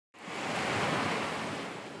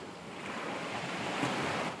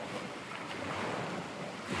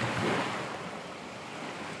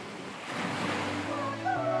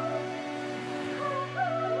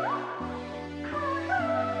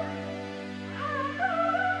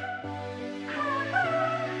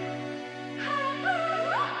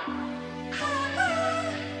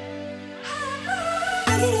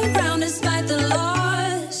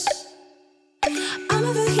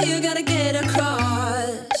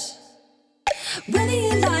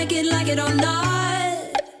it or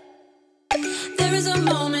not. There is a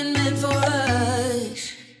moment meant for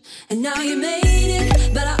us, and now you made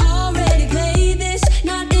it, but I already played this.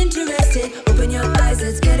 Not interested. Open your eyes,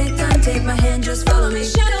 let's get it done. Take my hand, just follow me.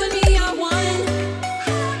 Shadow and me are one.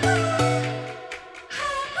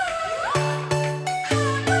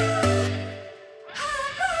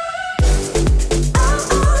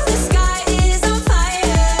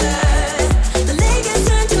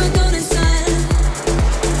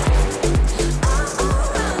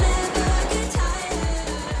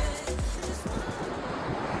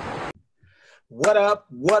 What up?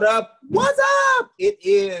 What up? What's up? It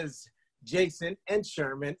is Jason and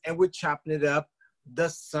Sherman, and we're chopping it up, the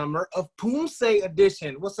Summer of Poomsae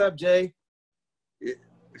edition. What's up, Jay?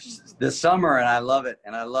 The summer, and I love it.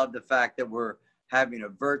 And I love the fact that we're having a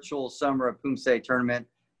virtual Summer of Poomsae tournament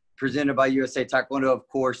presented by USA Taekwondo, of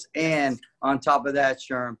course. And on top of that,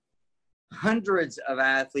 Sherm, hundreds of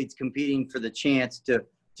athletes competing for the chance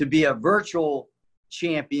to be a virtual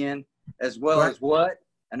champion, as well as what?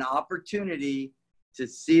 An opportunity to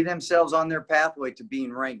see themselves on their pathway to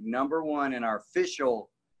being ranked #1 in our official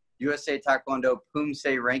USA Taekwondo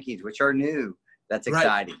Poomsae rankings, which are new. That's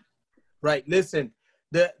exciting. Right. Listen,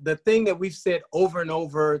 the thing that we've said over and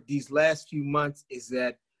over these last few months is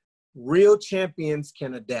that real champions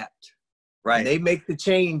can adapt. Right. And they make the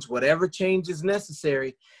change, whatever change is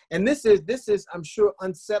necessary. And this is, I'm sure,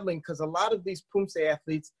 unsettling because a lot of these Poomsae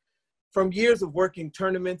athletes, from years of working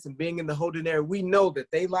tournaments and being in the Holden area, we know that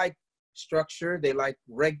they like structure, they like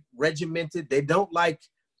regimented, they don't like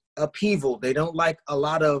upheaval, they don't like a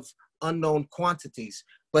lot of unknown quantities,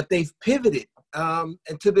 but they've pivoted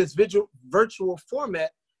into this virtual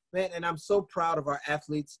format, man, and I'm so proud of our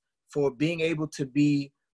athletes for being able to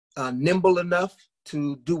be nimble enough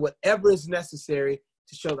to do whatever is necessary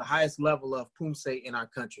to show the highest level of Poomsae in our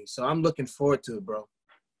country. So I'm looking forward to it, bro.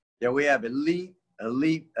 Yeah, we have elite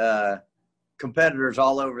competitors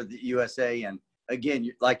all over the USA, and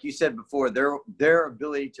again, like you said before, their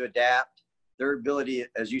ability to adapt, their ability,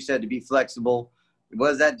 as you said, to be flexible. What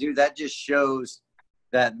does that do? That just shows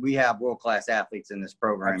that we have world-class athletes in this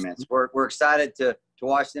program, and we're excited to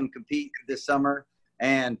watch them compete this summer.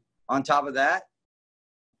 And on top of that,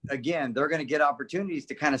 again, they're going to get opportunities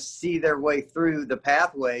to kind of see their way through the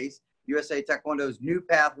pathways, USA Taekwondo's new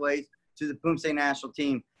pathways to the Poomsae national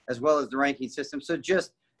team, as well as the ranking system. So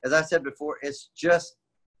just as I said before, it's just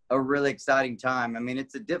a really exciting time. I mean,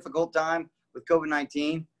 it's a difficult time with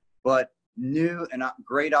COVID-19, but new and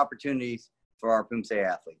great opportunities for our Poomsae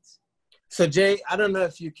athletes. So, Jay, I don't know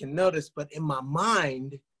if you can notice, but in my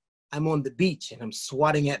mind, I'm on the beach and I'm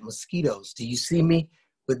swatting at mosquitoes. Do you see me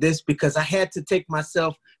with this? Because I had to take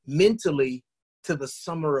myself mentally to the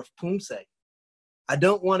Summer of Poomsae. I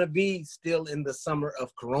don't want to be still in the summer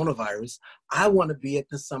of coronavirus. I want to be at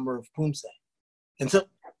the Summer of Poomsae. And so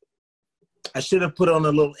I should have put on a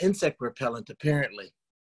little insect repellent, apparently,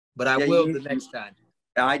 but I will the next time.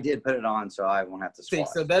 I did put it on, so I won't have to swat.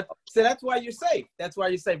 So that's why you're safe. That's why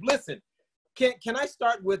you're safe. Listen, can I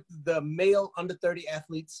start with the male under 30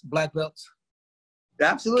 athletes, black belts?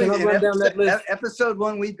 Absolutely. Can I run down that list? Episode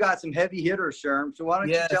 1, we've got some heavy hitters, Sherm. So why don't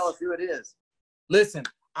you tell us who it is? Listen,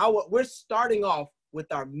 we're starting off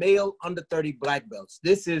with our male under 30 black belts.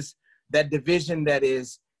 This is that division that it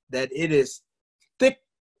is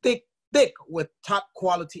thick with top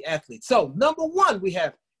quality athletes. So #1, we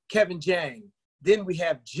have Kevin Jang. Then we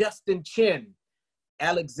have Justin Chin,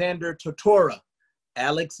 Alexander Totora,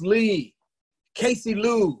 Alex Lee, Casey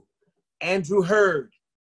Liu, Andrew Hurd,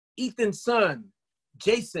 Ethan Sun,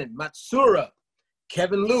 Jason Matsura,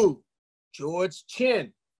 Kevin Liu, George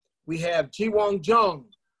Chin. We have Jiwon Jung,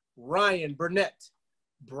 Ryan Burnett,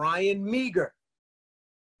 Brian Meager,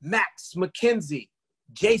 Max McKenzie,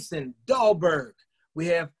 Jason Dahlberg. We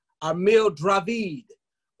have Amil Dravid,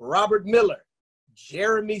 Robert Miller,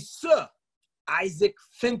 Jeremy Suh, Isaac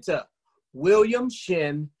Finta, William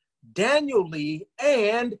Shin, Daniel Lee,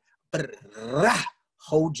 and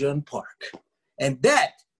Ho Jun Park. And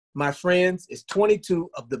that, my friends, is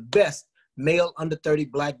 22 of the best male under 30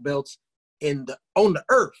 black belts on the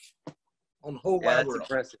earth, on the whole wide world. That's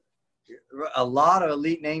impressive. A lot of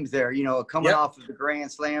elite names there. You know, coming off of the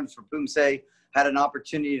Grand Slams for Poomsae, had an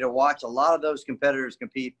opportunity to watch a lot of those competitors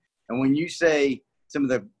compete. And when you say some of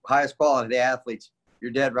the highest quality athletes,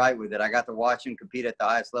 you're dead right with it. I got to watch them compete at the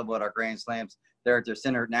highest level at our Grand Slams there at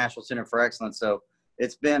their National Center for Excellence. So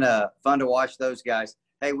it's been fun to watch those guys.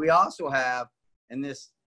 Hey, we also have in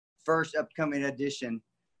this first upcoming edition,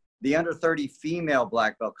 the under 30 female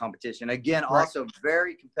black belt competition. Again, also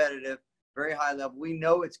very competitive, very high level. We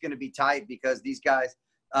know it's going to be tight because these guys,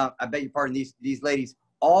 I beg your pardon, these ladies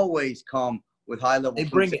always come with high level. They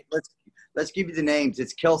bring it. let's give you the names.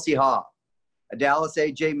 It's Kelsey Ha, Adalis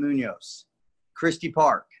A.J. Munoz, Christy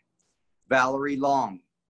Park, Valerie Long,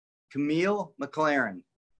 Camille McLaren,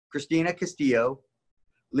 Christina Castillo,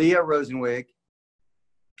 Leah Rosenwig,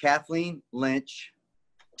 Kathleen Lynch,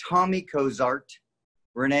 Tommy Cozart,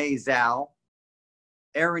 Renee Zhao,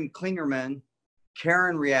 Aaron Klingerman,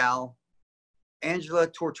 Karen Real, Angela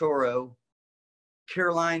Tortoro,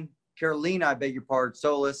 Carolina, I beg your pardon,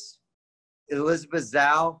 Solis, Elizabeth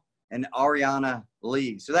Zhao, and Ariana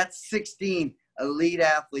Lee. So that's 16 elite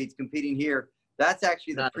athletes competing here. That's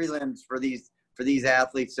actually the prelims for these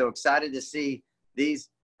athletes. So excited to see these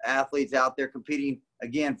athletes out there competing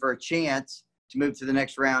again for a chance to move to the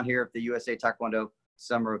next round here at the USA Taekwondo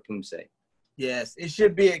Summer of Poomsae. Yes, it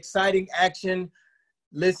should be exciting action.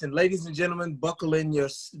 Listen, ladies and gentlemen, buckle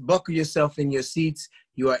yourself in your seats.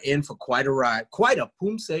 You are in for quite a ride, quite a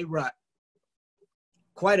Poomsae ride.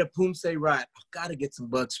 Quite a Poomsae ride. I've got to get some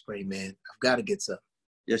bug spray, man. I've got to get some.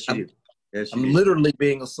 Yes, you do. Yes, you I'm do. literally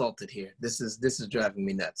being assaulted here. This is driving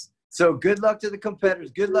me nuts. So good luck to the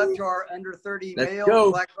competitors. Good luck to our under 30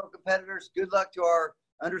 male black belt competitors. Good luck to our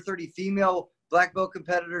under 30 female black belt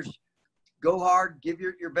competitors. Go hard. Give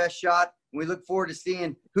your best shot. And we look forward to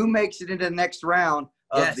seeing who makes it into the next round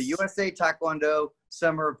of the USA Taekwondo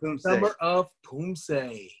Summer of Poomsae. Summer of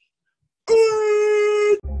Poomsae.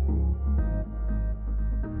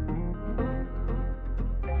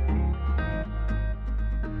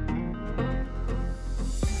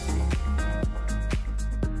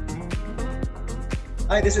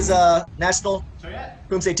 Hi, this is National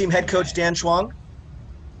Poomsae Team Head Coach Dan Chuang.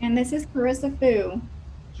 And this is Carissa Fu.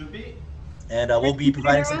 And we'll be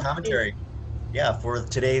providing some commentary, for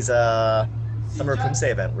today's Summer of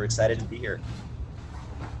Poomsae event. We're excited to be here.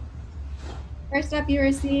 First up you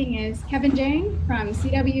are seeing is Kevin Jang from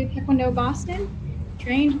CW Taekwondo Boston,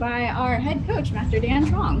 trained by our head coach, Master Dan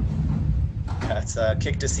Chuang. It's a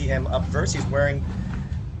kick to see him up first. He's wearing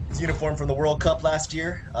his uniform from the World Cup last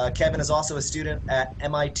year. Kevin is also a student at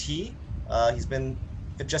MIT. He's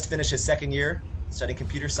just finished his second year studying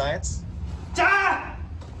computer science.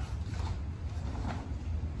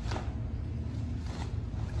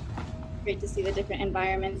 Great to see the different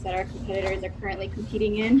environments that our competitors are currently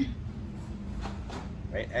competing in.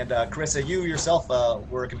 Right, and Carissa, you yourself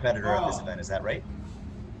were a competitor at this event, is that right?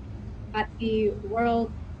 At the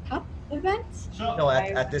World Cup event? No,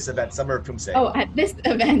 at this event, Summer of Poomsae. Oh, at this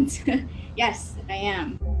event. Yes, I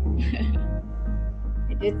am.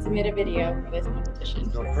 I did submit a video for this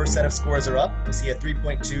competition. So first set of scores are up. We see a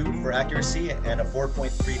 3.2 for accuracy and a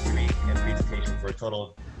 4.33 in presentation for a total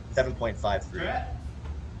of 7.53.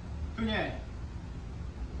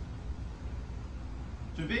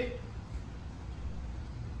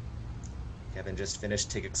 Kevin just finished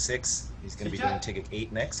Tiguk 6. He's going to be doing Tiguk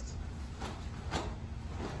 8 next.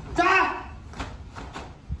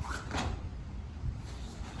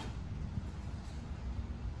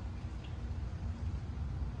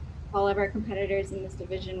 All of our competitors in this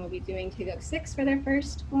division will be doing Tiguk 6 for their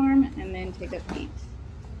first form, and then Tiguk 8.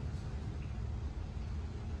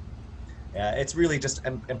 Yeah, it's really just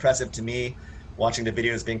impressive to me watching the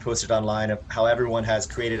videos being posted online of how everyone has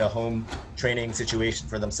created a home training situation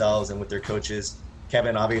for themselves and with their coaches.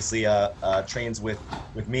 Kevin obviously trains with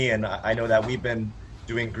me, and I know that we've been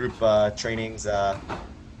doing group trainings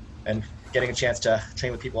and getting a chance to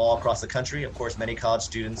train with people all across the country. Of course, many college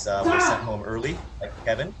students were sent home early, like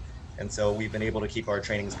Kevin, and so we've been able to keep our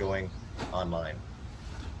trainings going online.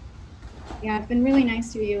 Yeah, it's been really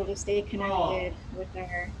nice to be able to stay connected with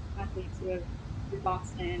our athletes who have in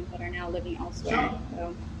Boston but are now living elsewhere.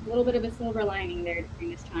 So a little bit of a silver lining there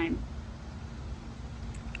during this time.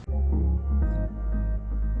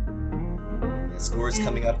 The score is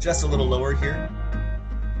coming up just a little lower here.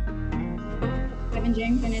 Kevin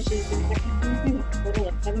Jang finishes his second Poomsae with a total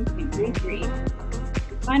of 7.33.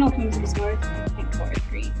 The final Poomsae score is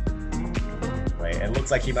 6.43. Right, and it looks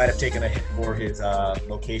like he might have taken a hit for his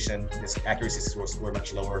location. His accuracy scores were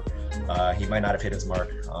much lower. He might not have hit his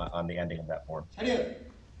mark on the ending of that form.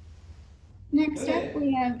 Next up,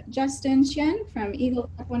 we have Justin Chen from Eagle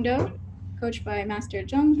Taekwondo, coached by Master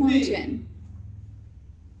Jung Hwon Jin.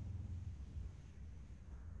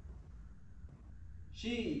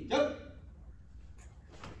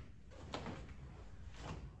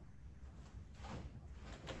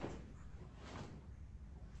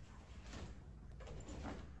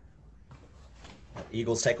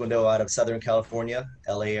 Eagles Taekwondo out of Southern California,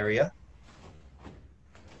 LA area.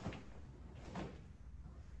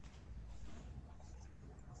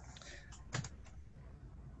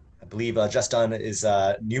 I believe Justin is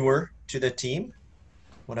newer to the team,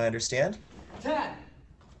 what I understand.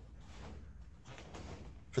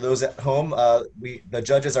 For those at home, the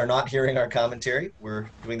judges are not hearing our commentary. We're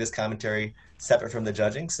doing this commentary separate from the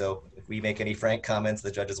judging. So if we make any frank comments,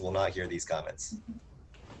 the judges will not hear these comments.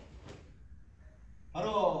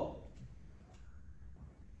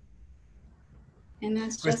 And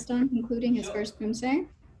that's just on concluding his first Poomsae.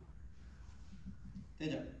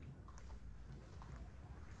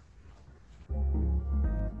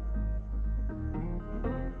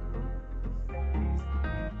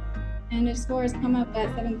 And his score has come up at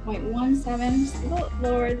 7.17, just a little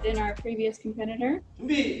lower than our previous competitor.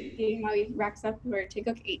 See how he racks up for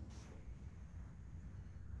Taeguk 8.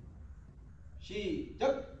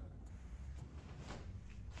 시작.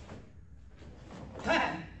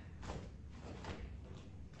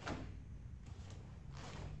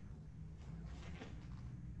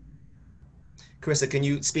 Carissa, can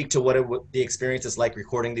you speak to what the experience is like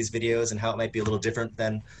recording these videos and how it might be a little different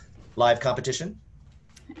than live competition?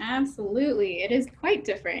 Absolutely, it is quite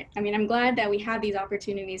different. I mean, I'm glad that we have these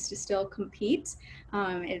opportunities to still compete.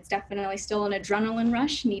 It's definitely still an adrenaline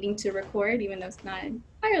rush needing to record, even though it's not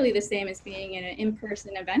entirely the same as being in an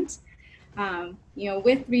in-person event. You know,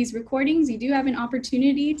 with these recordings, you do have an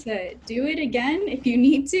opportunity to do it again if you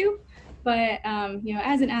need to. But, you know,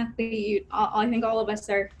 as an athlete, I think all of us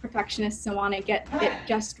are perfectionists and want to get it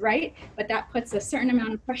just right, but that puts a certain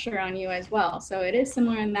amount of pressure on you as well. So it is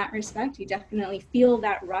similar in that respect. You definitely feel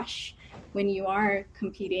that rush when you are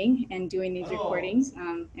competing and doing these recordings,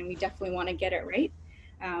 and we definitely want to get it right.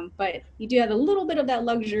 But you do have a little bit of that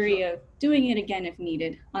luxury of doing it again if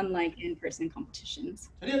needed, unlike in-person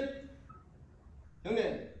competitions.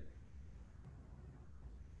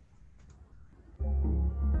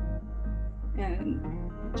 And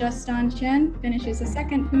Justin Chen finishes the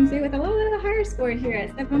second Poomsae with a little bit of a higher score here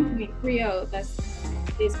at 7.30. Thus,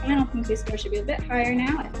 his final Poomsae score should be a bit higher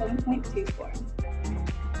now at 7.24.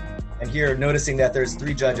 And here, noticing that there's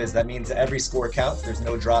 3 judges, that means every score counts. There's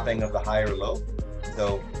no dropping of the high or low.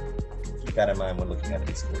 So keep that in mind when looking at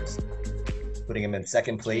these scores. Putting him in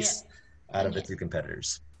second place out of the 3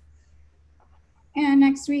 competitors. And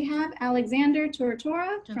next we have Alexander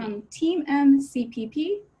Tortora from Team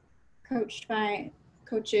MCPP, coached by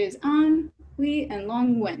coaches An, Hui, and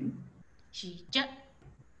Long Wen. 시작.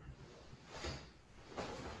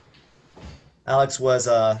 Alex was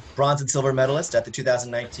a bronze and silver medalist at the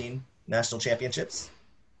 2019 National Championships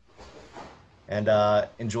and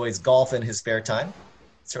enjoys golf in his spare time.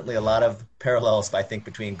 Certainly a lot of parallels, I think,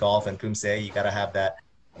 between golf and Poomsae. You got to have that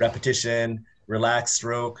repetition, relaxed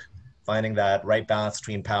stroke, finding that right balance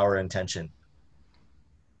between power and tension.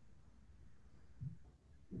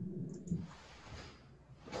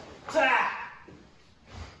 I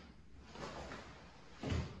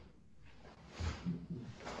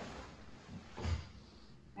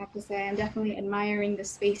have to say, I'm definitely admiring the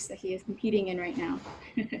space that he is competing in right now.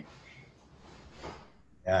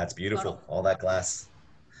 Yeah, it's beautiful. All that glass.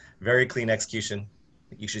 Very clean execution.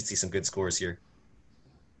 You should see some good scores here.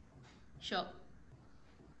 Sure.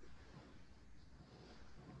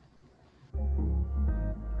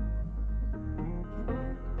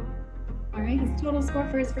 All right, his total score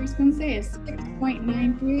for his first Poomsae is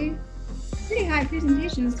 6.93. Pretty high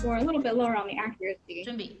presentation score, a little bit lower on the accuracy.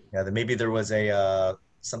 준비. Yeah, maybe there was a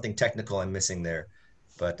something technical I'm missing there,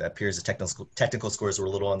 but it appears the technical scores were a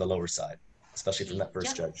little on the lower side, especially from that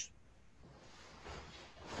first judge.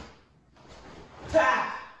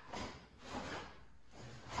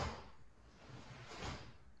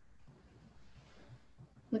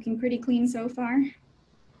 Looking pretty clean so far.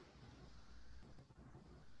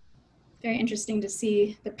 Very interesting to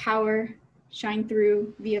see the power shine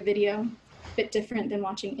through via video, a bit different than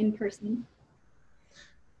watching in person.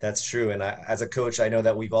 That's true. And as a coach, I know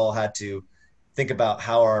that we've all had to think about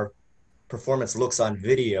how our performance looks on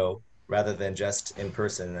video rather than just in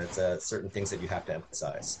person. It's certain things that you have to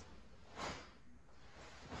emphasize.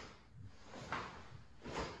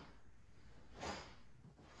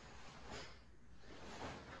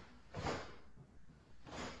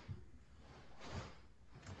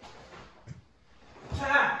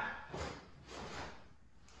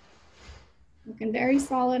 Looking very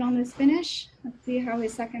solid on this finish. Let's see how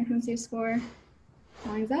his second Poomsae score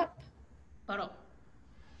lines up. 바로.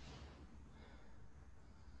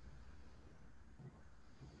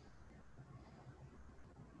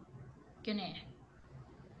 견해.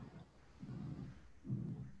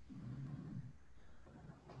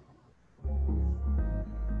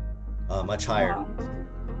 Much higher. Wow.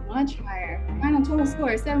 Much higher. Final total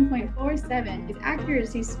score is 7.47. His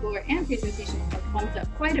accuracy score and presentation score bumped up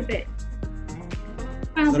quite a bit.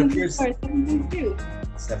 Final So it Poomsae appears- score is 7.2.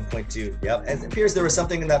 7.2. Yep. And it appears there was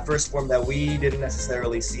something in that first form that we didn't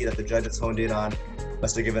necessarily see that the judges honed in on.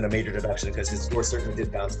 Must have given a major deduction because his score certainly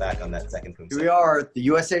did bounce back on that second Poomsae. Here we are at the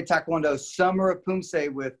USA Taekwondo Summer of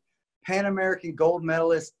Poomsae with Pan American gold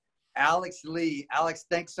medalist Alex Lee. Alex,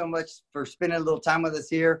 thanks so much for spending a little time with us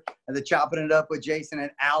here and the chopping it up with Jason and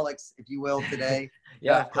Alex, if you will, today.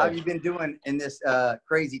 Yeah. How have you been doing in this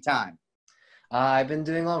crazy time? I've been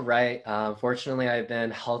doing all right. Fortunately, I've been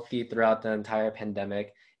healthy throughout the entire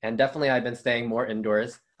pandemic, and definitely I've been staying more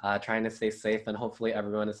indoors, trying to stay safe, and hopefully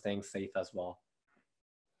everyone is staying safe as well.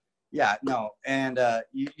 Yeah, no, and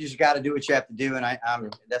you just got to do what you have to do, and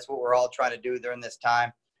that's what we're all trying to do during this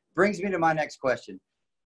time. Brings me to my next question.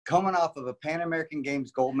 Coming off of a Pan American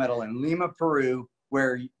Games gold medal in Lima, Peru,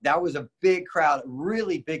 where that was a big crowd,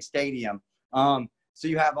 really big stadium. So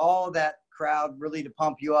you have all that crowd really to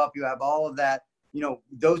pump you up. You have all of that, you know,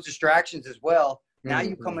 those distractions as well. Now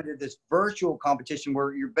you come into this virtual competition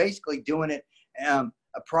where you're basically doing it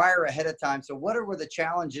ahead of time. So what were the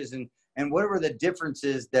challenges and what were the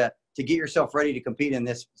differences to get yourself ready to compete in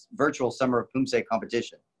this virtual Summer of Poomsae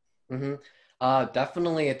competition?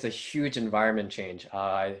 Definitely, it's a huge environment change.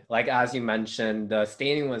 Like as you mentioned, the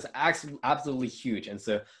stadium was absolutely huge. And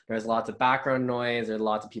so there's lots of background noise, there's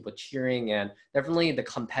lots of people cheering, and definitely the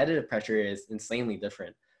competitive pressure is insanely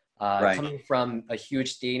different. Coming from a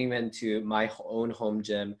huge stadium into my own home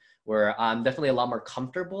gym, where I'm definitely a lot more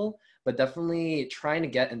comfortable, but definitely trying to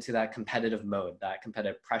get into that competitive mode, that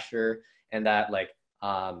competitive pressure, and that like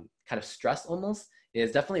kind of stress almost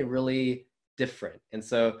is definitely really different. And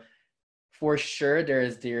so for sure,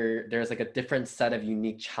 there's like a different set of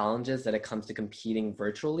unique challenges that it comes to competing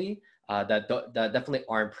virtually that definitely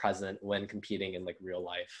aren't present when competing in like real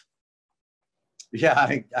life.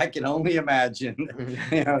 Yeah, I can only imagine.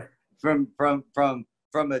 You know, from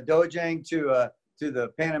a dojang to the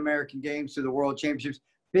Pan American Games to the World Championships,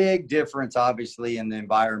 big difference obviously in the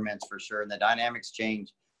environments for sure, and the dynamics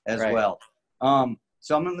change as well.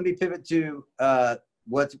 So let me pivot to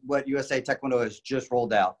what USA Taekwondo has just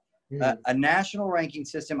rolled out. A national ranking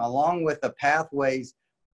system along with the pathways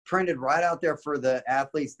printed right out there for the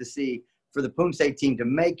athletes to see, for the Poomsae team to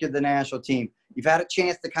make the national team. You've had a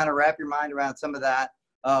chance to kind of wrap your mind around some of that.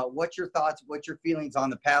 What's your thoughts, what's your feelings on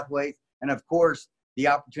the pathways? And of course, the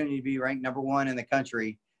opportunity to be ranked #1 in the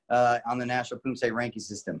country on the national Poomsae ranking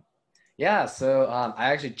system. Yeah, so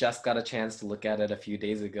I actually just got a chance to look at it a few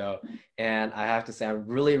days ago, and I have to say I'm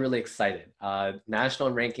really, really excited.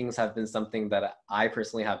 National rankings have been something that I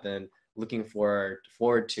personally have been looking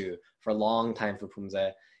forward to for a long time for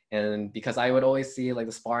Poomsae. And because I would always see like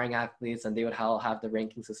the sparring athletes and they would have the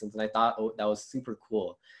ranking systems, and I thought, oh, that was super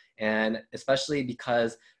cool. And especially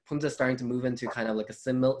because Poomsae is starting to move into kind of like a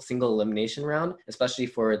single elimination round, especially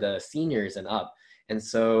for the seniors and up. And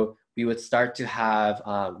so we would start to have,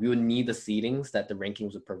 we would need the seedings that the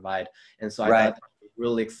rankings would provide. And so I thought that was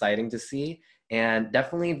really exciting to see. And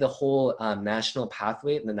definitely the whole national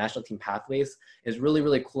pathway, the national team pathways is really,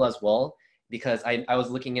 really cool as well, because I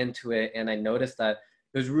was looking into it and I noticed that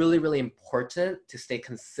it was really, really important to stay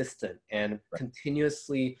consistent and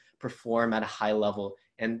continuously perform at a high level.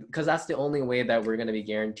 And because that's the only way that we're going to be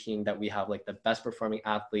guaranteeing that we have like the best performing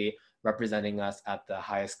athlete representing us at the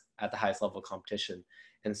highest level of competition.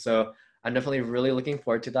 And so I'm definitely really looking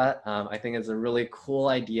forward to that. I think it's a really cool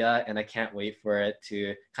idea, and I can't wait for it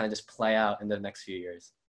to kind of just play out in the next few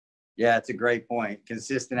years. Yeah, it's a great point.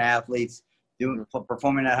 Consistent athletes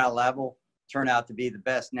performing at a high level turn out to be the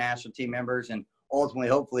best national team members, and ultimately,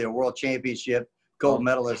 hopefully, a world championship gold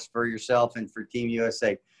medalist for yourself and for Team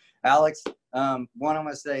USA. Alex, I'm going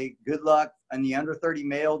to say good luck in the under 30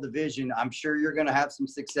 male division. I'm sure you're going to have some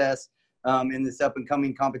success in this up and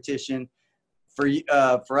coming competition.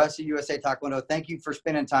 For us at USA Taekwondo, thank you for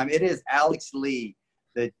spending time. It is Alex Lee,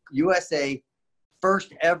 the USA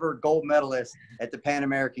first ever gold medalist at the Pan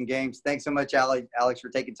American Games. Thanks so much, Alex, for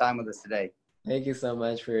taking time with us today. Thank you so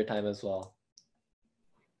much for your time as well.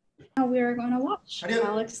 Now we are going to watch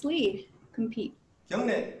Alex Lee compete.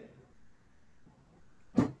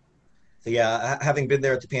 So yeah, having been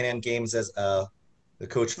there at the Pan Am Games as the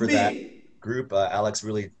coach for that group, Alex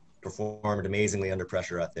really performed amazingly under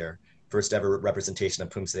pressure out there. First ever representation of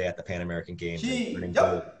Poomsae at the Pan American Games, and earning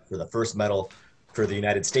gold for the first medal for the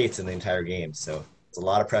United States in the entire game. So it's a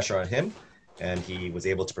lot of pressure on him, and he was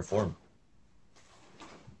able to perform.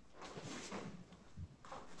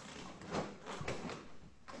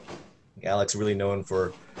 Alex really known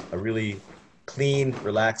for a really clean,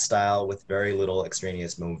 relaxed style with very little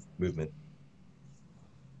extraneous movement.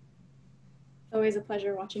 It's always a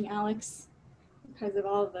pleasure watching Alex because of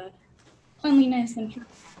all the cleanliness and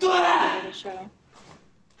the show.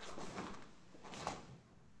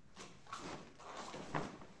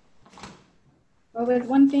 What was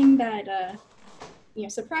one thing that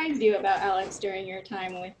surprised you about Alex during your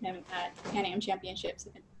time with him at Pan Am Championships?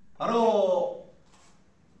 바로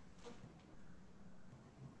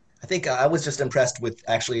I think I was just impressed with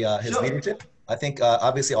actually his leadership. I think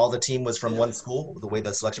obviously all the team was from one school, the way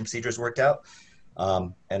the selection procedures worked out.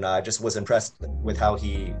 And I just was impressed with how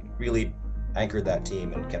he really anchored that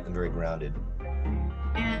team and kept them very grounded.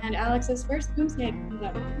 And Alex's first Poomsae comes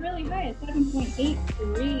up really high at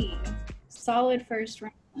 7.83. Solid first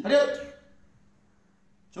round. 차렷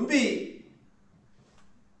준비.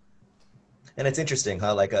 And it's interesting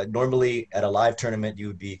how like normally at a live tournament, you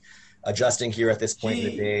would be adjusting here at this point in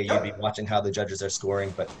the day. You'd be watching how the judges are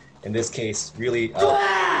scoring. But in this case, really, we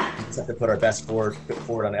just have to put our best foot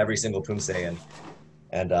forward on every single Poomsae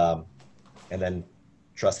and then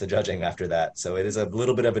trust the judging after that. So it is a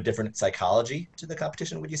little bit of a different psychology to the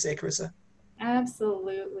competition, would you say, Carissa?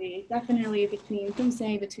 Absolutely. Definitely between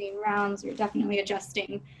Poomsae, between rounds, you're definitely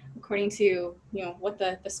adjusting according to what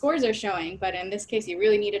the scores are showing. But in this case, you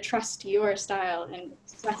really need to trust your style and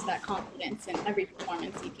express that confidence in every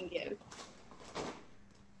performance you can give.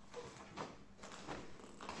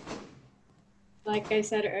 Like I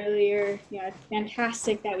said earlier, it's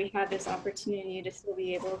fantastic that we have this opportunity to still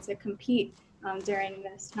be able to compete during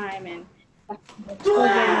this time and still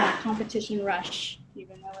getting that competition rush,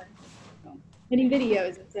 even though we're hitting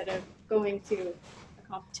videos instead of going to a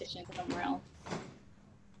competition somewhere else.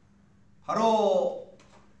 바로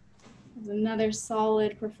There's another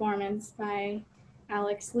solid performance by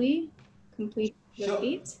Alex Lee, complete with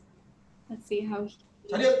 8. Let's see how he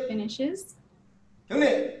finishes.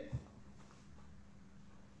 경례.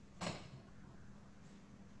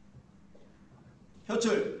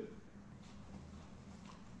 효출.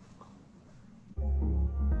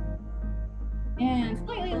 And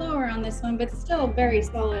slightly lower on this one, but still very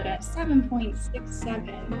solid at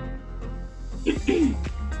 7.67.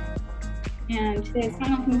 And his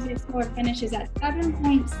final Poomsae score finishes at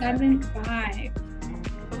 7.75.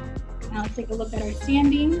 Now let's take a look at our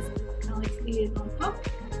standings. Alex Lee is on top,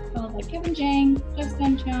 followed by Kevin Jang,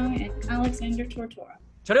 Justin Chuang, and Alexander Tortora.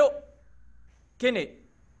 차렷. Kenny.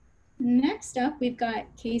 Next up, we've got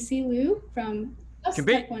Casey Liu from Us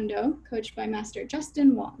Compete. Taekwondo, coached by Master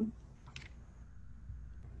Justin Wong.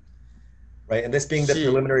 Right, and this being the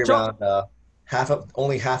preliminary round,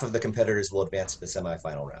 only half of the competitors will advance to the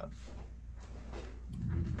semifinal round.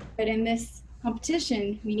 But in this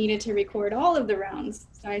competition, we needed to record all of the rounds.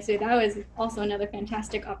 So I say that was also another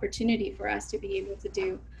fantastic opportunity for us to be able to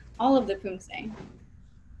do all of the Poomsae.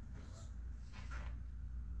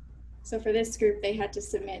 So for this group, they had to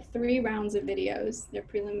submit 3 rounds of videos, their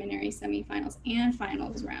preliminary, semifinals, and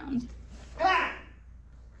finals round.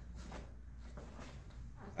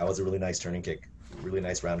 That was a really nice turning kick, really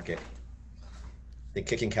nice round kick. The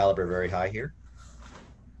kicking caliber very high here.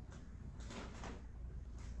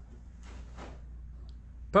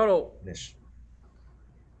 바로 Finish.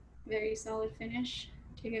 Very solid finish.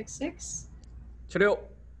 Take 6. 차렷.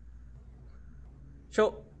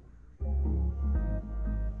 쇼.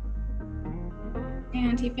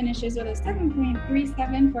 And he finishes with a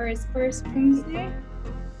 7.37 for his first Poomsae.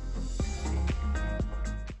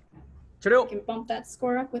 차렷. He can bump that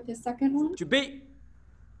score up with his second one. 준비.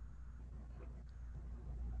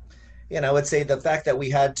 And I would say the fact that we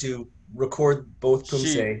had to record both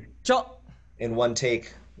Poomsae 시작. in one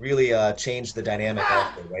take really changed the dynamic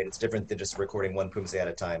also, right? It's different than just recording one Poomsae at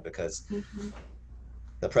a time because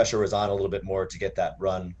the pressure was on a little bit more to get that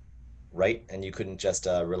run right, and you couldn't just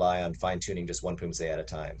rely on fine-tuning just one Poomsae at a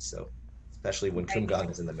time. So especially when Kumgang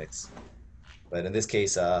is in the mix. But in this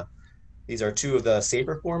case, these are 2 of the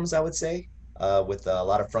safer forms, I would say, with a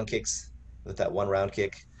lot of front kicks, with that one round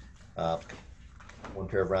kick, one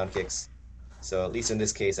pair of round kicks. So at least in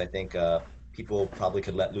this case, I think people probably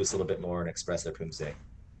could let loose a little bit more and express their Poomsae.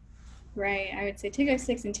 Right, I would say Take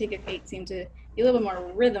 6 and Take 8 seem to be a little bit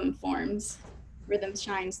more rhythm forms. Rhythm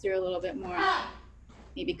shines through a little bit more.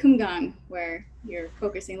 Maybe Kumgang, where you're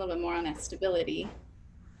focusing a little bit more on that stability.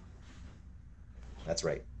 That's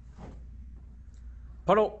right.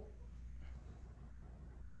 바로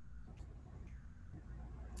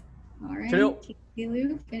All right, 차렷. Casey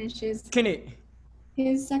Liu finishes Kenny.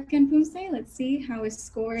 his second Poomsae. Let's see how his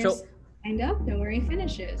scores Sure. lined up and where he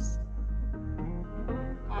finishes.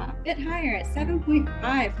 A bit higher at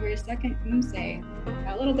 7.5 for his second Poomsae.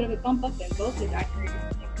 A little bit of a bump up in both his accuracy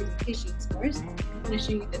and presentation scores,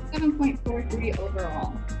 finishing with a 7.43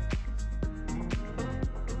 overall.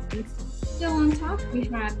 And still on top, we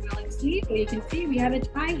have Alex Lee, but you can see we have a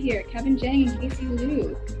tie here, Kevin Jang and Casey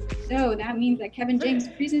Liu. So that means that Kevin Jang's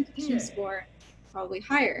presentation score is probably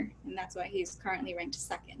higher, and that's why he's currently ranked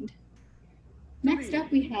 2nd. Next up,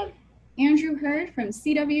 we have Andrew Hurd from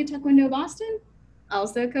CW Taekwondo Boston,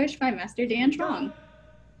 also coached by Master Dan Chuang.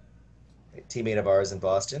 A teammate of ours in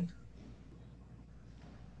Boston.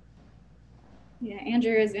 Yeah,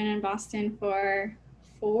 Andrew has been in Boston for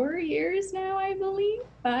 4 years now, I believe.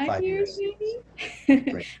 5 years,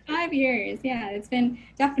 maybe? Right. 5 years, yeah. It's been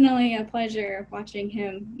definitely a pleasure watching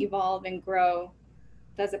him evolve and grow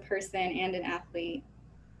as a person and an athlete.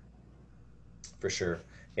 For sure.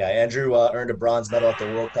 Yeah, Andrew earned a bronze medal at the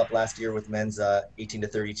World Cup last year with men's 18 to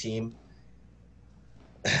 30 team.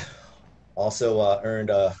 Also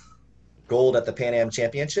earned gold at the Pan Am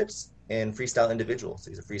Championships in freestyle individual.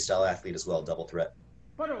 So he's a freestyle athlete as well, double threat.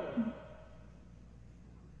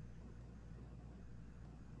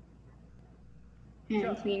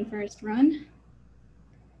 And clean first run.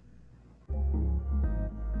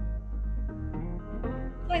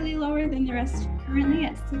 Slightly lower than the rest currently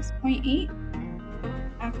at 6.8.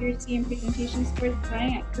 Accuracy and presentation scores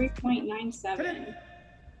playing at 3.97.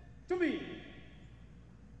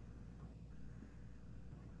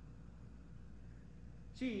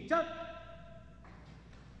 시작.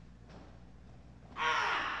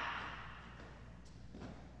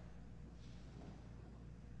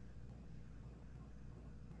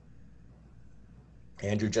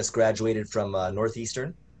 Andrew just graduated from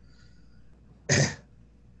Northeastern.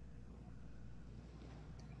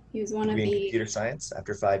 He was one of in the computer science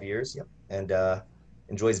after 5 years. Yep, and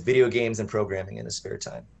enjoys video games and programming in his spare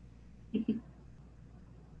time.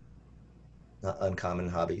 Not uncommon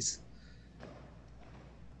hobbies.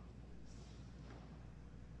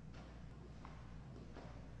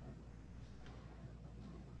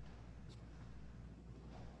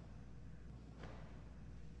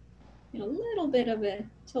 a little bit of a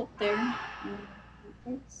tilt there.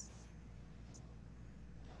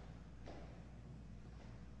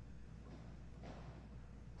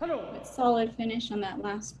 But solid finish on that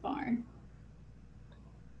last bar.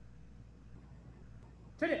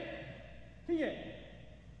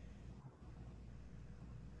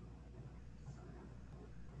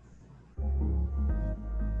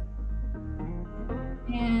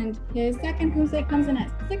 And his second Poomsae comes in at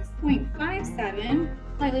 6.57,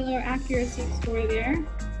 slightly lower accuracy score there.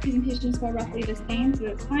 Presentation score roughly the same, so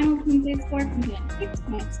his final Poomsae score comes in at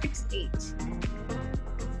 6.68.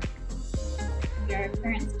 Our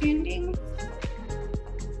current standings.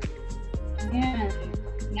 And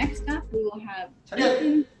next up, we will have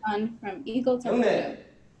Jason Sun from Eagle Taekwondo.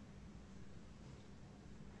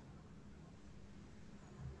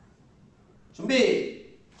 준비.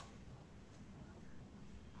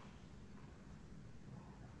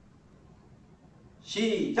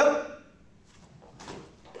 시작.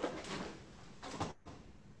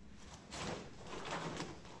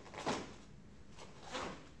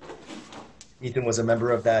 Ethan was a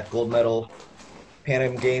member of that gold medal Pan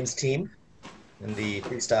Am Games team in the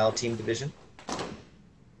freestyle team division.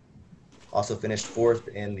 Also finished 4th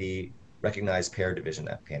in the recognized pair division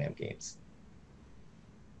at Pan Am Games.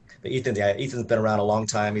 But Ethan's been around a long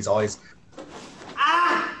time. He's always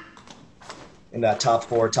in that top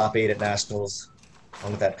 4, top 8 at nationals,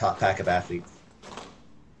 along with that top pack of athletes.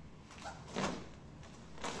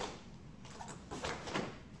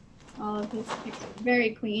 All of his picks are very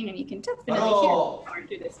clean, and you can definitely hear power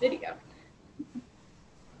through this video.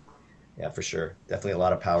 Yeah, for sure. Definitely a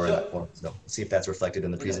lot of power in that form. So we'll see if that's reflected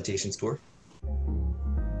in the presentation score.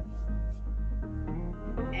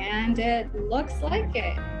 And it looks like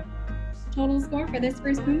it. Total score for this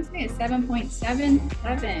first Poomsae is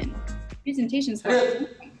 7.77. Presentation score is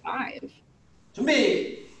 1.5.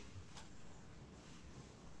 준비.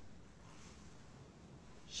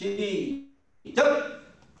 시작.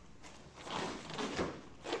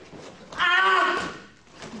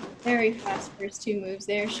 Very fast first 2 moves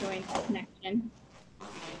there, showing the connection.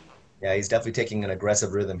 Yeah, he's definitely taking an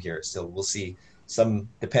aggressive rhythm here. So we'll see some,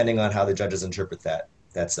 depending on how the judges interpret that,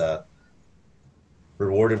 that's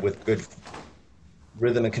rewarded with good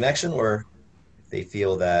rhythm and connection, or if they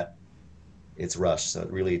feel that it's rushed. So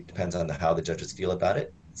it really depends on how the judges feel about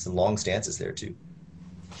it. Some long stances there too,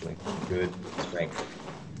 showing good strength.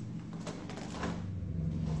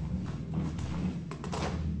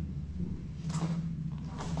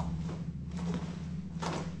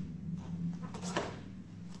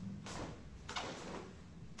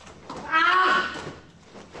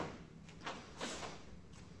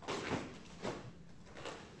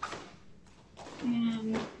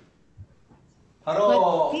 And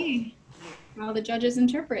바로 let's see how the judges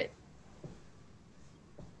interpret.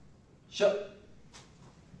 셔.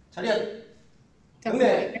 차렷. Definitely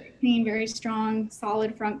very clean, very strong,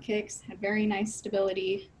 solid front kicks, had very nice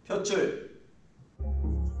stability. 표출.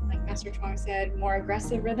 Like Master Chuang said, more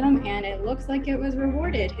aggressive rhythm, and it looks like it was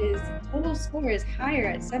rewarded. His total score is higher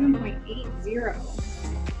at 7.80,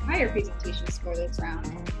 higher presentation score this round.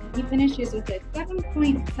 He finishes with a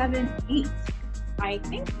 7.78. I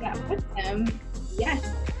think that puts him, yes,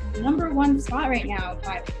 #1 spot right now,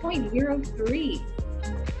 5.03.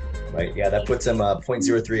 Right, yeah, that puts him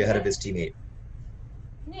 0.03 ahead of his teammate.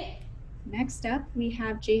 Next up, we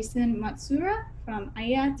have Jason Matsura from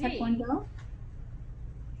Aya Taekwondo,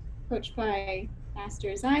 coached by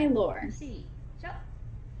Master Zai Lor.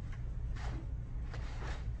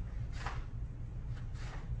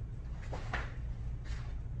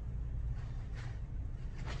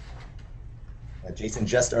 Jason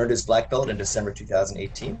just earned his black belt in December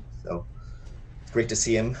 2018, so it's great to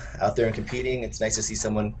see him out there and competing. It's nice to see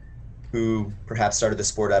someone who perhaps started the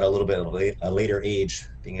sport at a little bit of a later age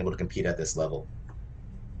being able to compete at this level.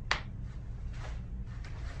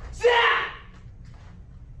 I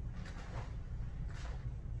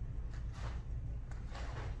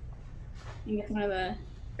think it's one of the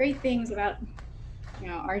great things about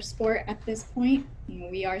our sport at this point.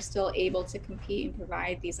 We are still able to compete and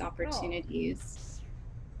provide these opportunities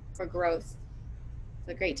for growth.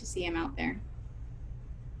 So great to see him out there.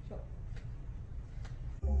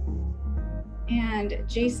 And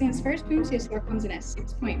Jason's first Poomsae score comes in at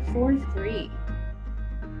 6.43.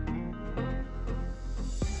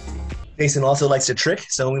 Jason also likes to trick,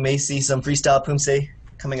 so we may see some freestyle Poomsae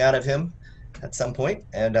coming out of him at some point,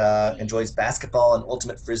 and enjoys basketball and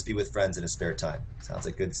ultimate frisbee with friends in his spare time. Sounds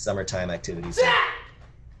like good summertime activities.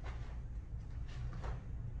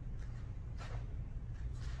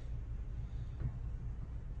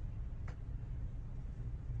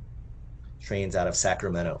 Trains out of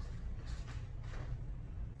Sacramento.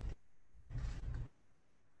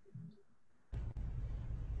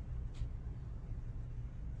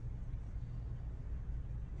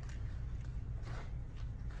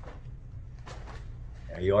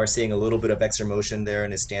 You are seeing a little bit of extra motion there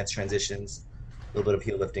in his stance transitions, a little bit of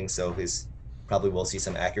heel lifting, so his probably will see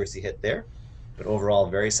some accuracy hit there. But overall,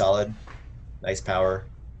 very solid, nice power.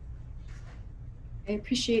 I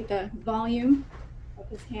appreciate the volume of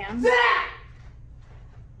his hands.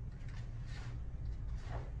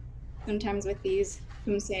 Sometimes with these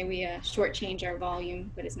Poomsae, we shortchange our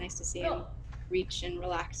volume, but it's nice to see him reach and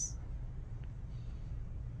relax.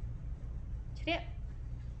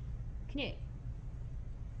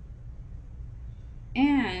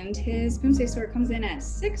 And his Poomsae score comes in at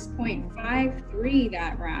 6.53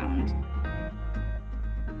 that round.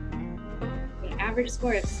 An average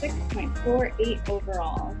score of 6.48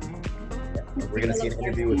 overall. Yeah, we're going to see an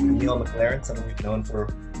interview with Neil McLaren, someone we've known for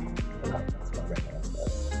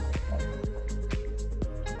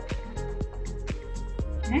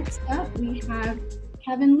Next up, we have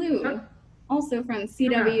Kevin Liu, also from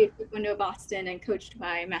CW Taekwondo Boston and coached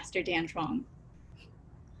by Master Dan Chuang.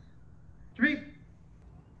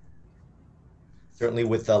 Certainly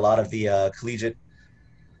with a lot of the collegiate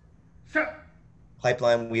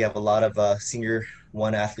pipeline, we have a lot of senior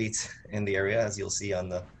one athletes in the area, as you'll see on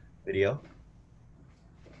the video.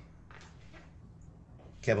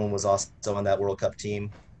 Kevin was also on that World Cup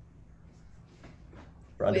team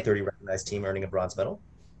for under 30 recognized team, earning a bronze medal.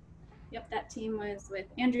 Yep, that team was with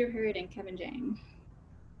Andrew Hurd and Kevin Jang.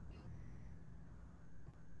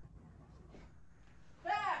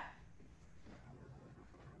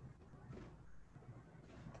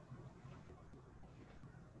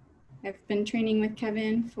 I've been training with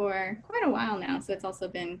Kevin for quite a while now, so it's also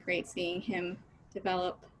been great seeing him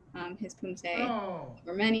develop his Poomsae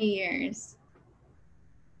for many years.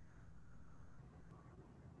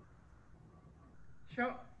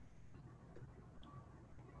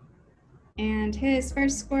 And his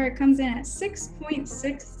first score comes in at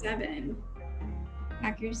 6.67.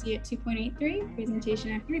 Accuracy at 2.83,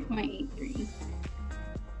 presentation at 3.83.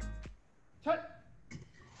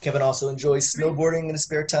 Kevin also enjoys snowboarding in his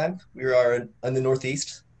spare time. We are in the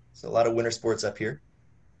Northeast, so a lot of winter sports up here.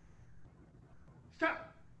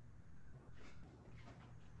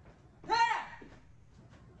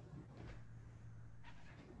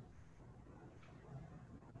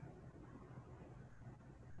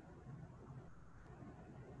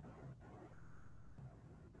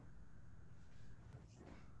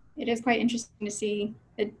 It is quite interesting to see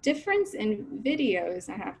the difference in videos,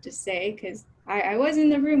 I have to say, because I was in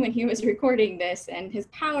the room when he was recording this and his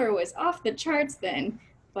power was off the charts then,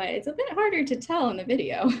 but it's a bit harder to tell in the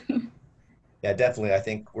video. Yeah, definitely. I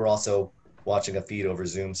think we're also watching a feed over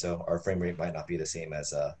Zoom, so our frame rate might not be the same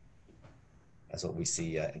as what we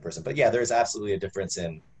see in person. But yeah, there's absolutely a difference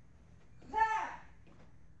in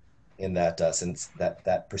that since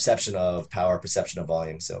that perception of power, perception of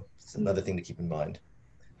volume. So It's another thing to keep in mind.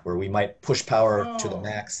 Where we might push power to the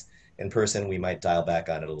max in person, we might dial back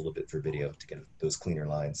on it a little bit for video to get those cleaner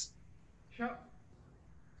lines.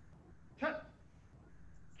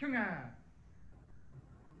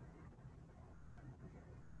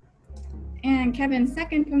 And Kevin's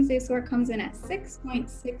second Poomsae score comes in at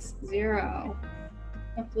 6.60.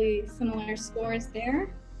 Roughly similar scores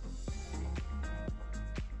there.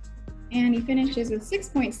 And he finishes with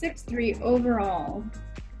 6.63 overall.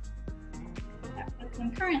 That puts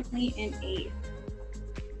him currently in 8th.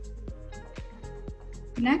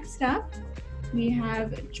 Next up, we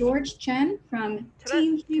have George Chen from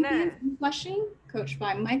Team Champions in Flushing, coached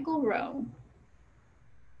by Michael Rowe.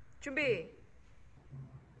 준비.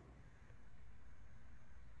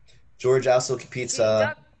 George also competes,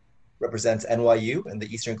 represents NYU in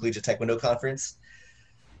the Eastern Collegiate Taekwondo Conference,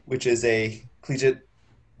 which is a collegiate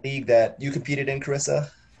league that you competed in, Carissa,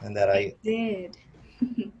 and that I did.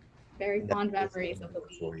 Very fond memories of the league.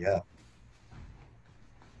 Before, yeah.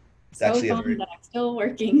 It's So actually fun that I'm still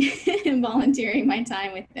working and volunteering my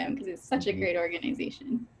time with them because it's such a great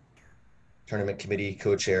organization. Tournament committee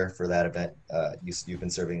co-chair for that event. You've been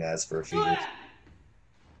serving as for a few years.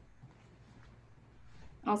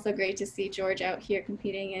 Also great to see George out here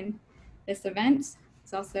competing in this event.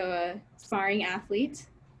 He's also a sparring athlete.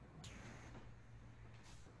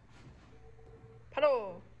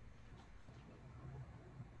 바로.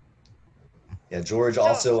 Yeah, George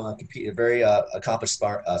also a very accomplished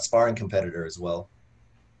sparring competitor as well.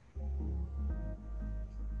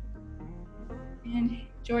 And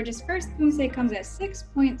George's first Poomsae comes at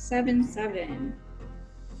 6.77.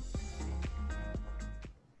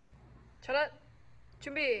 차렷.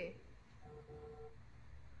 준비.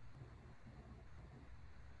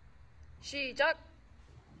 시작.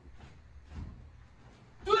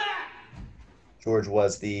 George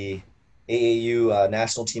was the AAU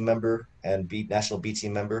national team member and national B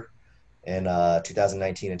team member in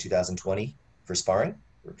 2019 and 2020 for sparring,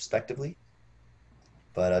 respectively.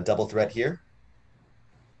 But a double threat here.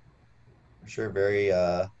 For sure, very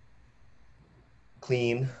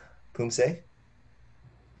clean Poomsae.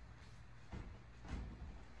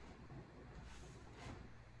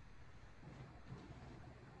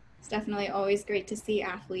 It's definitely always great to see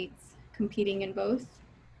athletes competing in both.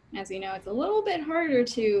 As we know, it's a little bit harder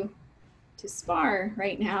to spar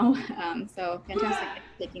right now. So fantastic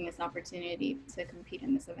taking this opportunity to compete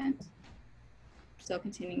in this event. Still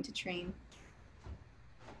continuing to train.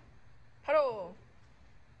 바로.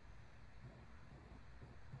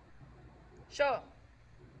 쇼.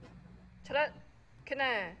 차렷.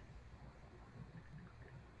 그날.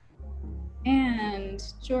 And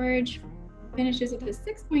George finishes with a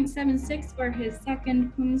 6.76 for his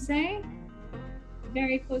second Poomsae.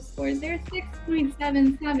 Very close scores there,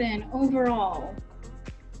 6.77 overall.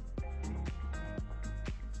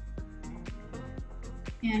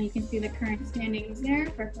 And you can see the current standings there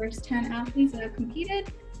for first 10 athletes that have competed.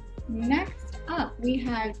 Next up, we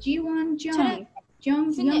have Jiwon Jung,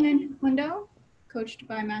 Jung's Young Taekwondo, coached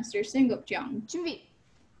by Master Singup Jung. 준비.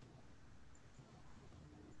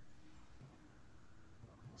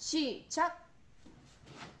 시작.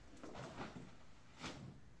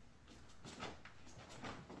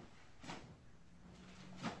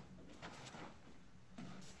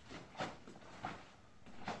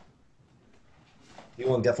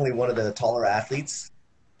 Definitely one of the taller athletes.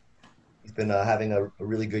 He's been having a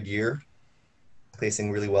really good year,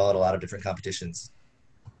 placing really well at a lot of different competitions.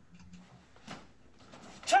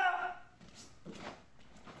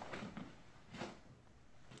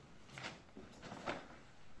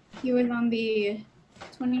 He was on the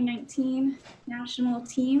 2019 national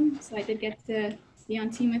team, so I did get to be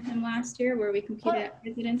on team with him last year where we competed at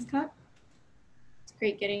President's Cup. It's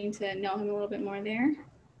great getting to know him a little bit more there.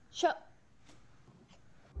 Sure.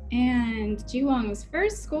 And Jiwong's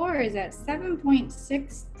first score is at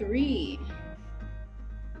 7.63.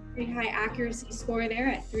 Pretty high accuracy score there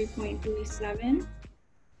at 3.37.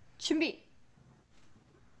 준비.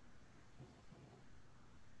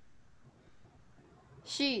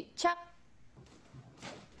 시작.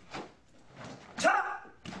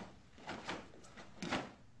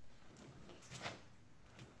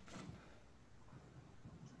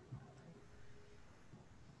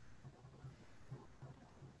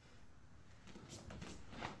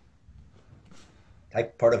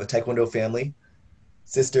 Part of a Taekwondo family,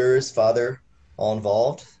 sisters, father, all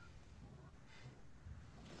involved.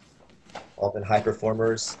 All been high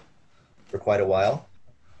performers for quite a while.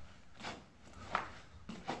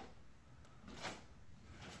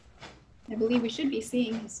 I believe we should be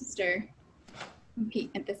seeing his sister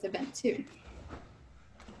compete at this event too.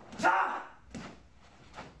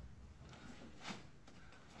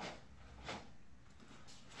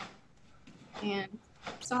 And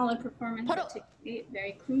solid performance at 6'8",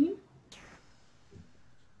 very clean.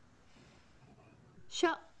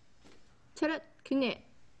 Shot. 차렷. 경례.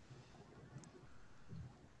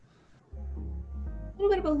 A little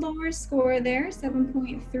bit of a lower score there,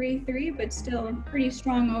 7.33, but still pretty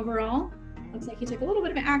strong overall. Looks like he took a little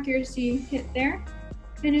bit of an accuracy hit there,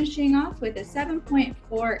 finishing off with a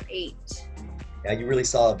 7.48. Yeah, you really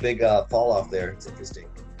saw a big fall off there. It's interesting.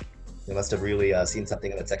 They must have really seen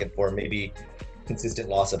something in the second form, maybe consistent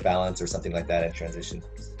loss of balance or something like that in transition.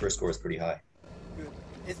 First score is pretty high. Good.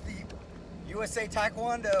 It's the USA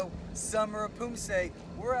Taekwondo Summer of Poomsae.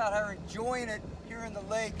 We're out here enjoying it here in the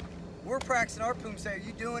lake. We're practicing our Poomsae. Are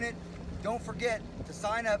you doing it? Don't forget to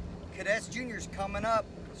sign up. Cadets Juniors coming up,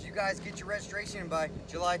 so you guys get your registration by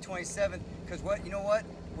July 27th. Because what? You know what?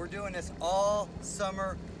 We're doing this all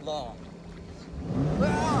summer long.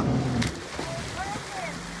 Ah!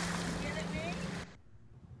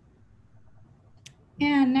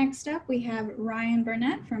 And next up, we have Ryan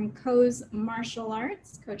Burnett from Coe's Martial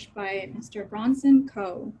Arts, coached by Mr. Bronson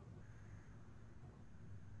Coe.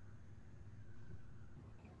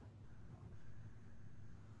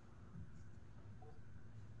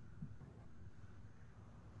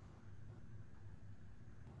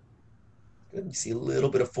 Good. You see a little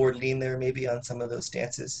bit of forward lean there maybe on some of those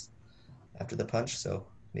stances after the punch, so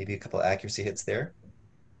maybe a couple accuracy hits there.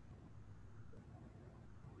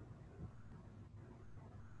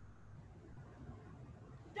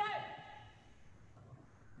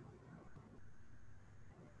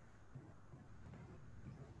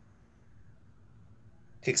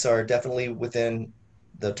 Kicks are definitely within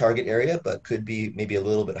the target area, but could be maybe a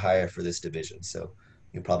little bit higher for this division. So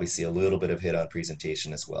you'll probably see a little bit of hit on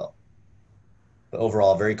presentation as well. But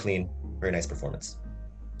overall, very clean, very nice performance.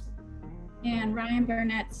 And Ryan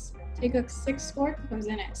Burnett's Taekook 6 score comes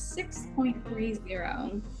in at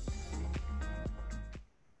 6.30.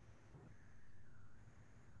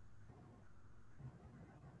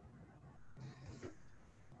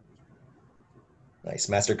 Nice.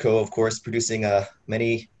 Master Ko, of course, producing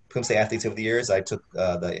many Poomsae athletes over the years. I took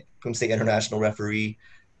the Poomsae International Referee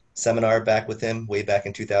seminar back with him way back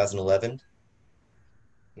in 2011.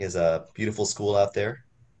 He has a beautiful school out there.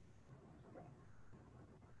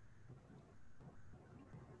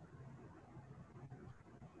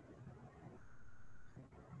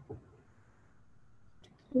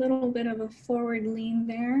 A little bit of a forward lean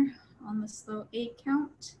there on the slow 8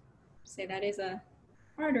 count. Say that is a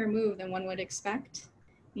harder move than one would expect,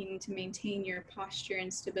 needing to maintain your posture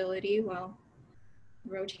and stability while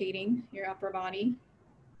rotating your upper body.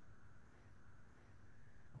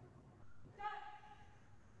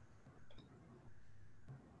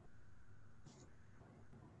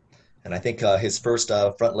 And I think his first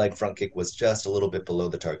front leg front kick was just a little bit below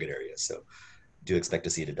the target area. So do expect to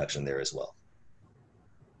see a deduction there as well.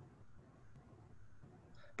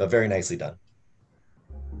 But very nicely done.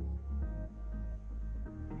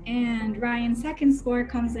 And Ryan's second score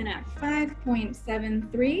comes in at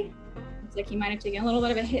 5.73. Looks like he might have taken a little bit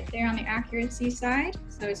of a hit there on the accuracy side.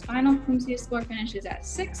 So his final Poomsae score finishes at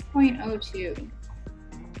 6.02.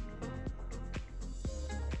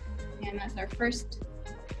 And that's our first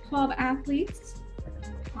 12 athletes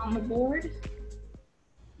on the board.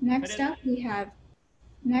 Next up we have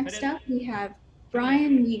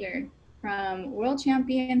Brian Meager from World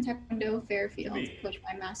Champion Taekwondo Fairfield, coached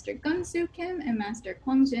by Master Gun-Soo Kim and Master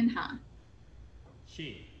Kwang-Jin Ha.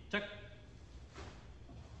 시작.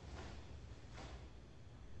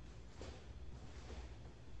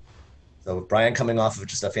 So Brian coming off of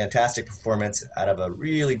just a fantastic performance out of a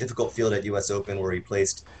really difficult field at US Open where he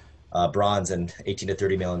placed bronze in 18 to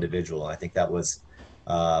 30 male individual. I think that was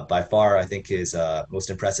by far, I think, his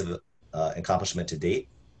most impressive accomplishment to date.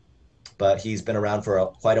 But he's been around for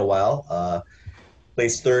quite a while.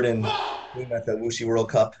 Placed third at the Wuxi World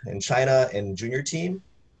Cup in China in junior team,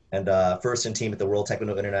 and first in team at the World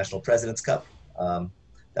Taekwondo International President's Cup.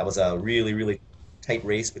 That was a really, really tight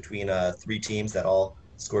race between 3 teams that all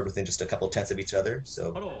scored within just a couple tenths of each other.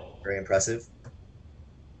 So very impressive.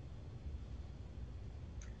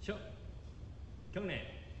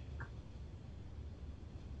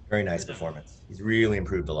 Very nice performance. He's really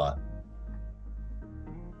improved a lot.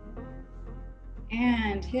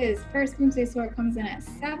 And his first Poomsae score comes in at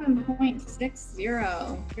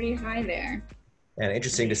 7.60, pretty high there. And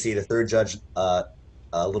interesting to see the third judge, a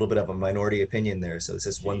little bit of a minority opinion there. So it's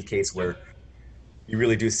just one case where you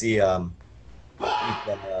really do see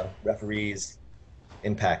referees'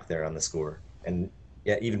 impact there on the score. And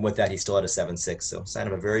yeah, even with that, he still had a 7.6. So sign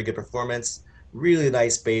of a very good performance. Really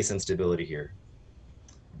nice base and stability here.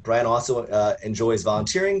 Brian also enjoys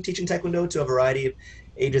volunteering, teaching Taekwondo to a variety of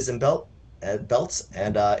ages and belt. belts,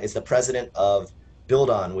 and is the president of Build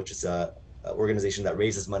On, which is a organization that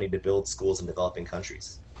raises money to build schools in developing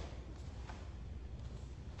countries.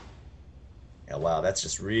 Yeah, wow, that's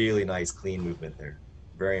just really nice, clean movement there.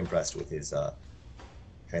 Very impressed with his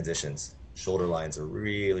transitions. Shoulder lines are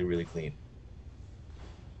really, really clean.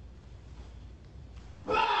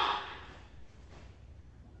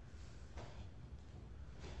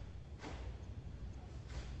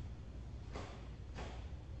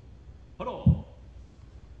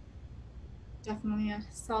 Definitely a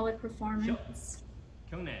solid performance.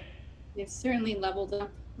 경례. They've certainly leveled up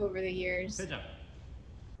over the years. 회장.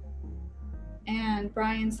 And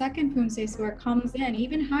Brian's second Poomsae score comes in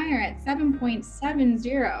even higher at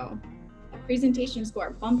 7.70. A presentation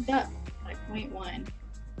score bumped up by 0.1.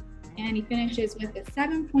 And he finishes with a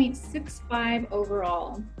 7.65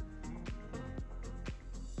 overall.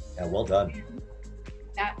 Yeah, well done. And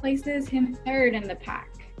that places him third in the pack.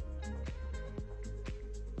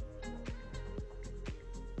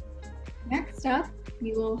 Next up,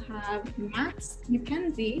 we will have Max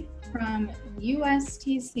McKenzie from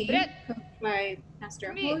USTC, coached by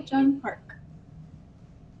Master Ho Jung Park.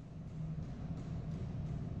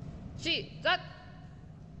 시작!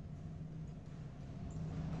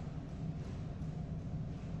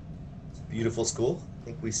 Beautiful school. I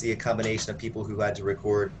think we see a combination of people who had to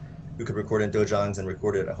record, who could record in dojongs and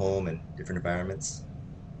record it at home in different environments.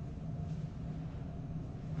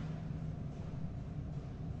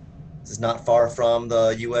 This is not far from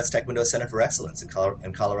the U.S. Taekwondo Center for Excellence in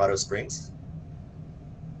Colorado Springs.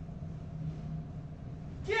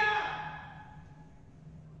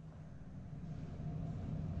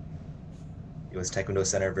 U.S. Taekwondo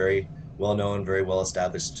Center, very well known, very well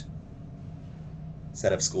established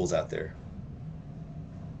set of schools out there.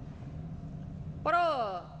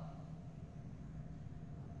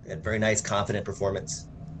 They had very nice, confident performance.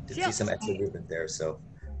 Did see some extra movement there, so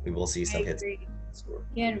we will see some hits.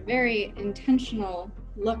 He had a very intentional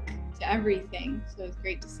look to everything, so it's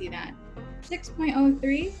great to see that.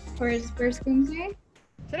 6.03 for his first Poomsae.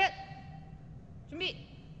 차렷! 준비!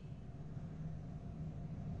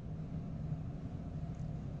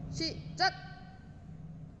 시작!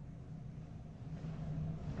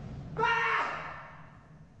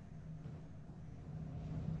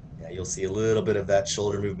 Yeah, you'll see a little bit of that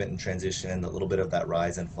shoulder movement in transition, a little bit of that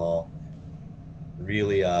rise and fall.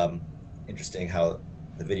 Really interesting how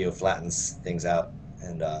the video flattens things out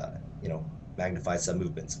and you know, magnifies some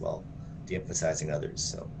movements while de-emphasizing others.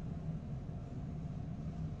 So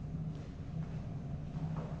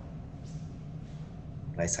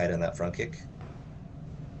nice height on that front kick.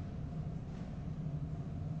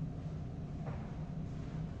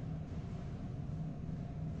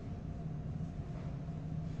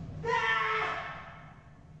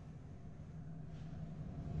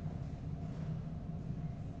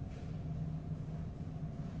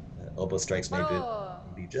 Elbow strikes may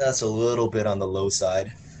be just a little bit on the low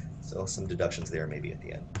side, so some deductions there maybe at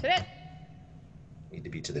the end. Need to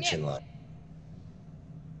be to the chin line.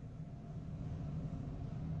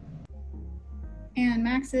 And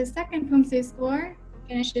Max's second Poomsae score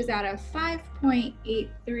finishes at a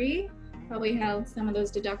 5.83. Probably had some of those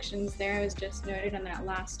deductions there, as just noted on that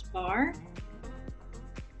last bar.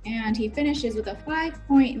 And he finishes with a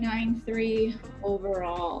 5.93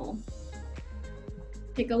 overall.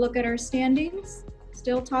 Take a look at our standings.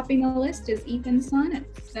 Still topping the list is Ethan Sun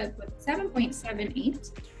with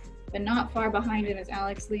 7.78, but not far behind him is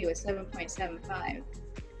Alex Lee with 7.75.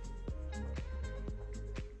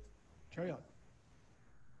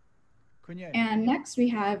 And next we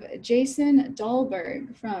have Jason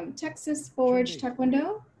Dahlberg from Texas Forge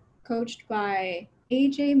Taekwondo, coached by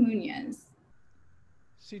AJ Munoz.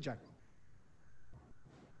 시작.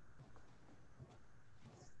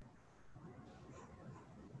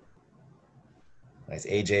 Nice.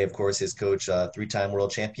 AJ, of course, his coach, three-time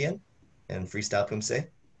world champion in freestyle Poomsae.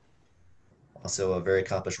 Also a very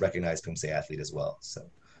accomplished, recognized Poomsae athlete as well. So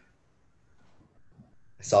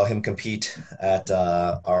I saw him compete at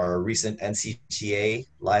our recent NCTA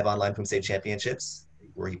live online Poomsae championships,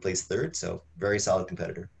 where he placed third. So very solid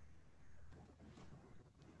competitor.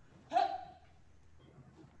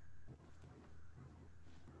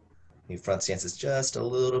 The front stance is just a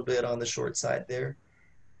little bit on the short side there.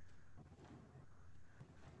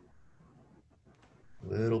 A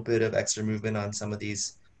little bit of extra movement on some of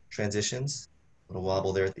these transitions. A little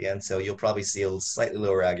wobble there at the end. So you'll probably see a slightly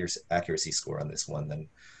lower accuracy score on this one than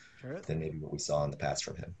maybe what we saw in the past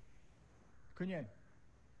from him. An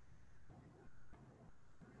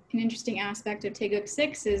interesting aspect of Taeguk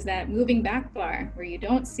 6 is that moving back bar, where you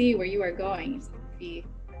don't see where you are going. You have to be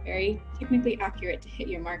Very technically accurate to hit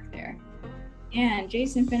your mark there. And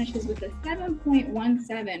Jason finishes with a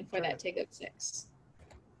 7.17 for that take of 6.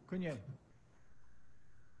 Kunye.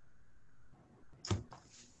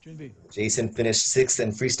 준비. Jason finished 6th in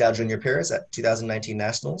freestyle junior pairs at 2019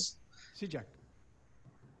 nationals. 시작.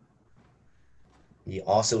 He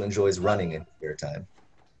also enjoys running in spare time.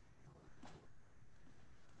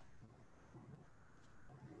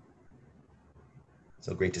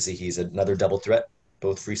 So great to see he's another double threat,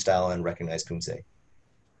 both freestyle and recognized Poomsae.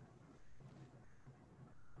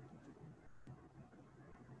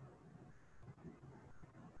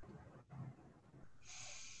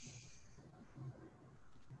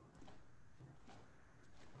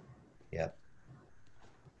 Yeah.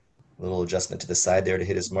 A little adjustment to the side there to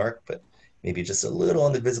hit his mark, but maybe just a little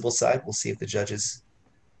on the visible side. We'll see if the judges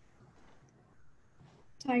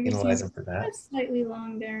analyze him for that. Slightly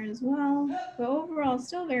long there as well, but overall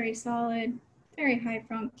still very solid, very high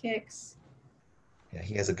front kicks. Yeah,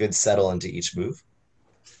 he has a good settle into each move.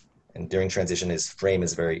 And during transition, his frame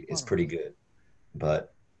is pretty good,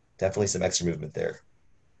 but definitely some extra movement there.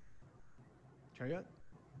 차렷.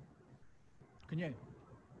 kunye.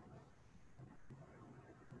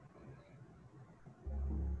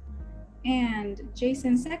 And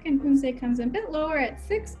Jason's second Poomsae comes in a bit lower at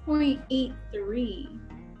 6.83.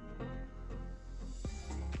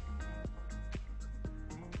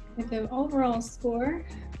 With the overall score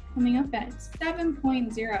coming up at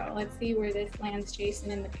 7.0. Let's see where this lands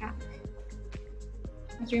Jason in the pack.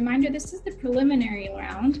 As a reminder, this is the preliminary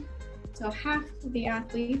round. So half of the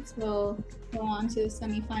athletes will go on to the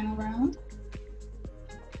semifinal round.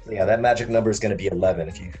 Yeah, that magic number is going to be 11.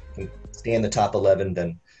 If you can stay in the top 11,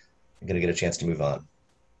 then you're going to get a chance to move on.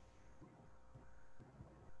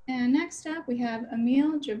 And next up, we have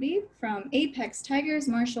Emil Javib from Apex Tigers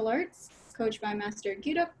Martial Arts, coached by Master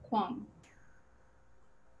Gidok Chuang.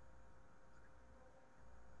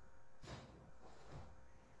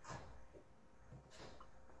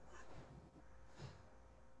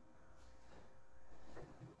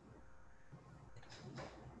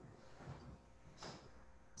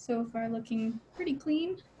 So far looking pretty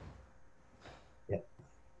clean. Yeah,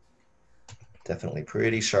 definitely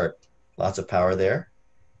pretty sharp. Lots of power there.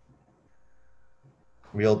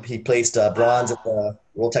 He placed bronze at the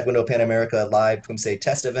World Taekwondo Pan America Live Poomsae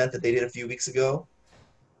test event that they did a few weeks ago.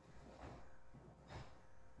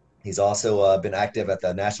 He's also been active at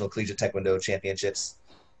the National Collegiate Taekwondo Championships,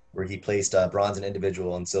 where he placed bronze in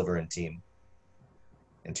individual and silver in team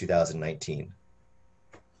in 2019.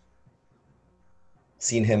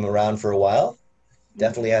 Seen him around for a while.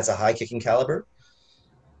 Definitely has a high kicking caliber.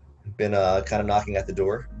 Been kind of knocking at the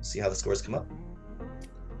door. See how the scores come up.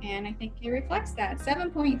 And I think it reflects that.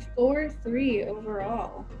 7.43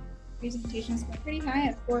 overall. Presentation score pretty high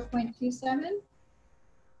at 4.27.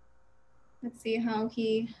 Let's see how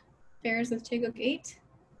he fares with Taeguk 8.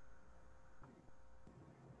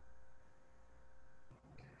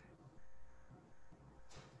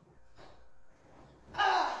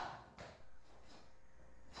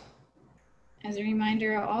 As a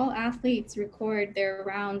reminder, all athletes record their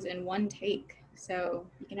rounds in one take. So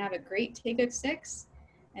you can have a great take of 6,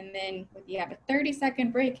 and then you have a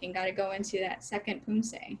 30-second break and got to go into that second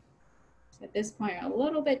Poomsae. So at this point, you're a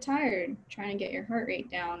little bit tired trying to get your heart rate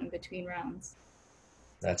down in between rounds.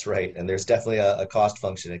 That's right. And there's definitely a cost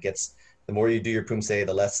function. It gets, the more you do your Poomsae,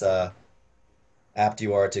 the less apt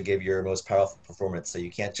you are to give your most powerful performance. So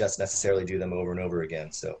you can't just necessarily do them over and over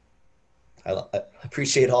again. So I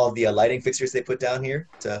appreciate all of the lighting fixtures they put down here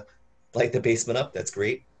to light the basement up. That's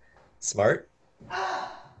great. Smart.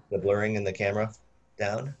 The blurring in the camera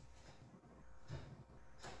down.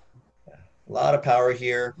 Yeah. A lot of power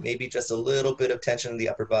here. Maybe just a little bit of tension in the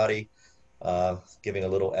upper body, giving a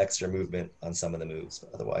little extra movement on some of the moves.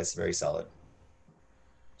 But otherwise, very solid.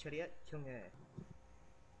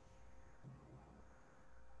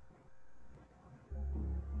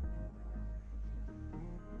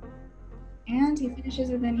 And he finishes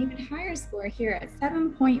with an even higher score here at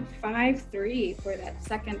 7.53 for that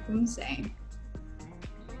second Poomsae.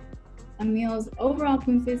 Emil's overall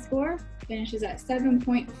Poomsae score finishes at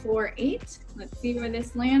 7.48. Let's see where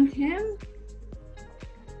this lands him.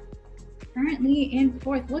 Currently in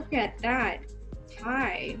 4th. Look at that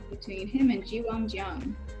tie between him and Jiwang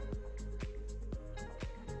Jiang.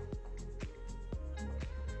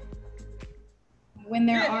 When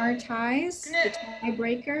there are ties, the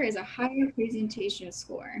tiebreaker is a higher presentation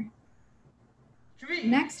score.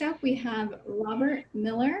 Next up, we have Robert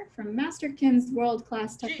Miller from Master Kim's World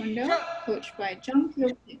Class Taekwondo, coached by Jung Kyo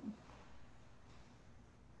Kim.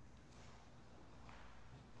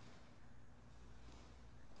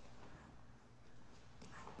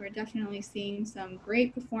 We're definitely seeing some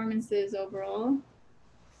great performances overall,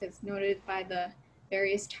 as noted by the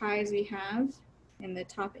various ties we have in the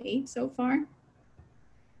top 8 so far.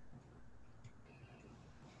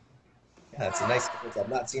 Yeah, it's a nice difference. I've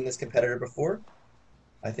not seen this competitor before.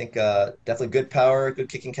 I think definitely good power, good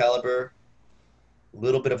kicking caliber, a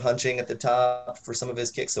little bit of hunching at the top for some of his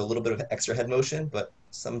kicks, so a little bit of extra head motion, but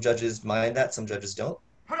some judges mind that, some judges don't.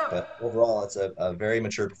 But overall, it's a very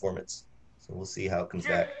mature performance. So we'll see how it comes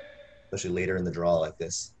back, especially later in the draw like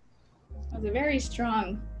this. It was a very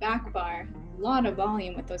strong back bar, a lot of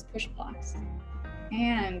volume with those push blocks.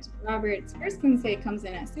 And Robert's first Poomsae comes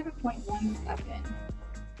in at 7.17.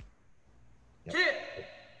 Yep.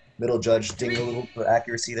 Middle judge dinged a little for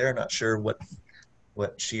accuracy there. Not sure what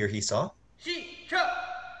she or he saw.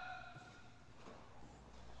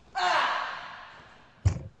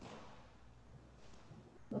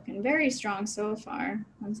 Looking very strong so far.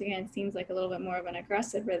 Once again, it seems like a little bit more of an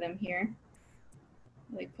aggressive rhythm here.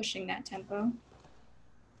 Really pushing that tempo.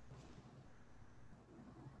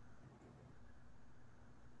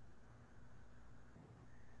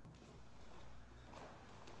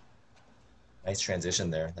 Nice transition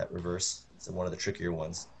there, that reverse. It's one of the trickier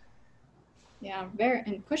ones. Yeah,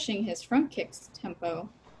 and pushing his front kicks tempo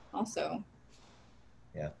also.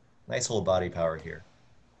 Yeah, nice whole body power here.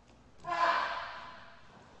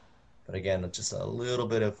 But again, just a little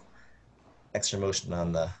bit of extra motion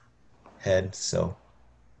on the head, so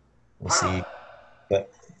we'll see.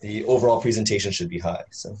 But the overall presentation should be high,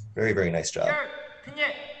 so very, very nice job.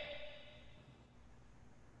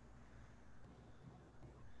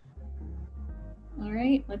 All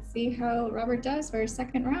right, let's see how Robert does for his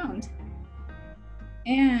second round.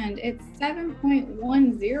 And it's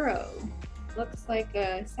 7.10. Looks like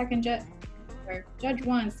a second judge, or Judge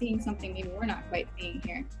 1 seeing something maybe we're not quite seeing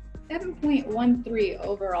here. 7.13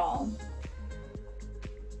 overall.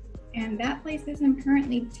 And that places him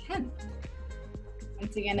currently 10th.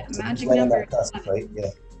 Once again, a magic right number. On that cusp, right?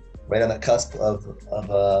 Yeah, right on that cusp of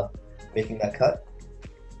making that cut.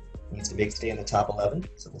 Needs to stay in the top 11,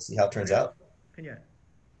 so we'll see how it turns out.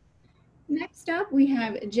 Next up, we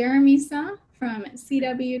have Jeremy Sa from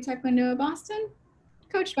CW Taekwondo Boston,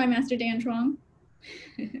 coached by Master Dan Chuang.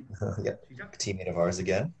 Yep, a teammate of ours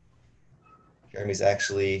again. Jeremy's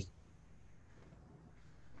actually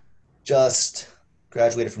just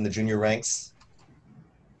graduated from the junior ranks.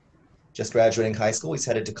 Just graduating high school. He's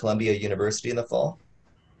headed to Columbia University in the fall.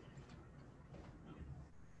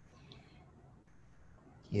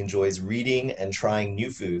 He enjoys reading and trying new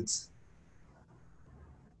foods.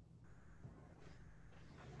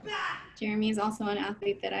 Jeremy is also an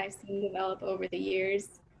athlete that I've seen develop over the years.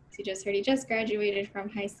 As you just heard, he just graduated from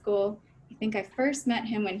high school. I think I first met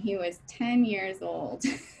him when he was 10 years old.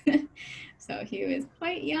 So he was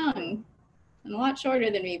quite young and a lot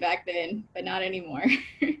shorter than me back then, but not anymore.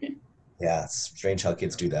 Yeah, it's strange how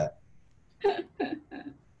kids do that.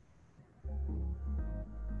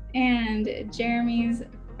 And Jeremy's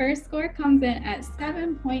first score comes in at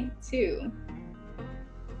 7.2.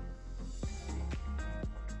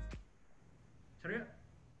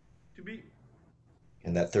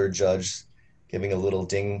 And that third judge giving a little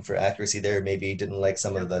ding for accuracy there. Maybe didn't like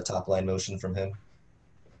some of the top line motion from him.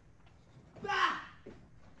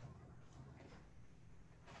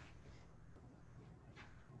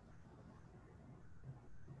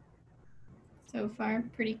 So far,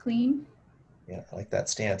 pretty clean. Yeah, I like that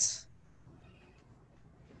stance.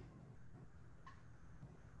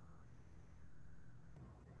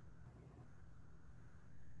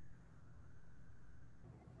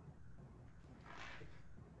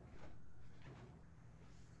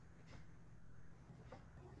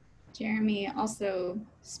 Jeremy also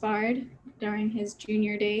sparred during his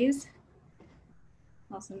junior days.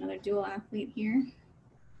 Also another dual athlete here.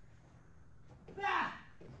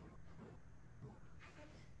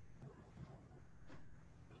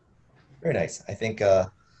 Very nice. I think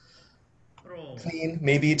clean,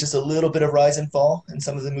 maybe just a little bit of rise and fall in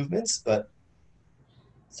some of the movements, but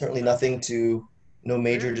certainly no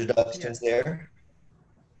major deductions there.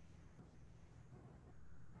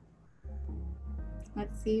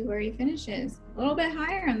 Let's see where he finishes. A little bit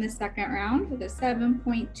higher on the second round with a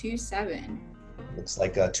 7.27. Looks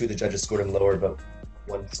like two of the judges scored him lower, but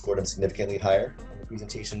one scored him significantly higher. And the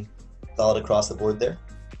presentation solid across the board there.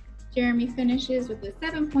 Jeremy finishes with a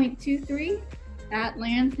 7.23. That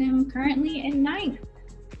lands him currently in 9th.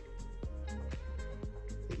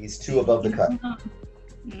 He's 2 above the cut.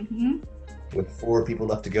 With 4 people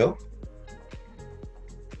left to go.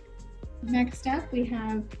 Next up, we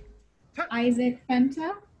have Isaac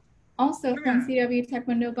Fenta, also from CW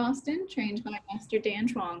Taekwondo Boston, trained by Master Dan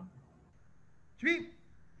Chuang.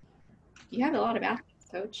 You have a lot of athletes,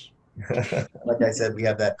 Coach. Like I said, we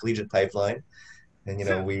have that collegiate pipeline,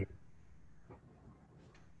 and we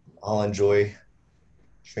all enjoy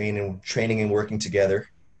training and working together.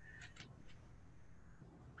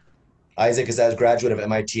 Isaac is a graduate of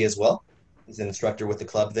MIT as well. He's an instructor with the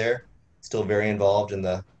club there, still very involved in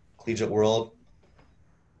the collegiate world.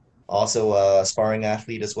 Also a sparring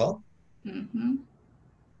athlete as well. Mm-hmm.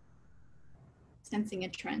 Sensing a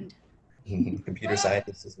trend. Computer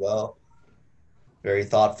scientist as well. Very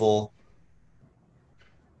thoughtful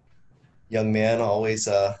young man, always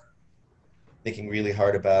thinking really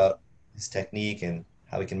hard about his technique and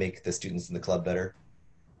how he can make the students in the club better.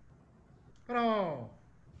 Bravo.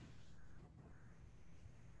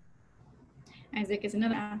 Isaac is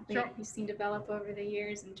another athlete we've seen develop over the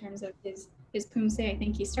years in terms of his Poomsae. I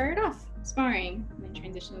think he started off sparring and then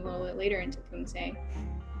transitioned a little bit later into Poomsae.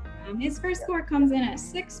 His first score comes in at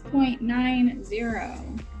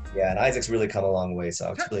 6.90. Yeah, and Isaac's really come a long way,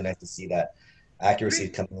 so it's really nice to see that accuracy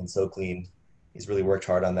coming in so clean. He's really worked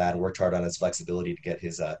hard on that and worked hard on his flexibility to get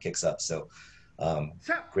his kicks up. So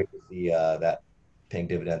great to see that paying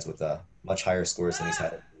dividends with much higher scores than he's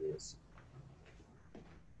had in years.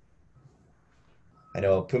 I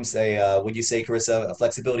know Poomsae, would you say, Carissa,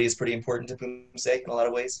 flexibility is pretty important to Poomsae in a lot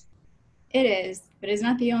of ways? It is, but it's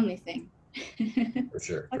not the only thing. For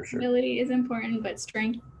sure. Flexibility is important, but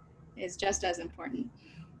strength is just as important.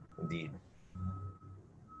 Indeed.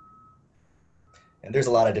 And there's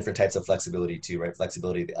a lot of different types of flexibility too, right?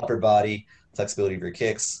 Flexibility of the upper body, flexibility of your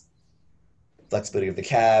kicks, flexibility of the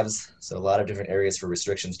calves. So a lot of different areas for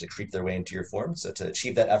restrictions to creep their way into your form. So to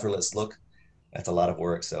achieve that effortless look, that's a lot of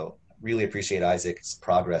work. So really appreciate Isaac's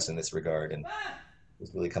progress in this regard, and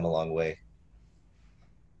he's really come a long way.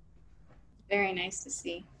 Very nice to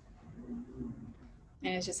see.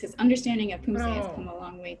 And it's just his understanding of Poomsae has come a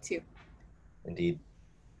long way too. Indeed.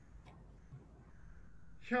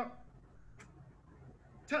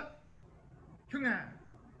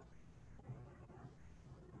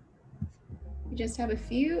 We just have a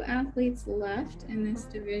few athletes left in this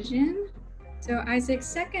division. So Isaac's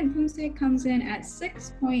second Poomsae comes in at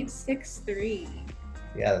 6.63.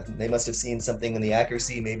 Yeah, they must have seen something in the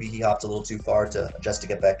accuracy. Maybe he hopped a little too far to adjust to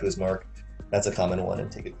get back to his mark. That's a common one, and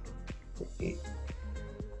take it.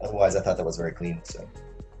 Otherwise, I thought that was very clean. So.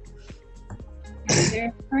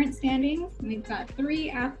 Their current standings, we've got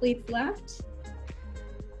 3 athletes left.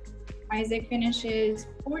 Isaac finishes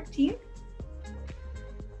 14th.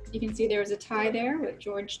 You can see there was a tie there with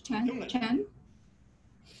George Chen.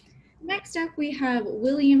 Next up, we have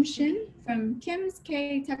William Shin from Kim's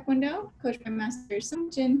K Taekwondo, coached by Master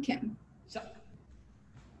Sung Jin Kim.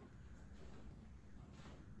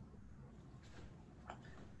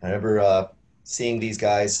 I remember seeing these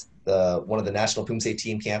guys, one of the national Poomsae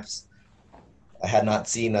team camps. I had not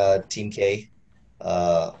seen Team K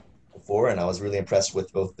before, and I was really impressed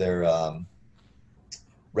with both their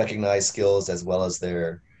recognized skills as well as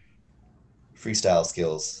their freestyle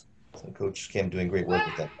skills. So Coach Kim doing great work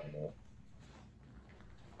with them.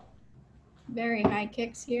 Very high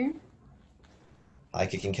kicks here. High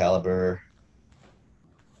kicking caliber.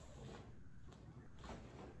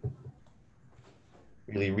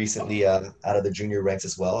 Really recently out of the junior ranks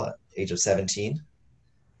as well, at age of 17.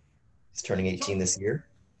 He's turning 18 this year.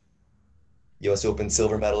 U.S. Open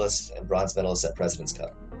silver medalist and bronze medalist at President's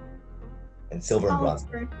Cup. And silver and bronze.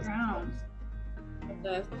 First round.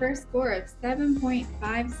 The first score of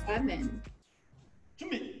 7.57.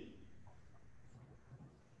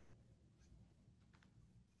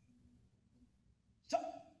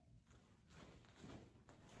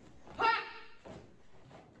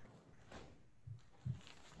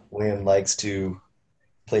 William likes to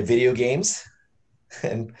play video games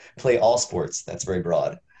and play all sports. That's very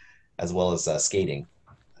broad, as well as skating.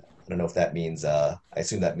 I don't know if that means, I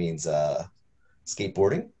assume that means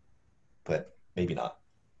skateboarding, but maybe not.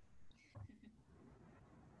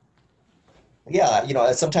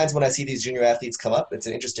 Yeah, sometimes when I see these junior athletes come up, it's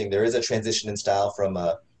interesting. There is a transition in style from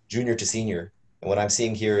junior to senior. And what I'm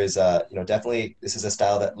seeing here is, definitely this is a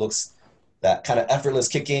style that looks that kind of effortless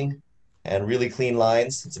kicking and really clean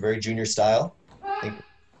lines. It's a very junior style. I think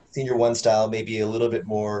senior 1 style may be a little bit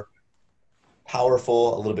more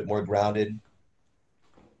powerful, a little bit more grounded,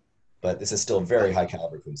 but this is still very high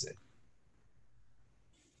caliber Poomsae.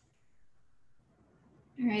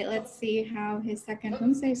 All right, let's see how his second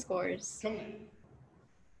Poomsae scores.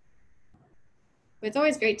 It's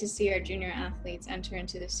always great to see our junior athletes enter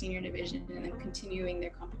into the senior division and then continuing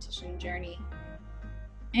their competition journey.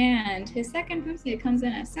 And his second Poomsae comes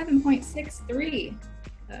in at 7.63,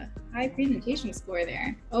 a high presentation score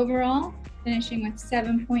there. Overall, finishing with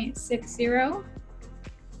 7.60.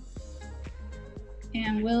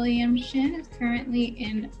 And William Shin is currently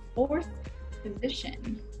in 4th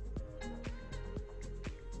position.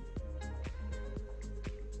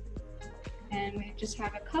 And we just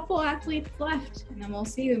have a couple athletes left, and then we'll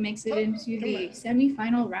see who makes it into the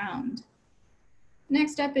semifinal round.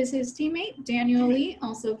 Next up is his teammate, Daniel Lee,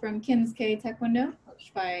 also from Kim's K Taekwondo,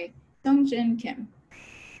 coached by Dongjin Kim.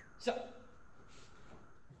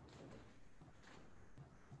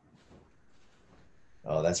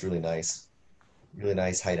 Oh, that's really nice. Really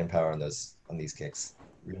nice height and power on these kicks.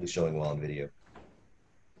 Really showing well in video.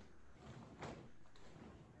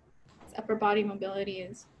 His upper body mobility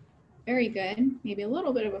is very good. Maybe a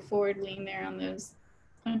little bit of a forward lean there on those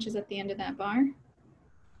punches at the end of that bar.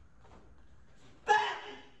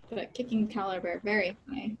 But kicking caliber very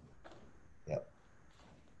high. Yep.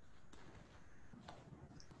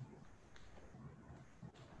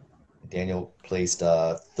 Daniel placed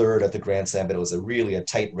 3rd at the Grand Slam, but it was really a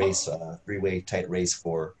tight race, three-way tight race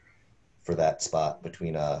for that spot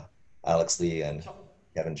between Alex Lee and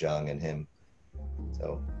Kevin Jung and him.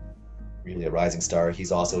 So really a rising star.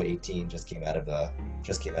 He's also 18, just came out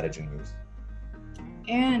of juniors.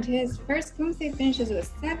 And his first Poomsae finishes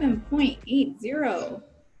with 7.80.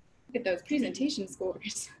 Look at those presentation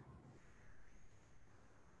scores.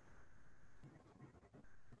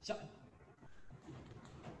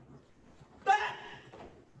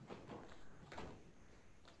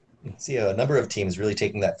 You can see a number of teams really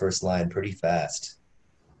taking that first line pretty fast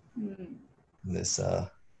in this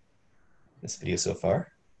video so far.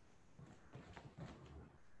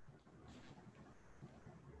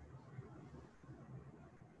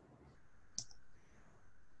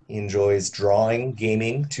 He enjoys drawing,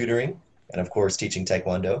 gaming, tutoring, and of course teaching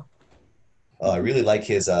Taekwondo. I really like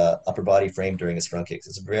his upper body frame during his front kicks.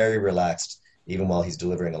 It's very relaxed, even while he's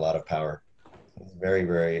delivering a lot of power. Very,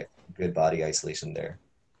 very good body isolation there.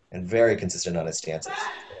 And very consistent on his stances.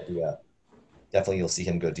 Yeah, definitely you'll see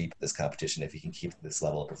him go deep in this competition if he can keep this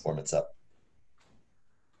level of performance up.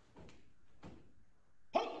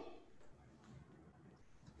 All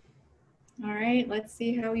right, let's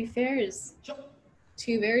see how he fares.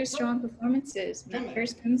 2 very strong performances. And that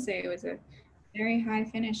first Poomsae was a very high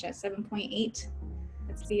finish at 7.8.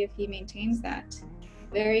 Let's see if he maintains that.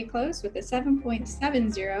 Very close with a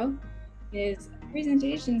 7.70. His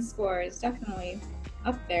presentation score is definitely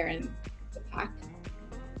up there in the pack.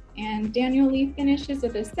 And Daniel Lee finishes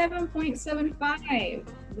with a 7.75.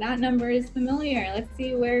 That number is familiar. Let's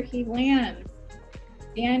see where he lands.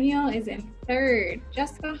 Daniel is in 3rd,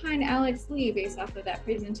 just behind Alex Lee based off of that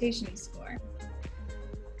presentation score.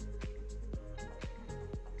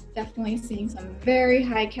 Definitely seeing some very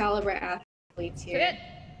high caliber athletes here.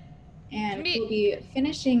 And we'll be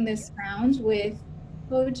finishing this round with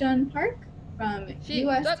Ho-Jun Park from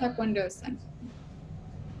US Taekwondo Center.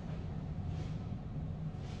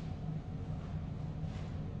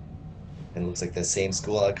 And it looks like the same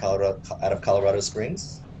school out of Colorado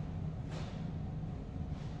Springs.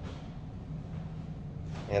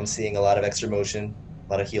 I'm seeing a lot of extra motion,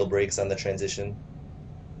 a lot of heel breaks on the transition.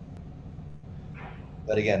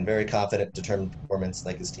 But again, very confident, determined performance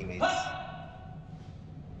like his teammates. A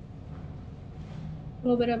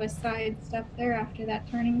little bit of a side step there after that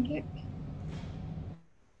turning kick.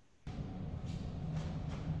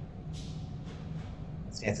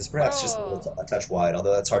 Stance is perhaps just a touch wide,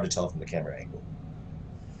 although that's hard to tell from the camera angle.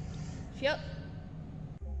 Yep.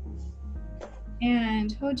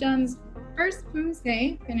 And Ho-Jun's first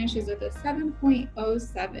Poomsae finishes with a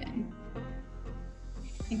 7.07.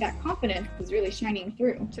 I think that confidence is really shining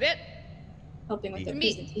through, helping with the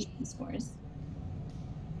presentation scores.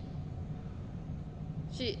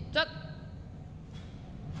 시작.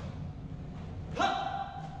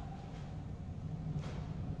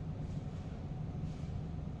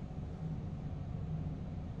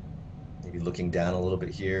 Maybe looking down a little bit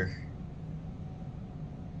here.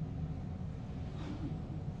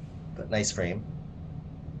 But nice frame.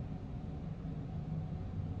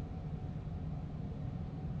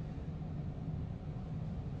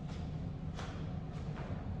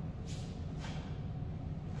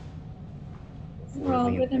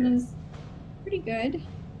 Overall rhythm is pretty good.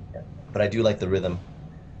 Yeah. But I do like the rhythm.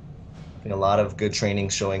 I think a lot of good training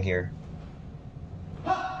showing here.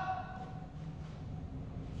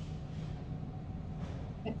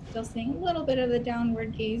 Still seeing a little bit of the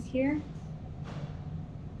downward gaze here.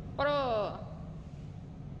 바로.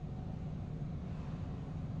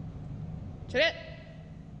 차렷.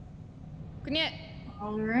 그녀.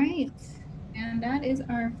 All right. And that is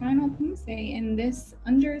our final Poomsae in this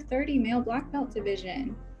under 30 male black belt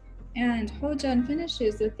division. And Ho-Jun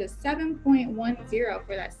finishes with a 7.10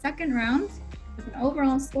 for that second round. with an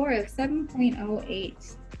overall score of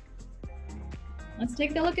 7.08. Let's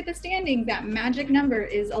take a look at the standings. That magic number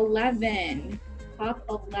is 11. Top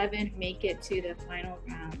 11 make it to the final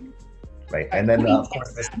round. Right, and then of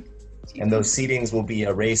course and those seedings will be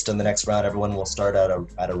erased in the next round. Everyone will start at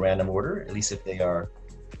a random order, at least if they are.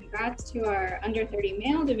 Congrats to our under 30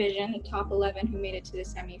 male division, the top 11 who made it to the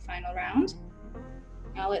semifinal round.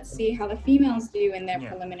 Now let's see how the females do in their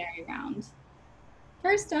preliminary round.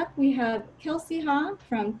 First up, we have Kelsey Ha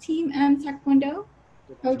from Team M Taekwondo,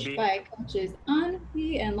 coached by coaches An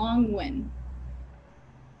Hui and Long Nguyen.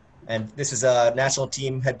 And this is a national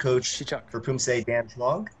team head coach for Poomsae, Dan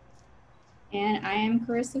Chuang. And I am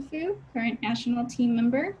Carissa Fu, current national team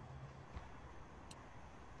member.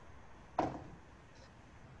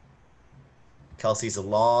 Kelsey's a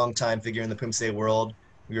long-time figure in the Poomsae world.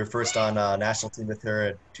 We were first on national team with her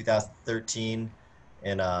in 2013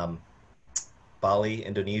 in Bali,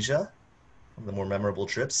 Indonesia, one of the more memorable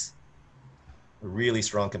trips. A really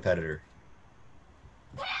strong competitor.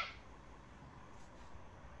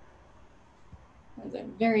 That was a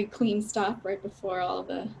very clean stop right before all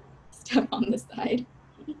the stuff on the side.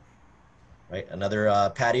 Right,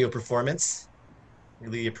 another patio performance.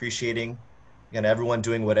 Really appreciating, again, everyone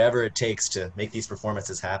doing whatever it takes to make these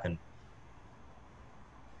performances happen.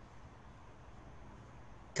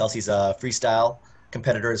 Kelsey's a freestyle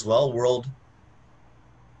competitor as well, world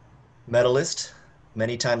medalist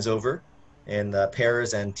many times over in the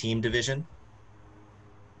pairs and team division.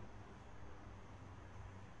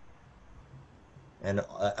 And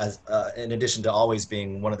in addition to always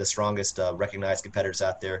being one of the strongest recognized competitors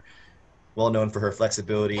out there, well known for her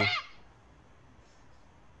flexibility.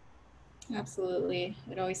 Absolutely.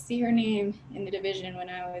 I'd always see her name in the division when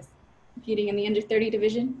I was competing in the under 30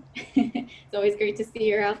 division. It's always great to see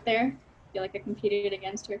her out there. I feel like I competed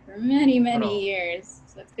against her for many, many years.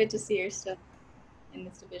 So it's good to see her still in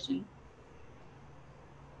this division.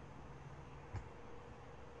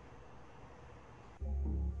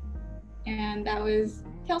 And that was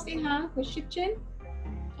Kelsey Ha with Shipchin.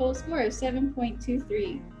 Total score of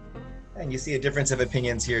 7.23. And you see a difference of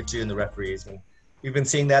opinions here too in the referees. And we've been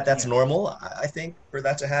seeing that. That's normal, I think, for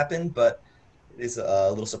that to happen, but it is a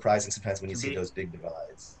little surprising sometimes when you see those big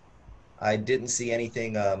divides. I didn't see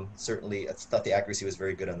anything, certainly, I thought the accuracy was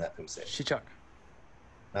very good on that Poomsae.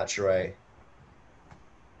 Not sure I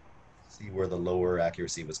see where the lower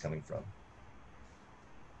accuracy was coming from.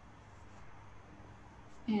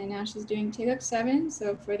 And now she's doing Taeguk 7.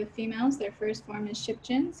 So for the females, their first form is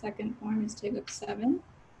Shipchin, second form is Taeguk 7.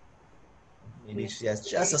 Maybe she has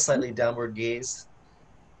just a slightly downward gaze.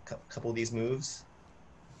 A couple of these moves.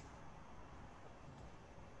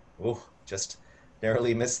 Oh, just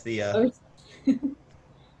narrowly missed the the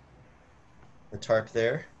tarp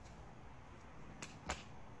there.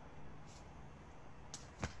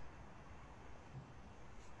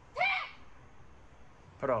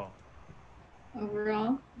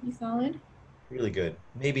 Overall, be solid. Really good.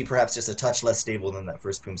 Maybe perhaps just a touch less stable than that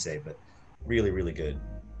first Poomsae, but really, really good.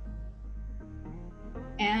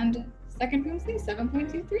 And second Poomsae,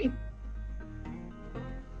 7.23.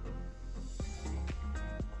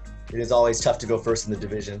 It is always tough to go first in the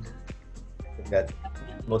division. I think that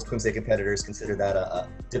most Poomsae competitors consider that a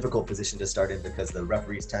difficult position to start in because the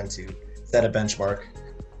referees tend to set a benchmark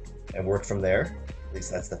and work from there. At least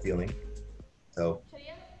that's the feeling. So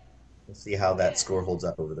we'll see how that score holds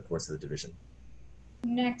up over the course of the division.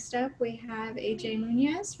 Next up, we have AJ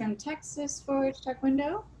Munoz from Texas Forge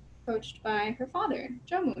Taekwondo, coached by her father,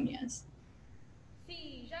 Joe Munoz.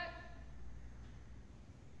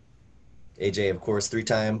 AJ, of course,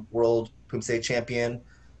 3-time world Poomsae champion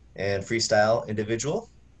and freestyle individual,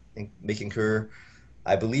 making her,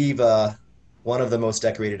 I believe, one of the most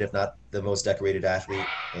decorated, if not the most decorated athlete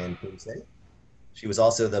in Poomsae. She was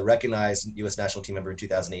also the recognized U.S. national team member in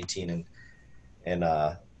 2018 in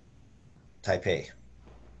Taipei.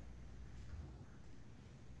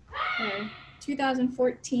 Her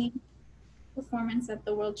 2014 performance at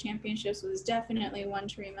the World Championships was definitely one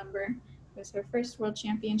to remember. It was her first World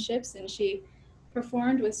Championships, and she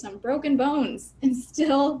performed with some broken bones and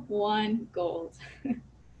still won gold.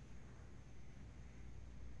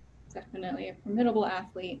 Definitely a formidable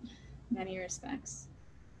athlete in many respects.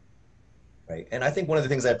 Right, and I think one of the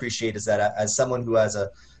things I appreciate is that as someone who has a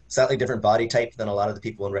slightly different body type than a lot of the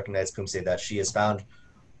people in recognized Poomsae, that she has found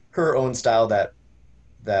her own style that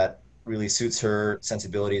really suits her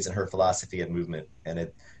sensibilities and her philosophy of movement,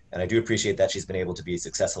 and I do appreciate that she's been able to be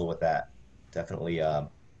successful with that. Definitely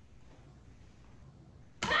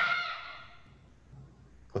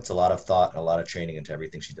puts a lot of thought and a lot of training into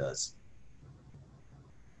everything she does.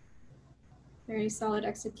 Very solid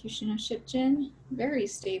execution of Shipjin. Very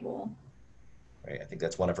stable. Right. I think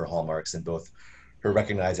that's one of her hallmarks in both her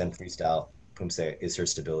recognized and freestyle. Poomsae is her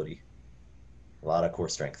stability. A lot of core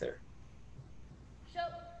strength there.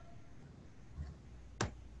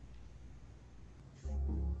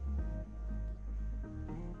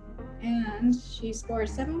 And she scored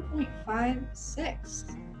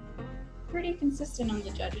 7.56. Pretty consistent on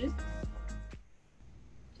the judges.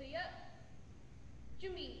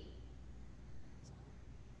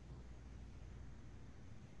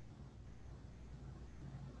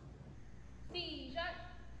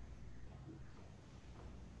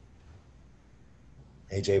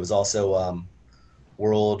 AJ was also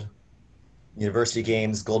World University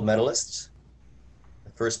Games gold medalist,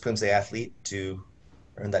 the first Poomsae athlete to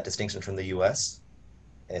earn that distinction from the US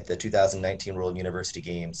at the 2019 World University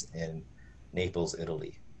Games in Naples,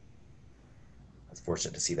 Italy. I was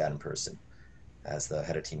fortunate to see that in person as the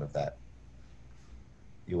head of team of that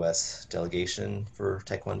US delegation for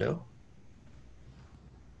Taekwondo.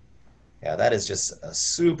 Yeah, that is just a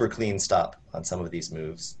super clean stop on some of these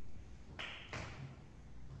moves.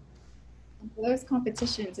 For those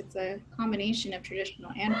competitions, it's a combination of traditional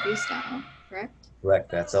and freestyle, correct? Correct.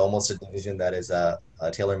 That's almost a division that is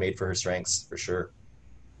tailor-made for her strengths, for sure.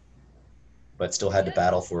 But still had to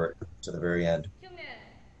battle for it to the very end.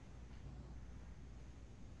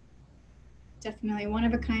 Definitely one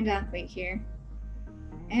of a kind athlete here.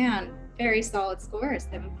 And very solid score,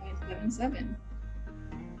 7.77.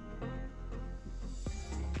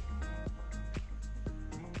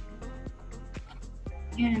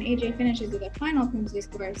 And AJ finishes with a final Poomsae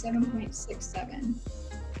score of 7.67.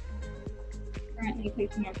 Currently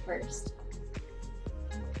taking up first.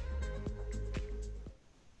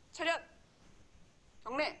 차렷!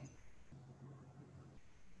 경례!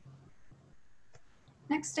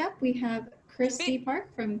 Next up, we have Christy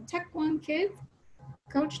Park from Taekwon Kids,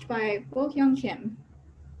 coached by Bo Hyung Kim.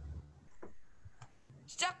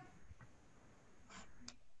 시작!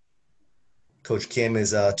 Coach Kim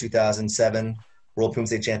is a 2007 World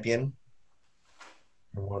Poomsae champion.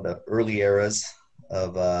 One of the early eras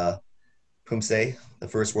of Poomsae, the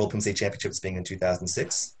first World Poomsae Championships being in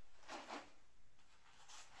 2006.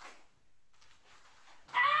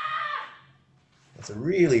 It's a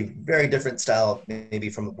really very different style, maybe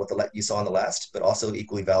from what you saw in the last, but also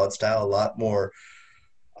equally valid style. A lot more,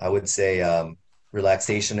 I would say,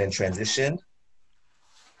 relaxation and transition.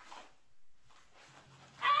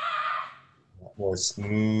 A lot more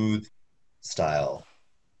smooth style,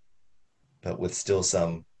 but with still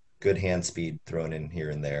some good hand speed thrown in here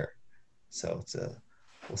and there. So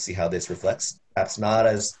we'll see how this reflects. Perhaps not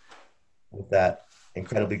as with that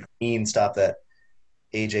incredibly clean stop that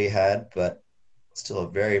AJ had, but still a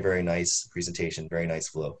very, very nice presentation, very nice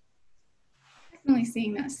flow. Definitely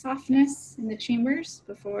seeing that softness in the chambers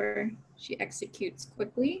before she executes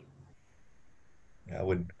quickly.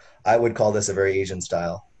 I would call this a very Asian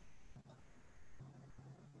style,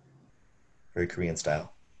 very Korean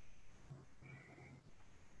style.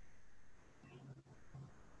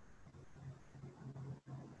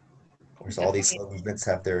 Of course, all these slow movements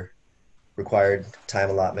have their required time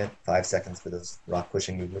allotment, 5 seconds for those rock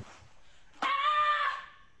pushing movements.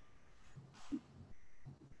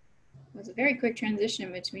 It was a very quick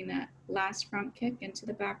transition between that last front kick into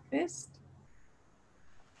the back fist.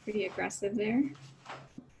 Pretty aggressive there.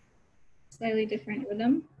 Slightly different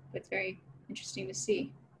rhythm, but it's very interesting to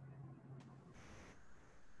see.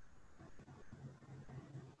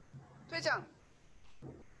 퇴장!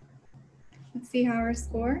 Let's see how her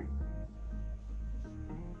score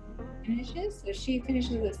finishes. So she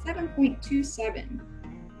finishes with 7.27.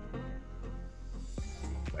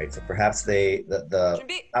 Right, so perhaps the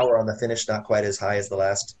power on the finish not quite as high as the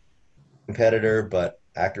last competitor, but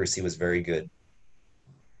accuracy was very good.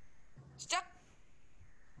 시작!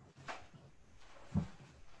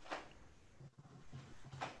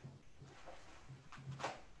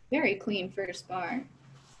 Very clean first bar.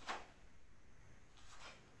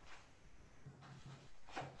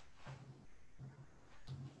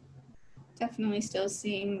 Definitely still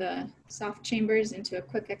seeing the soft chambers into a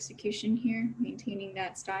quick execution here, maintaining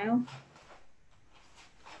that style.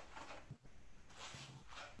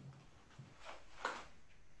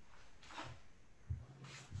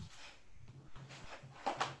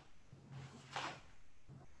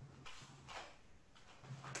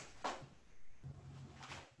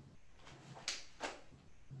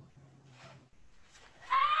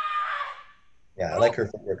 Yeah, I like her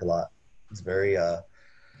footwork a lot. It's very,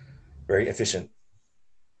 very efficient.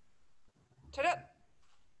 차렷!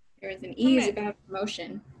 There is an ease about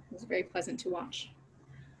motion. It was very pleasant to watch.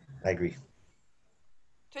 I agree.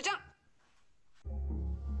 퇴장!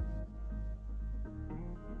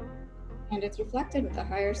 And it's reflected with a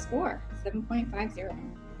higher score, 7.50.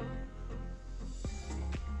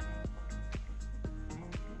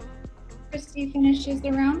 Christy finishes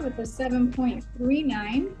the round with a 7.39.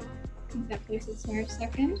 I think that places her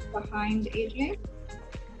second behind AJ.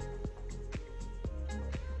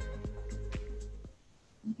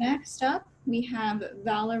 Next up, we have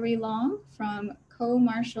Valerie Long from Co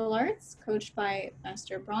Martial Arts, coached by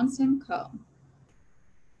Master Bronson Co.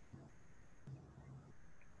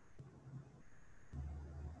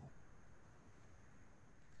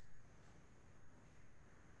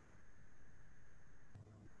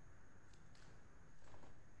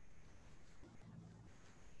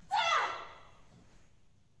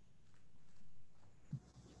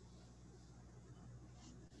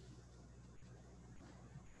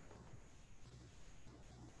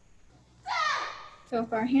 So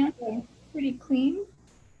far, hands are pretty clean.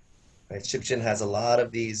 Right, Shipchin has a lot of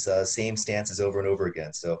these same stances over and over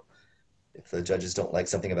again. So if the judges don't like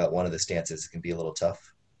something about one of the stances, it can be a little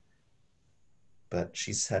tough. But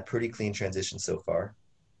she's had pretty clean transitions so far.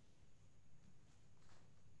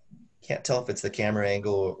 Can't tell if it's the camera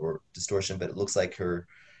angle or distortion, but it looks like her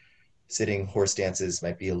sitting horse stances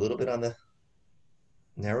might be a little bit on the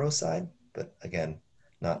narrow side, but again,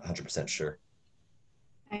 not 100% sure.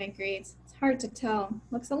 I agree. It's hard to tell.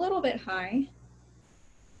 Looks a little bit high,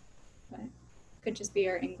 but could just be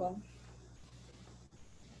our angle.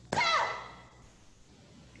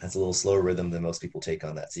 That's a little slower rhythm than most people take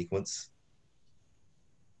on that sequence.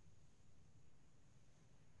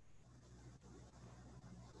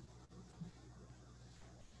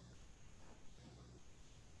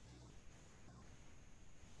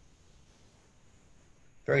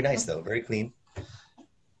 Very nice though, very clean.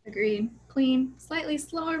 Agreed. Clean. Slightly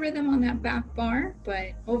slower rhythm on that back bar,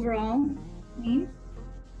 but overall, clean.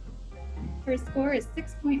 Her score is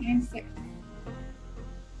 6.96.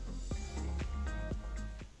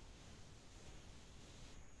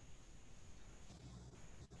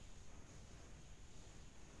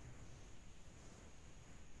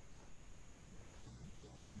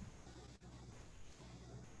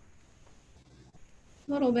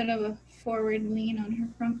 A little bit of a forward lean on her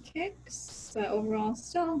front kicks, but overall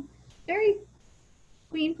still very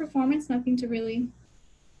clean performance, nothing to really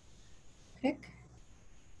pick.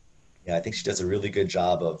 Yeah, I think she does a really good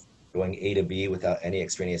job of going A to B without any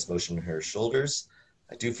extraneous motion in her shoulders.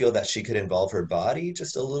 I do feel that she could involve her body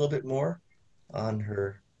just a little bit more on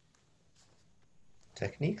her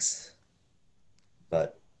techniques,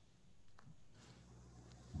 but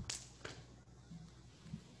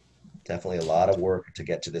definitely a lot of work to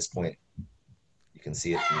get to this point. You can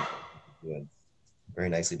see it doing very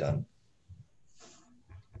nicely done.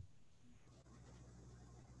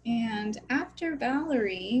 And after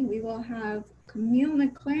Valerie, we will have Camille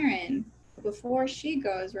McLaren. Before she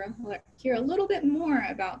goes, we'll hear a little bit more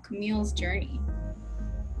about Camille's journey.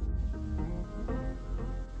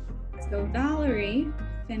 So Valerie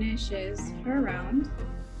finishes her round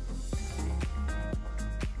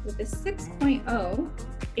with a 6.80.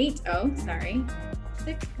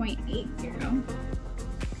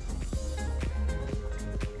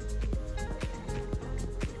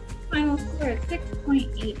 Final score is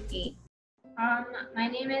 6.88. My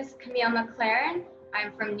name is Camille McLaren.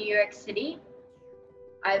 I'm from New York City.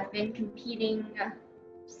 I've been competing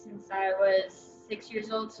since I was 6 years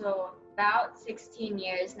old, so about 16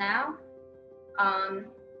 years now.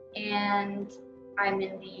 And I'm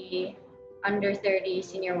in the under 30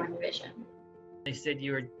 senior 1 division. They said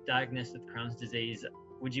you were diagnosed with Crohn's disease.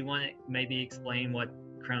 Would you want to maybe explain what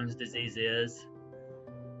Crohn's disease is?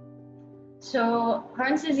 So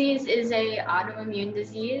Crohn's disease is a autoimmune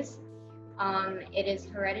disease. It is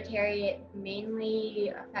hereditary. It mainly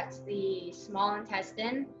affects the small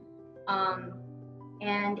intestine,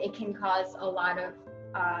 and it can cause a lot of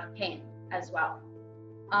pain as well.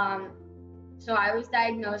 So I was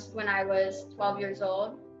diagnosed when I was 12 years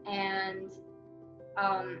old, and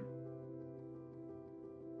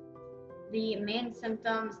the main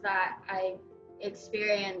symptoms that I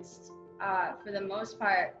experienced for the most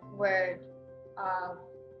part were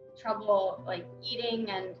trouble like eating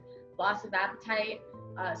and loss of appetite.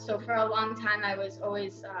 So for a long time I was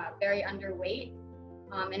always very underweight,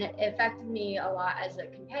 and it affected me a lot as a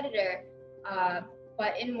competitor.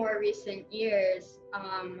 But in more recent years,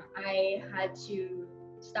 I had to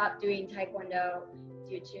stop doing Taekwondo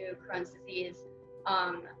due to Crohn's disease.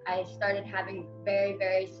 I started having very,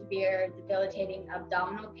 very severe, debilitating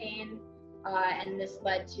abdominal pain, and this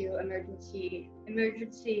led to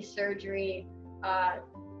emergency surgery,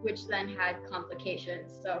 which then had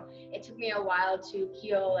complications. So it took me a while to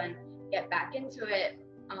heal and get back into it,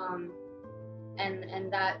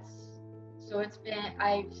 and that's So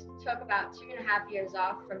I took about 2.5 years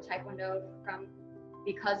off from Taekwondo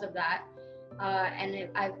because of that.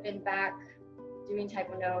 I've been back doing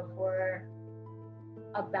Taekwondo for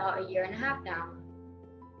about 1.5 years now.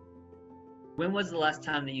 When was the last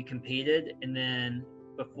time that you competed, and then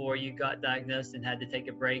before you got diagnosed and had to take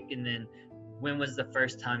a break, and then when was the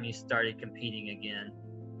first time you started competing again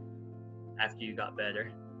after you got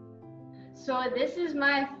better? So this is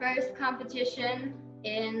my first competition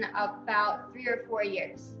in about 3 or 4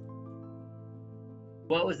 years.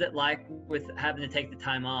 What was it like with having to take the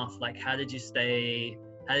time off? Like, how did you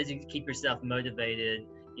keep yourself motivated,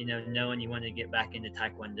 knowing you wanted to get back into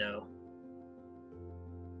Taekwondo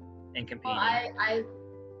and competing? Well, I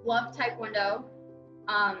love Taekwondo.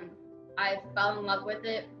 I fell in love with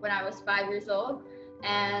it when I was 5 years old,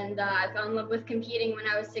 and I fell in love with competing when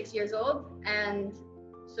I was 6 years old, and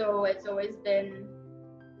so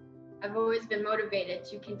I've always been motivated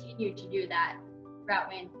to continue to do that throughout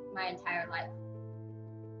my entire life.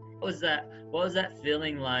 What was that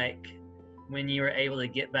feeling like when you were able to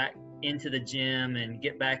get back into the gym and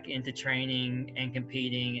get back into training and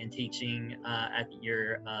competing and teaching at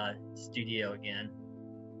your studio again?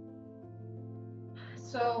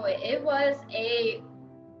 So it was a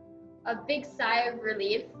big sigh of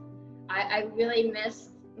relief. I really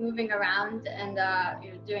missed moving around and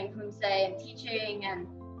doing Poomsae and teaching, and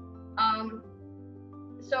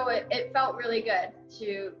so it felt really good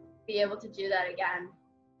to be able to do that again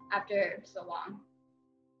after so long.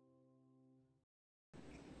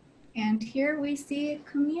 And here we see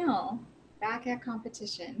Camille back at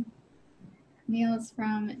competition. Camille is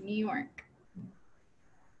from New York.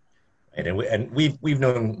 Right, and we've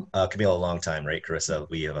known Camille a long time, right, Carissa?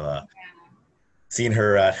 We have seen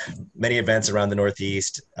her at many events around the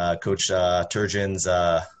Northeast, Coach Turgeon's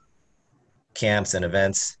camps and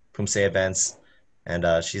events, Poomsae events, and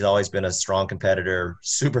she's always been a strong competitor,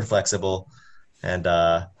 super flexible, and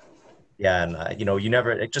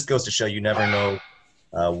it just goes to show you never know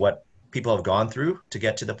what people have gone through to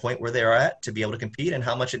get to the point where they are at to be able to compete, and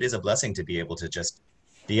how much it is a blessing to be able to just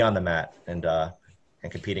be on the mat and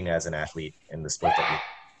competing as an athlete in the sport that we.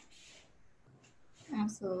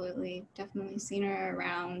 Absolutely. Definitely seen her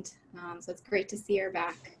around. So it's great to see her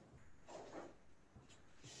back.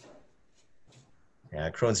 Yeah,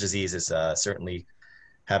 Crohn's disease is certainly,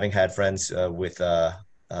 having had friends with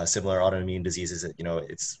similar autoimmune diseases,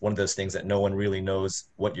 it's one of those things that no one really knows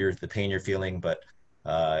the pain you're feeling, but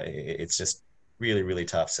it's just really, really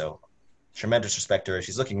tough. So tremendous respect to her.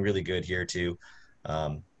 She's looking really good here too.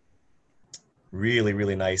 Really,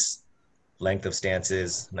 really nice length of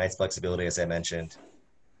stances, nice flexibility, as I mentioned.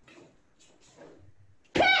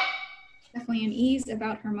 Definitely an ease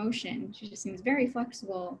about her motion. She just seems very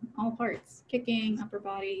flexible, all parts, kicking, upper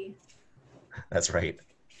body. That's right.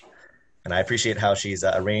 And I appreciate how she's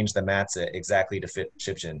arranged the mats exactly to fit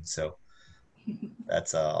Shipjin. So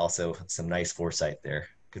that's also some nice foresight there.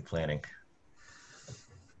 Good planning.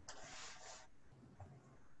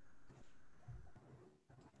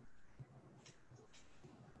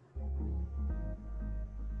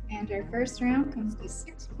 And our first round comes to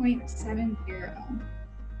 6.70.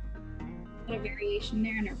 A variation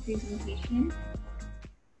there in our presentation.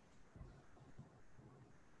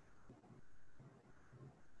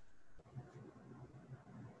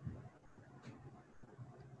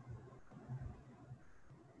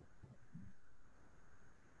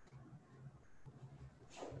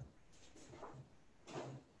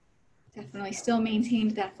 Definitely still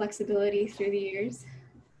maintained that flexibility through the years.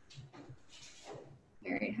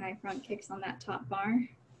 Very high front kicks on that top bar.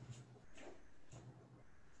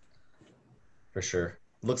 For sure.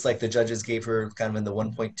 Looks like the judges gave her kind of in the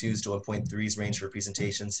 1.2s to 1.3s range for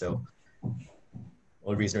presentation. So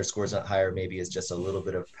only reason her score's not higher maybe is just a little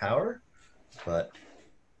bit of power, but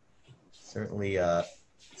certainly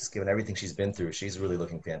just given everything she's been through, she's really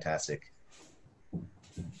looking fantastic.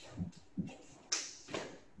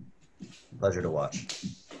 Pleasure to watch.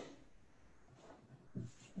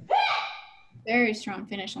 Very strong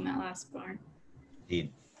finish on that last bar.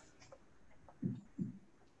 Indeed.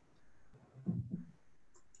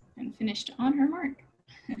 And finished on her mark.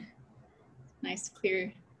 Nice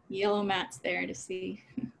clear yellow mats there to see.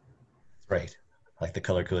 Right, like the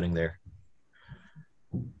color coding there.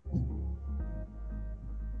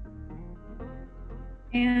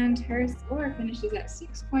 And her score finishes at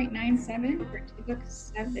 6.97 for Tibook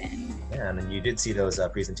 7. Yeah, and then you did see those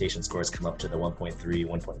presentation scores come up to the 1.3,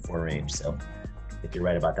 1.4 range. So I think you're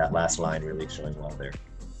right about that last line really showing well there.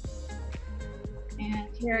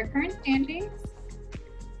 And here are current standings.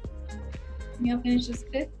 Camille finishes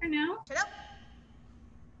 5th for now.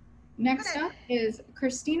 Next up is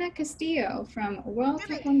Christina Castillo from World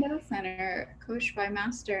Taekwondo Center, coached by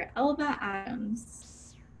Master Elva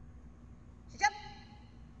Adams.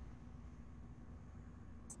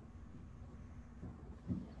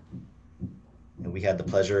 And we had the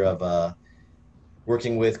pleasure of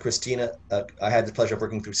working with Christina. I had the pleasure of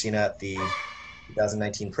working with Christina at the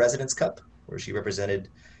 2019 President's Cup, where she represented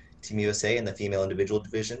Team USA in the female individual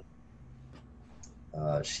division.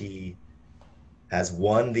 She has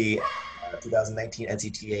won the 2019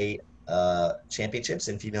 NCTA championships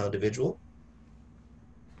in female individual.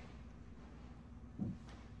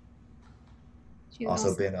 She's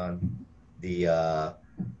Also been on the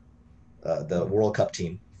World Cup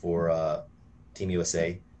team for Team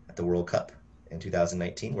USA at the World Cup in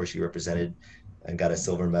 2019, where she represented and got a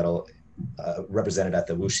silver medal, represented at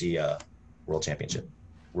the Wuxi World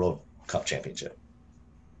Cup Championship.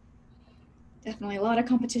 definitely a lot of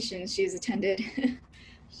competitions she's attended.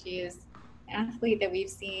 She is an athlete that we've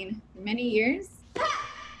seen for many years.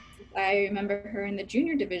 I remember her in the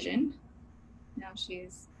junior division. Now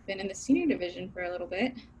she's been in the senior division for a little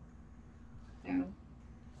bit. So,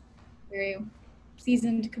 very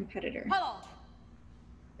seasoned competitor.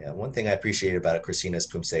 Yeah, one thing I appreciate about Christina's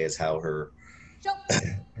Poomsae is how her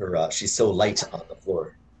she's so light on the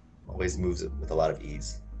floor. Always moves it with a lot of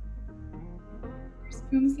ease.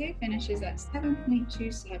 Poomsae finishes at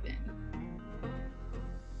 7.27.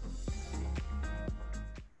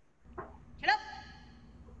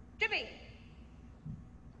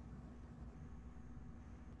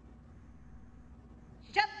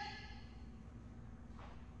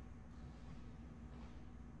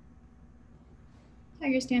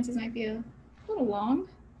 Tiger stances might be a little long,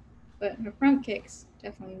 but her front kicks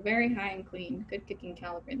definitely very high and clean. Good kicking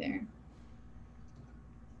caliber there.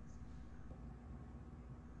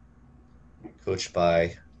 Coached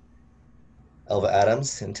by Elva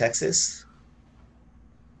Adams in Texas.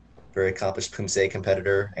 Very accomplished Poomsae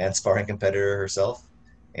competitor and sparring competitor herself,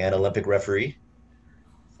 and Olympic referee.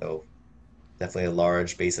 So definitely a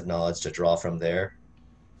large base of knowledge to draw from there.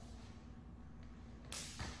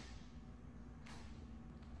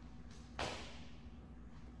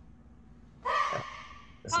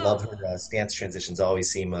 I just love her stance transitions. Always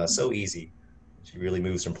seem so easy. She really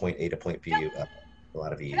moves from point A to point B with a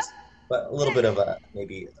lot of ease, but a little bit of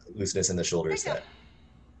maybe looseness in the shoulders that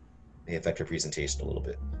may affect her presentation a little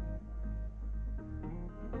bit.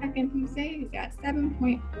 Second Poomsae is at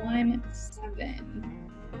 7.17.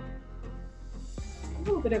 A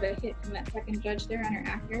little bit of a hit from that second judge there on her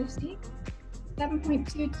accuracy.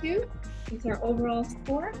 7.22 is her overall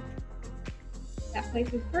score. That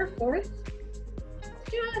places her fourth.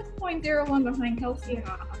 Just 0.01 behind Kelsey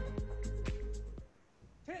Ha.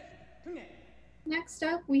 Next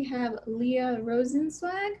up, we have Leah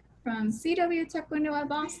Rosenzweig from CW Taekwondo at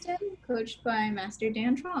Boston, coached by Master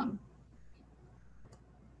Dan Chuang.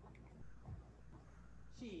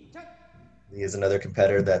 Leah is another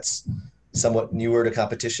competitor that's somewhat newer to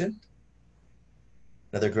competition.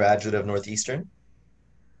 Another graduate of Northeastern.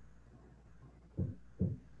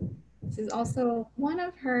 This is also one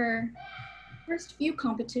of her first few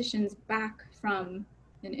competitions back from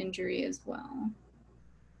an injury as well.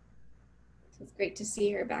 So it's great to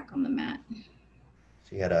see her back on the mat.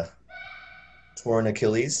 She had a torn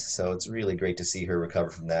Achilles, so it's really great to see her recover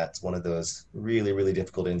from that. It's one of those really, really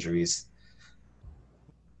difficult injuries.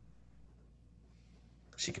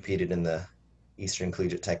 She competed in the Eastern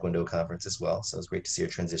Collegiate Taekwondo Conference as well, so it's great to see her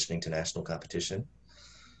transitioning to national competition.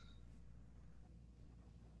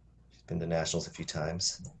 She's been to nationals a few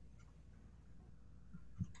times.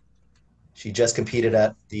 She just competed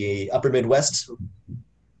at the Upper Midwest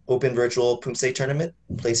Open Virtual Poomsae Tournament,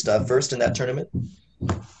 placed first in that tournament.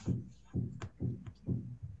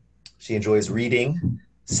 She enjoys reading,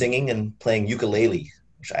 singing, and playing ukulele,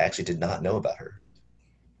 which I actually did not know about her.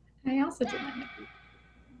 I also did not know.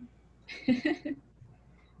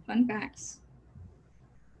 Fun facts.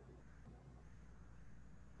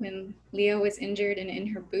 When Leah was injured and in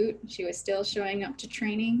her boot, she was still showing up to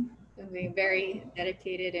training. She was a very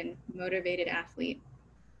dedicated and motivated athlete.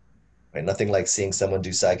 Right, nothing like seeing someone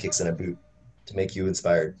do side kicks in a boot to make you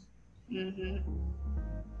inspired. Mm-hmm.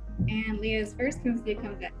 And Leah's first Poomsae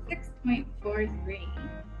comes at 6.43.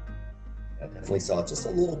 I definitely saw just a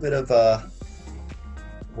little bit of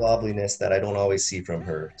wobbliness that I don't always see from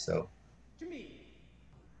her. So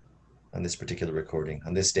on this particular recording,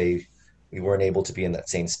 on this day, we weren't able to be in that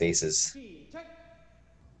same space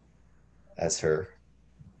as her.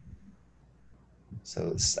 So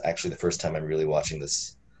it's actually the first time I'm really watching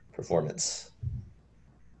this performance.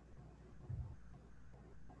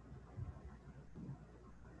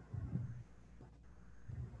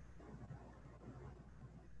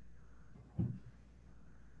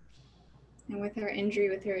 And with her injury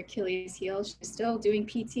with her Achilles heel, she's still doing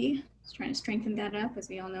PT. She's trying to strengthen that up. As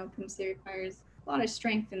we all know, Poomsae requires a lot of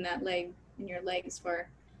strength in that leg, in your legs for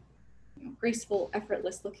graceful,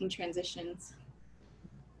 effortless looking transitions.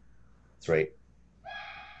 That's right.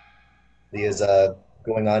 Leah's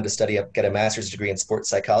going on to get a master's degree in sports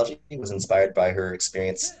psychology. He was inspired by her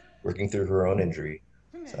experience working through her own injury.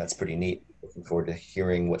 So that's pretty neat. Looking forward to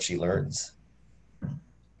hearing what she learns.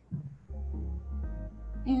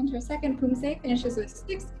 And her second Poomsae finishes with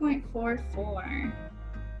 6.44.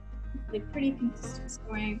 Pretty consistent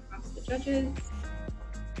scoring across the judges.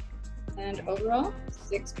 And overall,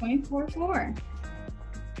 6.44.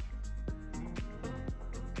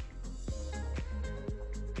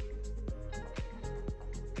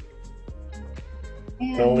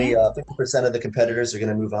 Only 50% of the competitors are going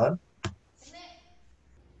to move on.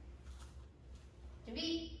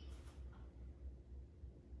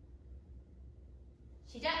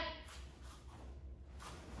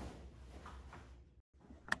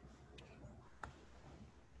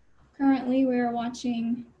 Currently, we're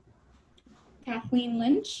watching Kathleen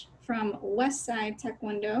Lynch from Westside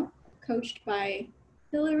Taekwondo, coached by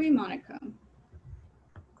Hillary Monaco.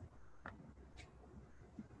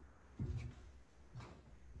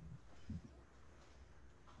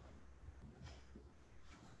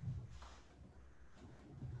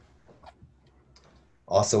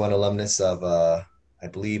 Also an alumnus of, I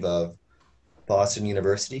believe, of Boston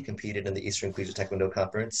University, competed in the Eastern Collegiate Taekwondo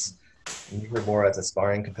Conference. And you were more as a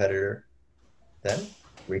sparring competitor then.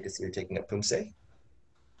 Great to see her taking up Poomsae.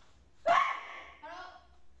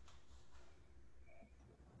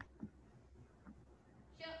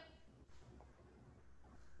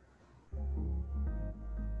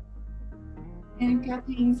 And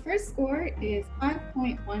Kathleen's first score is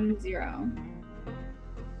 5.10.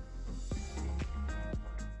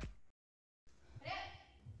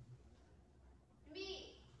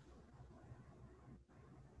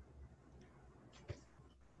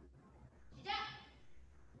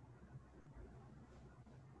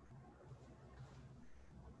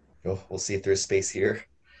 Oh, we'll see if there's space here.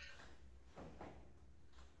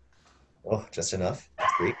 Oh, just enough.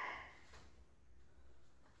 That's great.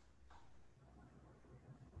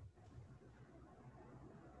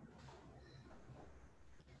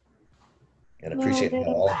 And appreciate how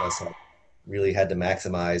all of us have really had to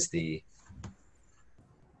maximize the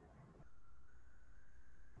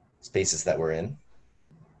spaces that we're in.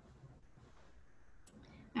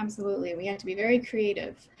 Absolutely, we have to be very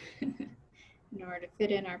creative in order to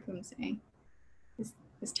fit in our Poomsae.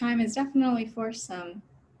 This time has definitely forced some,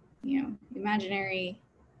 imaginary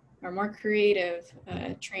or more creative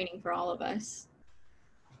training for all of us.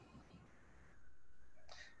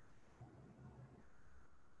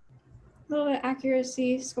 A little bit of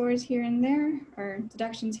accuracy scores here and there, or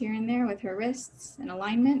deductions here and there with her wrists and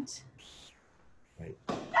alignment. Right.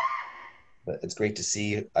 But it's great to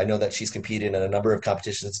see. I know that she's competed in a number of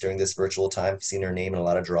competitions during this virtual time. I've seen her name in a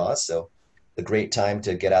lot of draws. So a great time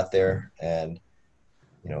to get out there and,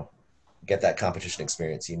 get that competition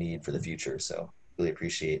experience you need for the future. So really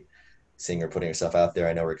appreciate seeing her putting herself out there.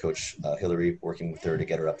 I know her coach, Hillary, working with her to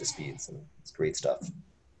get her up to speed. So it's great stuff.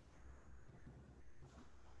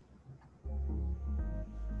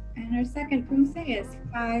 And our second Poomsae is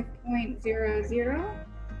 5.00.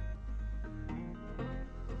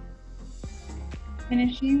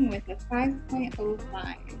 Finishing with a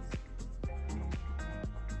 5.05.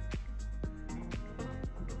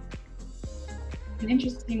 And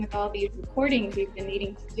interesting with all these recordings we've been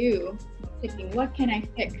needing to do, thinking what can I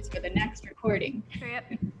fix for the next recording?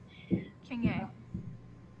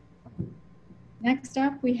 Next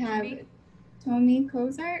up, we have Tommy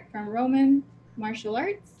Cozart from Roman Martial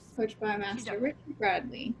Arts, coached by Master Richard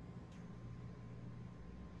Bradley.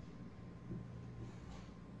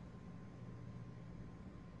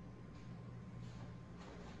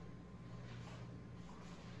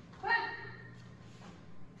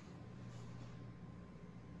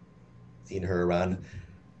 Seen her around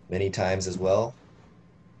many times as well.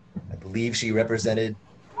 I believe she represented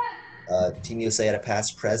Team USA at a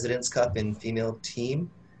past President's Cup in female team,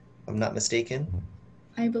 if I'm not mistaken.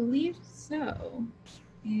 I believe so.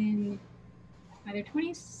 In either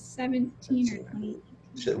 2017 or 2018.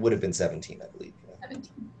 It would have been 17, I believe. Yeah.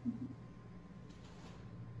 17.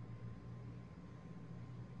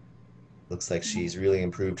 Looks like she's really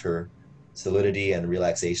improved her solidity and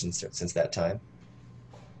relaxation since that time.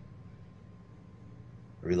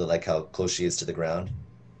 I really like how close she is to the ground.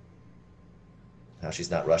 How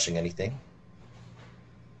she's not rushing anything.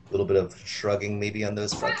 A little bit of shrugging maybe on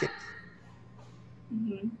those front kicks.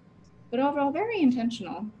 Mm-hmm. But overall, very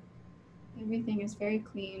intentional. Everything is very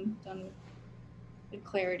clean, done with Good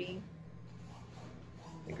clarity.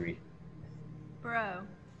 Agreed. Bro.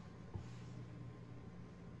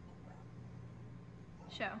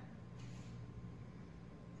 Show.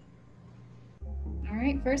 All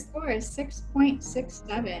right, first score is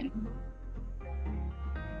 6.67.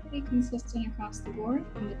 Pretty consistent across the board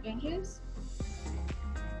from the judges.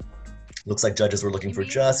 Looks like judges were looking for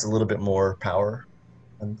just a little bit more power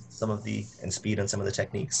on some of the, and speed on some of the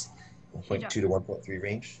techniques. 1.2 to 1.3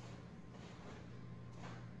 range.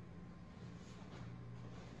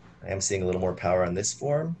 I am seeing a little more power on this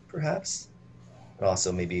form, perhaps, but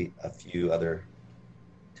also maybe a few other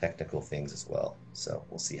technical things as well. So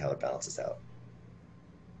we'll see how it balances out.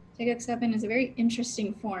 Taeguk 7 is a very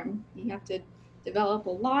interesting form. You have to develop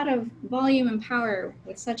a lot of volume and power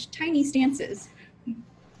with such tiny stances.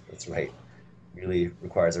 That's right. Really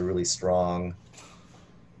requires a really strong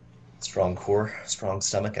core, strong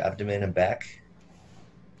stomach, abdomen, and back,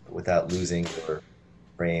 but without losing your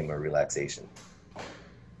frame or relaxation.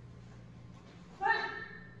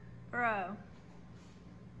 Bro.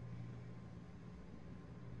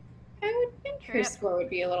 I would think her score would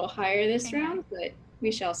be a little higher this round, but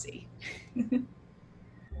we shall see.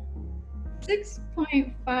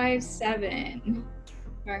 6.57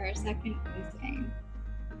 for her second Poomsae.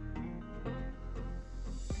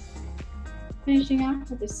 Finishing off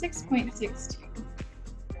with a 6.62.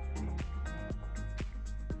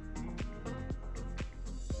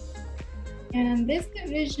 And this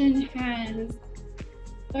division has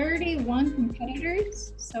 31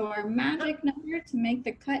 competitors, so our magic number to make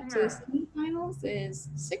the cut to the semifinals is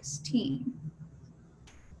 16.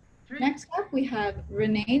 Next up, we have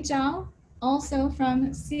Renee Zhao, also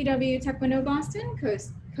from CW Taekwondo Boston,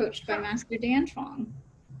 coached by Master Dan Chuang.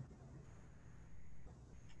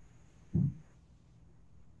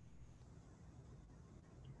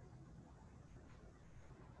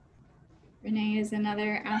 Renee is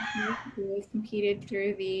another athlete who has competed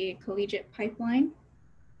through the collegiate pipeline.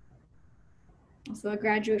 Also a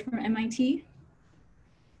graduate from MIT.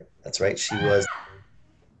 That's right. She was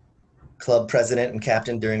club president and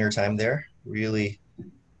captain during her time there. Really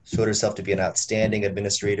showed herself to be an outstanding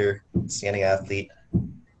administrator, outstanding athlete,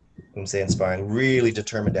 Poomsae inspiring, really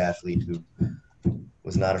determined athlete who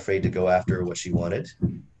was not afraid to go after what she wanted.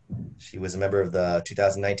 She was a member of the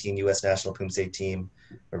 2019 U.S. National Poomsae team,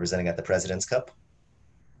 representing at the President's Cup.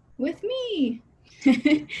 With me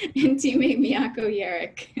and teammate Miyako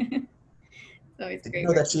Yarrick. It's always Did great. you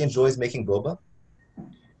know that she enjoys making boba?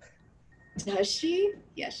 Does she?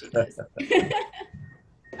 Yes, she does. I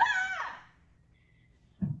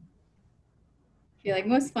feel like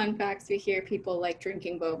most fun facts we hear people like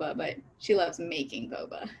drinking boba, but she loves making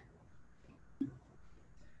boba.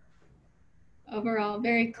 Overall,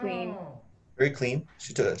 very clean. Very clean.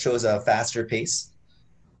 She chose a faster pace.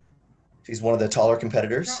 She's one of the taller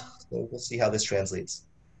competitors, so we'll see how this translates.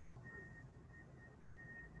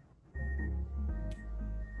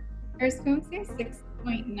 First Poomsae,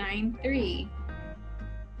 6.93.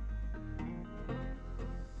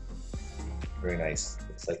 Very nice.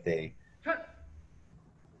 Looks like they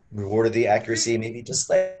rewarded the accuracy, maybe just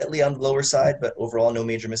slightly on the lower side, but overall no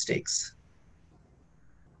major mistakes.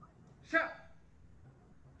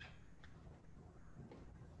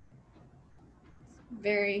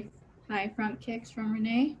 Very high front kicks from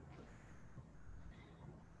Renee.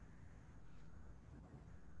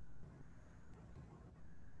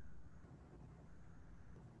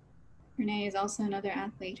 Renee is also another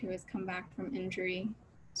athlete who has come back from injury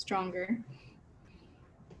stronger.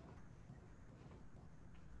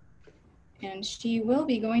 And she will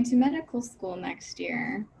be going to medical school next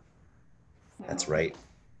year. So. That's right.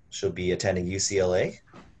 She'll be attending UCLA.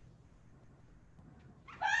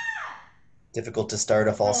 Difficult to start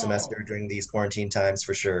a fall semester during these quarantine times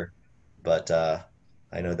for sure. But I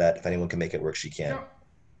know that if anyone can make it work, she can.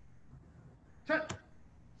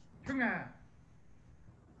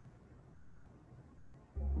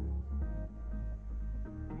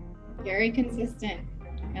 Very consistent.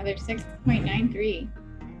 Another 6.93.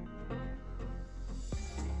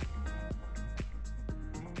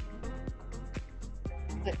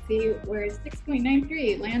 Let's see where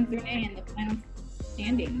 6.93 lands Renee in the final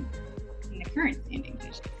standing, in the current standing, I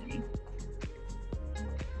should say.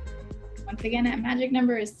 Once again, that magic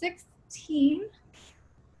number is 16.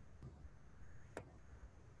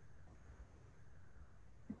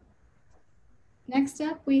 Next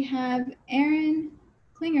up, we have Aaron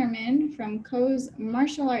Klingerman from Ko's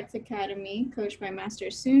Martial Arts Academy, coached by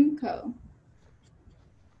Master Soon Ko.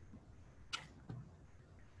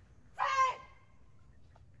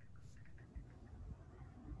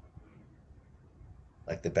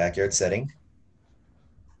 Like the backyard setting.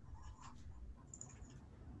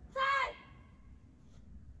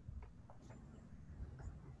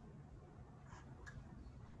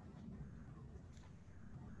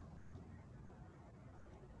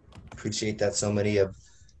 appreciate that so many of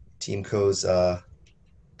Team Co's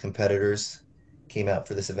competitors came out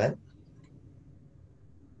for this event.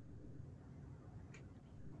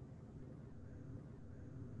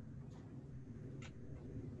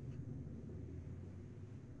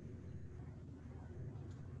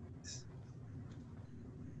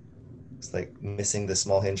 It's like missing the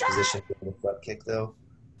small hinge position in the front kick though.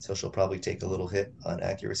 So she'll probably take a little hit on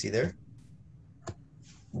accuracy there.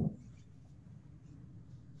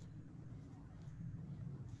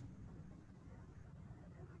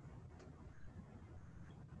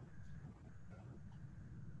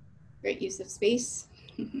 Great use of space.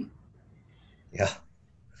 Yeah,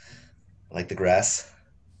 I like the grass.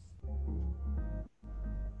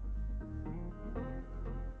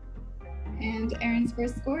 And Erin's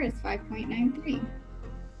first score is 5.93.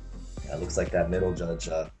 Yeah, it looks like that middle judge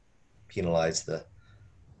penalized the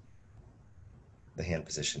hand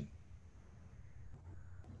position.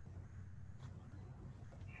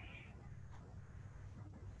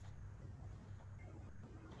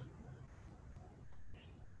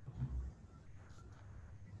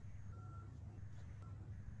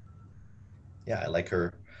 Yeah, I like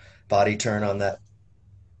her body turn on that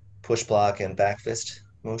push block and back fist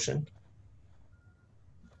motion.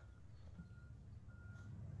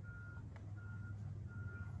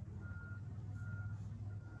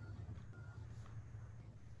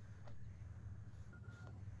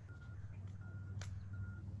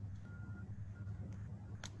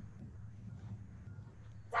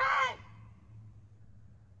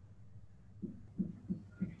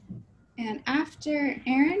 And after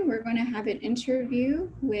Erin, we're going to have an interview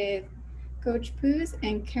with Coach Poos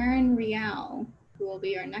and Karen Rial, who will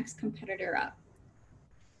be our next competitor up.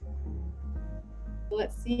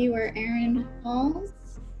 Let's see where Erin falls.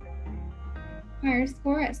 Higher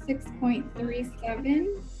score at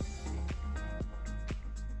 6.37.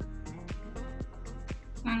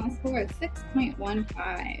 Final score at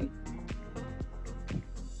 6.15.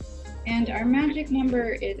 And our magic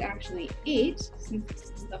number is actually 8, since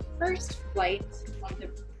this is the first flight of the...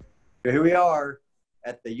 Here we are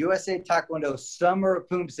at the USA Taekwondo Summer of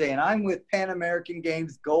Poomsae, and I'm with Pan American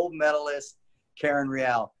Games gold medalist Karen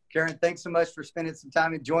Rial. Karen, thanks so much for spending some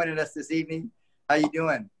time and joining us this evening. How you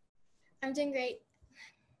doing? I'm doing great.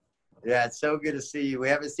 Yeah, it's so good to see you. We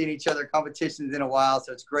haven't seen each other competitions in a while,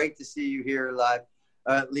 so it's great to see you here live,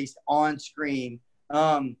 at least on screen.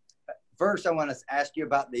 First, I want to ask you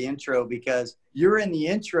about the intro, because you're in the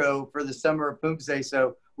intro for the Summer of Poomsae,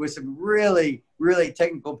 so with some really, really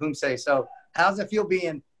technical Poomsae. So how does it feel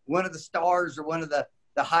being one of the stars or one of the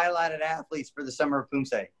highlighted athletes for the Summer of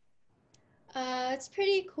Poomsae? It's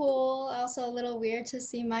pretty cool, also a little weird to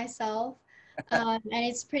see myself. And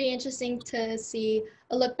it's pretty interesting to see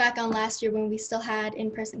a look back on last year when we still had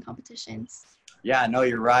in-person competitions. Yeah, no,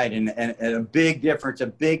 you're right. And a big difference, a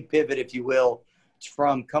big pivot, if you will,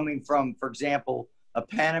 from coming from, for example, a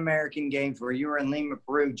Pan American Games where you were in Lima,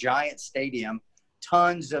 Peru, giant stadium,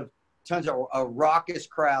 tons of a raucous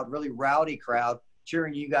crowd, really rowdy crowd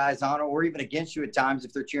cheering you guys on, or even against you at times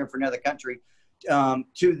if they're cheering for another country,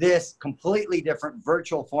 to this completely different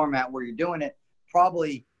virtual format where you're doing it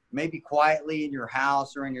probably maybe quietly in your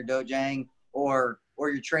house or in your dojang or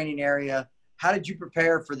your training area. How did you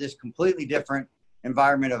prepare for this completely different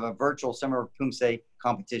environment of a virtual Summer of Poomsae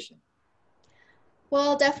competition?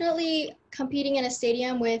 Well, definitely competing in a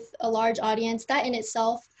stadium with a large audience, that in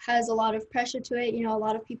itself has a lot of pressure to it. You know, a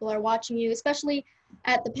lot of people are watching you, especially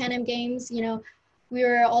at the Pan Am Games. You know, we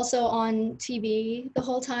were also on TV the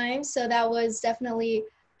whole time, so that was definitely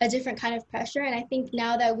a different kind of pressure. And I think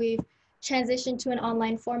now that we've transitioned to an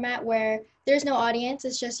online format where there's no audience,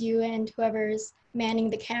 it's just you and whoever's manning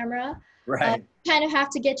the camera. Right. Kind of have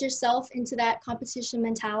to get yourself into that competition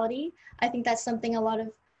mentality. I think that's something a lot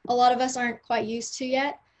of us aren't quite used to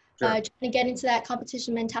yet. Sure. Trying to get into that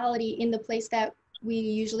competition mentality in the place that we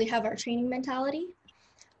usually have our training mentality.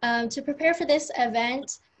 To prepare for this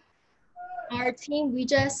event, our team, we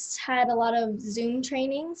just had a lot of Zoom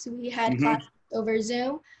trainings. We had classes over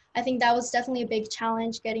Zoom. I think that was definitely a big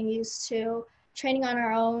challenge, getting used to training on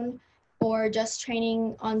our own or just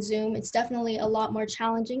training on Zoom. It's definitely a lot more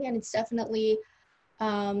challenging, and it's definitely,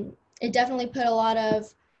 it definitely put a lot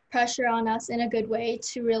of pressure on us in a good way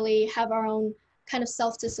to really have our own kind of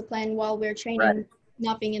self-discipline while we're training, Right.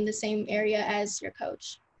 not being in the same area as your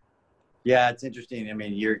coach. Yeah, it's interesting. I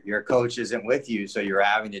mean, your coach isn't with you, so you're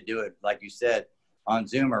having to do it, like you said, on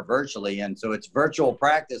Zoom or virtually. And so it's virtual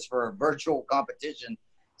practice for a virtual competition.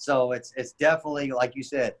 So it's definitely, like you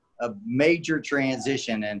said, a major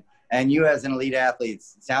transition. And you as an elite athlete, it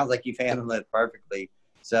sounds like you've handled it perfectly.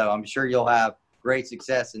 So I'm sure you'll have great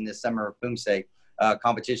success in this Summer of Poomsae.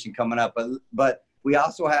 competition coming up. But we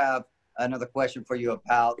also have another question for you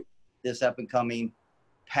about this up and coming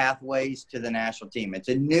pathways to the national team. It's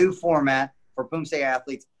a new format for Poomsae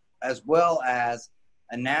athletes, as well as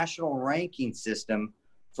a national ranking system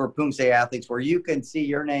for Poomsae athletes, where you can see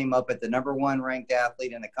your name up at the #1 ranked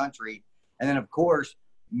athlete in the country. And then, of course,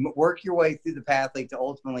 work your way through the pathway to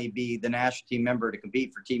ultimately be the national team member to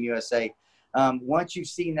compete for Team USA. Once you've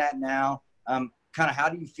seen that now, kind of how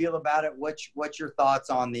do you feel about it? What's your thoughts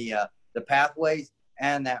on the pathways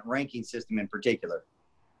and that ranking system in particular?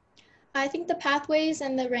 I think the pathways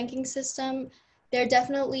and the ranking system, they're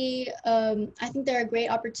definitely, I think they're a great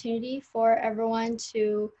opportunity for everyone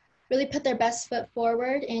to really put their best foot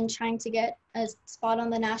forward in trying to get a spot on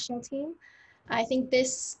the national team. I think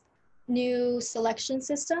this new selection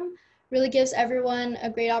system really gives everyone a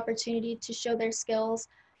great opportunity to show their skills,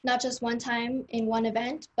 not just one time in one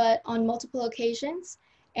event, but on multiple occasions.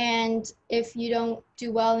 And if you don't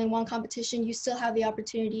do well in one competition, you still have the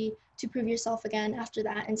opportunity to prove yourself again after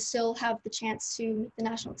that and still have the chance to meet the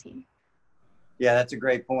national team. Yeah, that's a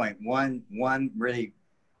great point. One really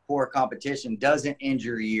poor competition doesn't end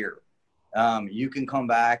your year. You can come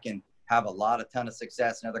back and have a ton of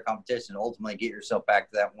success in other competitions, ultimately get yourself back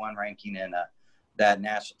to that one ranking and that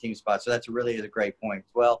national team spot. So that's really a great point.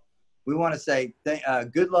 Well, we want to say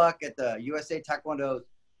good luck at the USA Taekwondo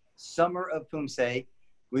Summer of Poomsae.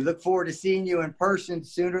 We look forward to seeing you in person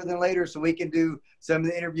sooner than later so we can do some of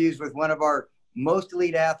the interviews with one of our most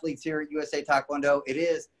elite athletes here at USA Taekwondo. It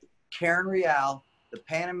is Karen Real, the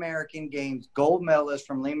Pan American Games gold medalist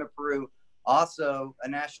from Lima, Peru, also a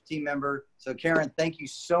national team member. So Karen, thank you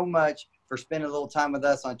so much for spending a little time with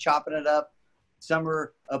us on Chopping It Up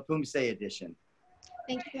Summer of Poomsae edition.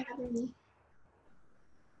 Thank you for having me.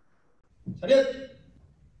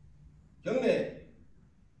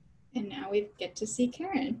 And now we get to see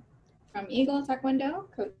Karen from Eagle Taekwondo,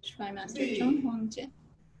 coached by Master Chuang.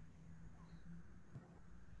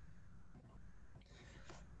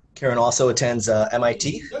 Karen also attends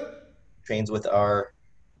MIT, trains with our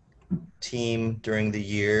team during the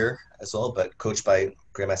year as well, but coached by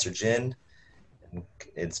Grandmaster Jin. And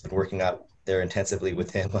it's been working out there intensively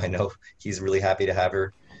with him. I know he's really happy to have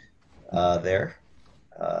her there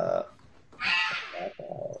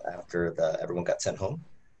after everyone got sent home.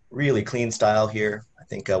 Really clean style here. I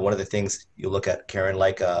think one of the things you look at Karen,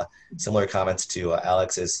 like similar comments to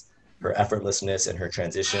Alex, is her effortlessness in her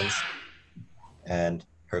transitions and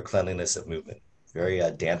her cleanliness of movement. Very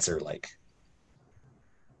dancer-like.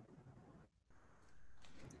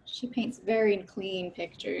 She paints very clean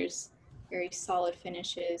pictures, very solid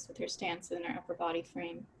finishes with her stance and her upper body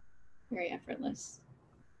frame. Very effortless.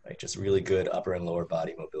 Right, just really good upper and lower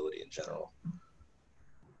body mobility in general.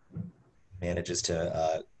 Manages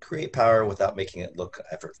to create power without making it look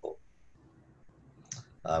effortful.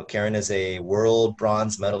 Karen is a world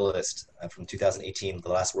bronze medalist from 2018, the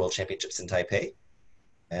last World Championships in Taipei.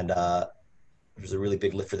 And it was a really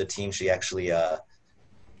big lift for the team. She actually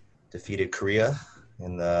defeated Korea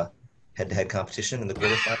in the head-to-head competition in the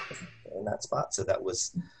quarterfinals in that spot. So that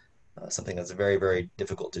was something that's very, very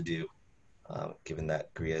difficult to do, given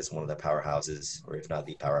that Korea is one of the powerhouses, or if not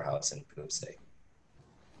the powerhouse in Poomsae.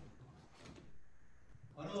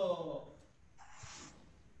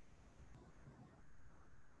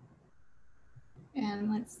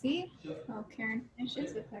 And let's see how Karen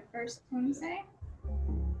finishes with her first Poomsae.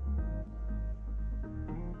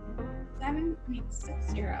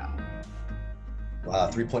 7.60.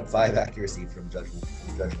 Wow, 3.5 accuracy from Judge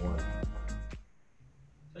 1.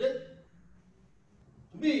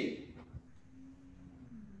 준비.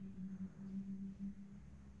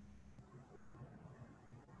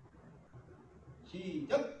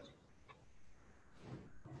 시작.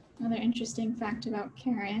 Another interesting fact about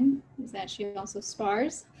Karen is that she also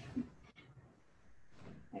spars.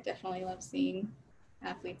 I definitely love seeing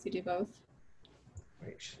athletes who do both.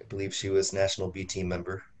 Right. I believe she was national B team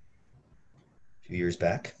member a few years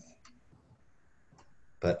back,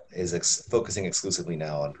 but is focusing exclusively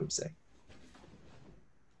now on Poomsae.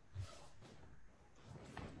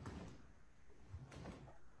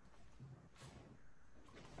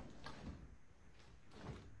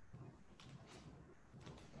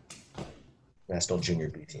 National Junior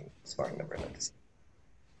B team sparring member.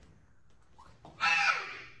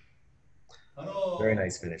 Very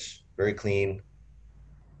nice finish. Very clean.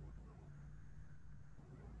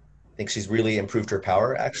 I think she's really improved her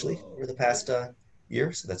power actually over the past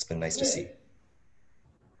year, so that's been nice to see.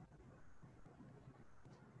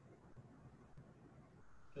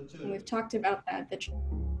 And we've talked about that, the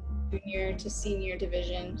junior to senior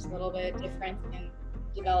division is a little bit different in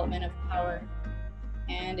development of power.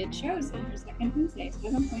 And it shows in her second Poomsae,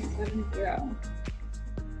 7.70.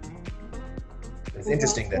 It's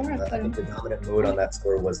interesting that I think the dominant mode on that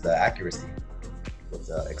score was the accuracy. Was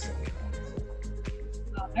extremely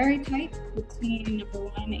high. Very tight between number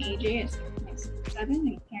 1 AJ at 7.67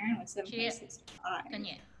 and Karen with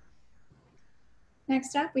 7.65.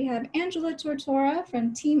 Next up, we have Angela Tortora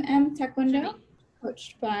from Team M Taekwondo,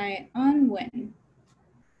 coached by An Nguyen.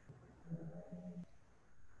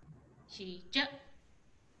 시작.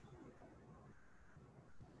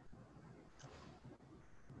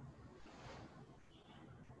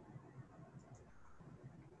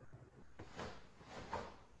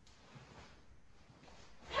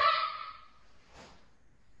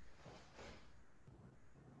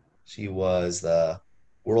 She was the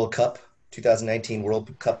World Cup 2019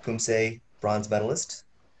 World Cup Poomsae bronze medalist.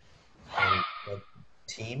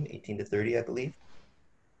 Team 18 to 30, I believe.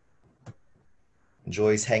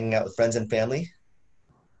 Enjoys hanging out with friends and family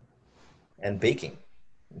and baking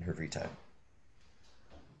in her free time.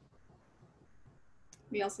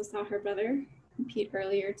 We also saw her brother compete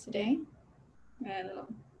earlier today. Little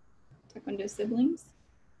Taekwondo siblings.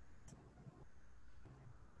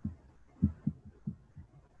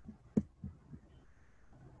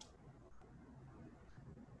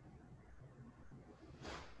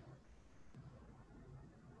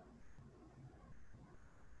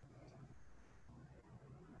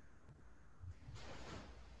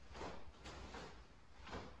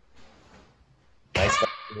 Nice,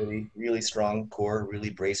 really strong core,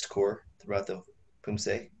 really braced core throughout the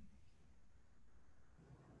Poomsae.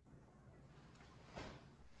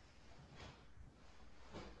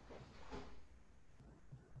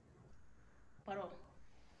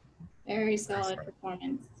 Very solid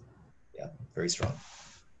performance. Yeah, very strong.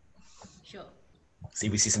 Sure. See,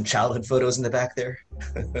 we see some childhood photos in the back there.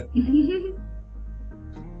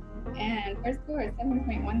 And her score is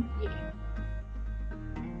 7.13.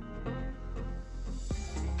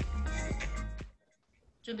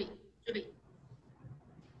 준비.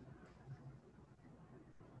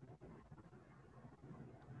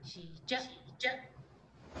 시작.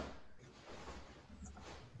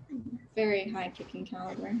 Very high kicking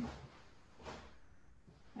caliber.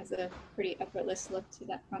 Has a pretty effortless look to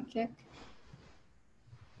that front kick.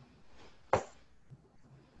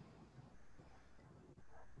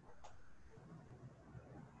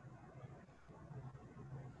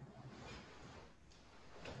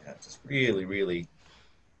 Yeah, just really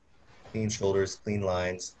clean shoulders, clean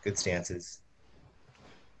lines, good stances.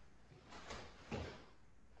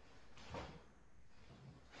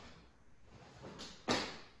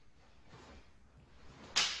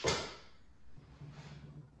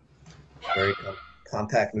 Very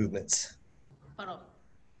compact movements. 바로.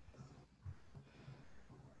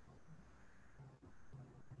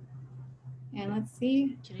 And let's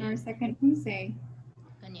see our second Poomsae.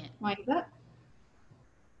 Winds up.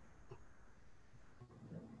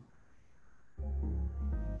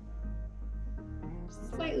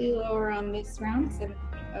 Slightly lower on this round,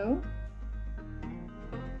 7.0.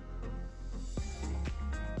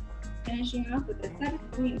 Finishing off with a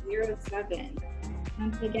 7.07.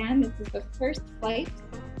 Once again, this is the first flight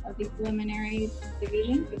of the preliminary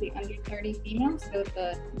division for the under 30 females. So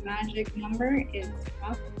the magic number is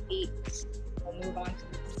top 8. We'll move on to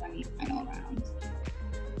the semifinal round.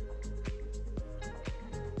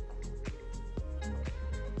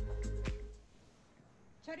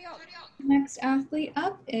 Next athlete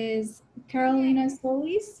up is Carolina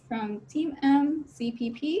Solis from Team M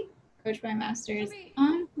CPP, coached by masters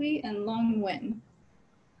An Hui and Long Nguyen.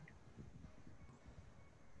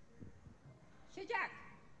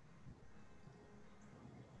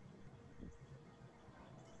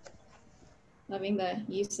 Loving the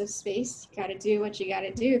use of space. You gotta do what you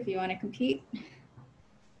gotta do if you want to compete.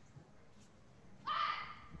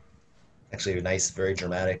 Actually, a nice, very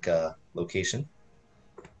dramatic location.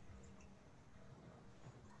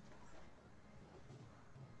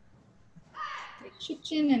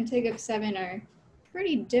 Shipchin and Take Up 7 are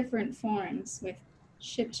pretty different forms, with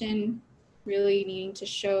Shipchin really needing to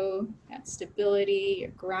show that stability,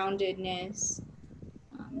 your groundedness.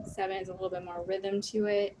 7 is a little bit more rhythm to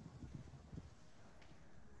it.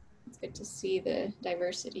 It's good to see the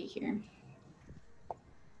diversity here.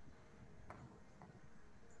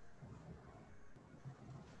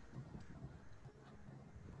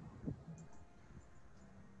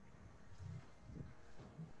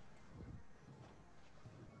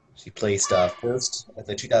 She placed first at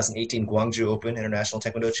the 2018 Gwangju Open International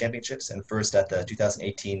Taekwondo Championships and first at the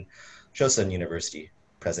 2018 Chosun University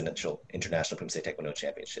Presidential International Poomsae Taekwondo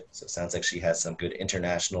Championship. So it sounds like she has some good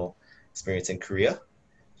international experience in Korea.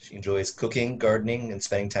 She enjoys cooking, gardening, and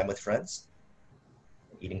spending time with friends,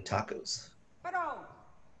 eating tacos.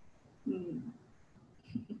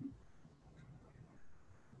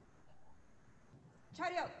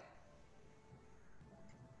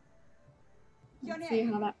 Let's see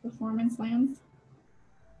how that performance lands.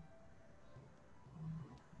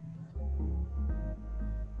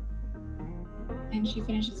 And she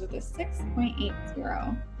finishes with a 6.80. It's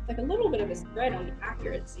like a little bit of a spread on the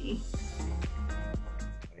accuracy.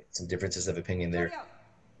 Some differences of opinion there.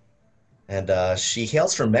 And she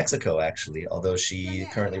hails from Mexico, actually, although she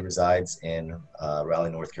currently resides in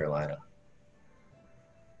Raleigh, North Carolina.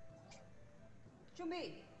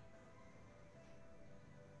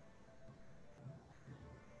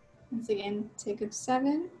 Once again, take of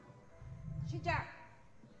 7.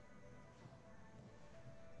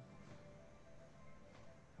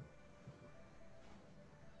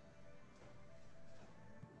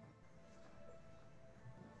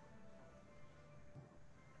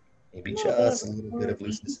 Maybe just a little bit of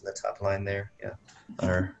looseness in the top line there, yeah, on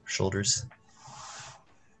her shoulders.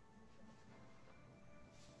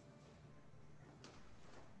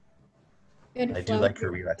 Good I do flow. like her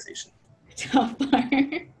relaxation. Top bar.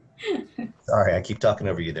 Sorry, I keep talking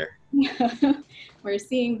over you there. We're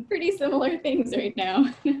seeing pretty similar things right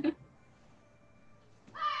now.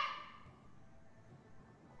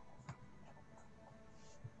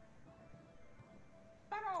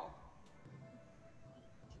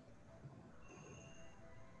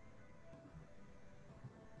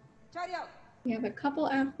 We have a couple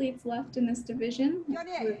athletes left in this division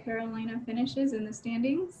where Carolina finishes in the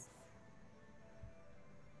standings.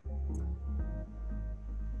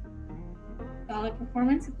 Solid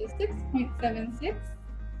performance with a 6.76.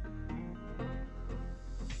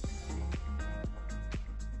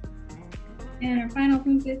 And our final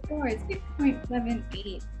Poomsae score is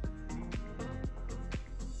 6.78.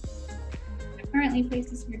 That currently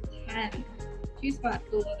places her 10, 2 spots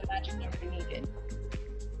below the magic number needed.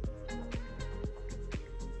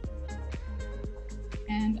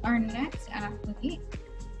 And our next athlete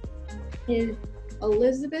is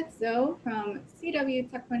Elizabeth Zoe from CW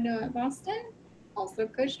Taekwondo at Boston, also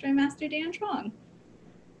coached by Master Dan Chuang.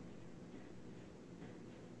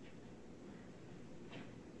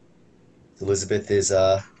 Elizabeth is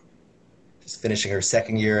just finishing her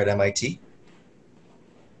 2nd year at MIT.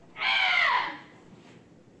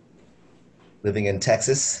 Living in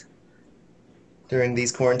Texas during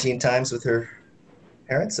these quarantine times with her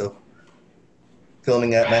parents, so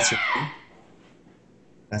filming at Master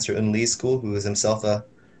Un Lee's school, who is himself a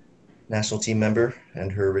national team member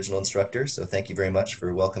and her original instructor. So thank you very much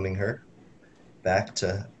for welcoming her back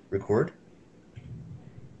to record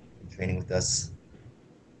and training with us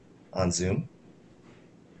on Zoom.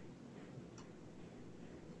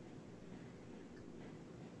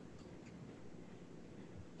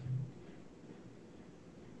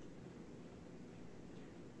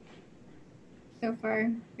 So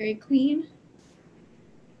far, very clean.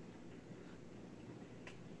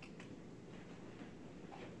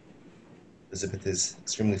 Elizabeth is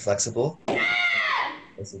extremely flexible,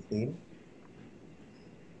 nice and clean.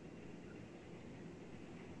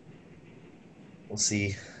 We'll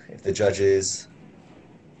see if the judges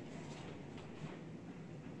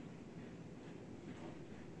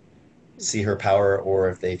see her power or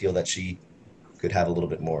if they feel that she could have a little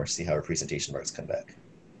bit more, see how her presentation marks come back.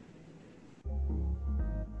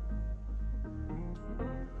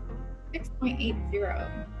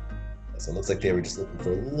 6.80. So it looks like they were just looking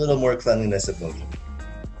for a little more cleanliness of motion.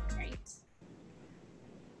 Right.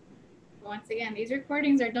 Once again, these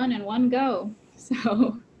recordings are done in one go,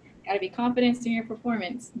 so gotta be confident in your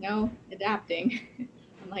performance. No adapting,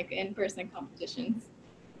 unlike in-person competitions.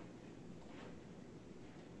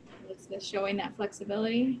 It's just showing that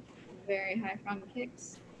flexibility, very high front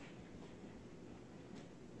kicks.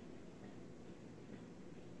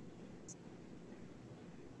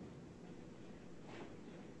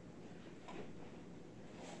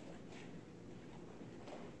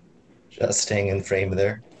 Just staying in frame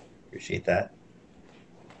there. Appreciate that.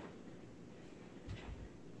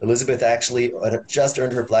 Elizabeth actually just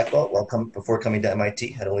earned her black belt before coming to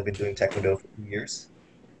MIT. Had only been doing Taekwondo for 2 years.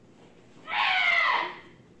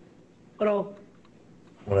 Hello.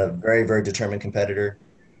 A very, very determined competitor,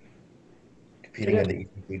 competing in the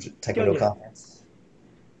Eastern Collegiate Taekwondo Conference.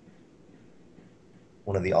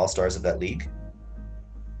 One of the all-stars of that league.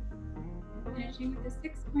 Finishing with a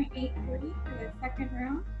 6.83 for the 2nd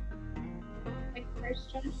round. Like the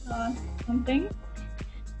first judge saw something.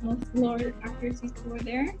 Most lower accuracy score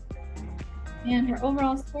there. And her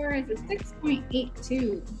overall score is a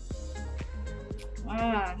 6.82.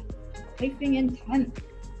 Wow, placing in 10th.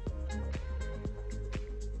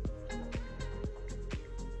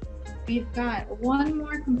 We've got one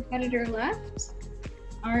more competitor left.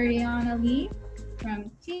 Ariana Lee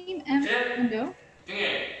from Team M Taekwondo,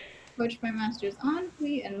 coached by Masters An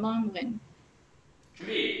Hui and Long Lin.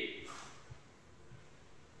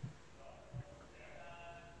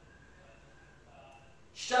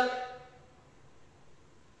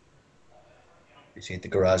 Appreciate the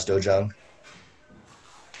garage dojang.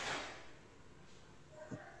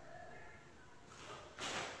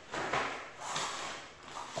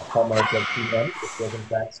 Hallmark of Team M. This was in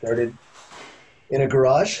fact started in a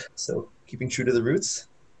garage, so keeping true to the roots.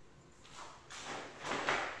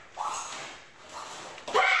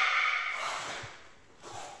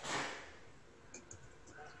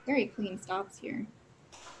 Very clean stops here.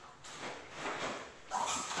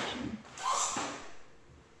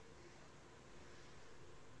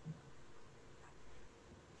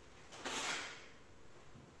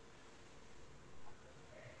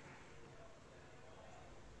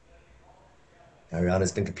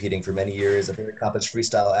 Ariana's been competing for many years, a very accomplished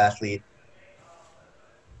freestyle athlete.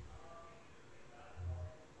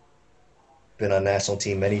 Been on national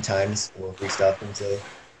team many times for freestyle Poomsae.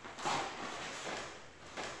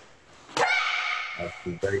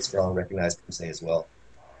 Very strong, recognized Poomsae as well.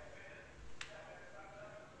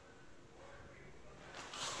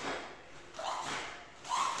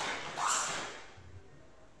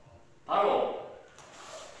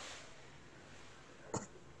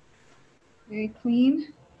 Very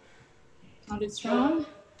clean, sounded strong.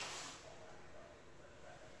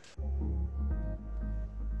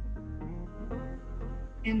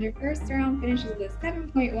 And their first round finishes with a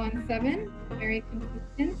 7.17, very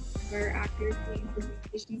consistent for accuracy and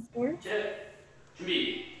presentation score.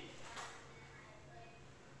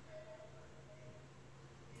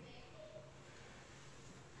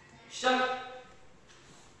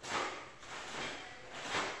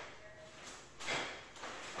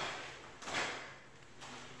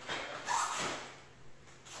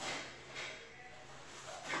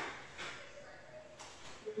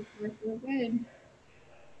 Real good.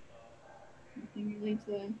 Nothing really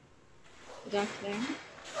to deduct there.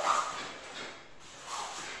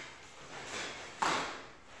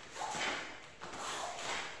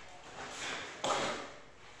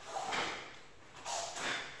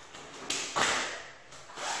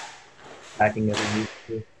 Packing every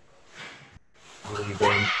move, really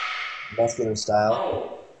very muscular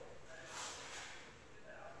style.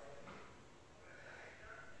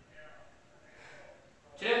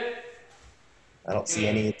 I don't see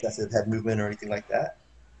any excessive head movement or anything like that.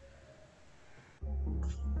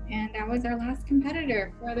 And that was our last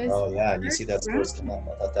competitor for this. Oh yeah, and you see that round. scores come up.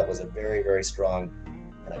 I thought that was a very, very strong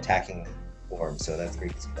and attacking form, so that's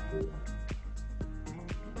great to see that move.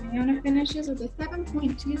 Ariana finishes with a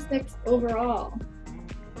 7.26 overall.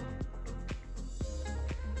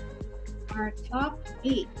 Our top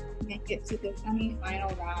 8 make it to the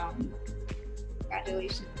semifinal round.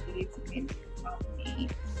 Congratulations, ladies, who made it to the top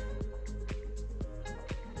 8.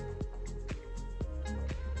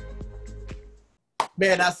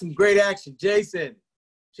 Man, that's some great action. Jason,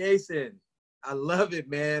 I love it,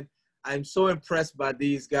 man. I'm so impressed by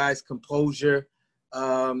these guys' composure.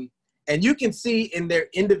 And you can see in their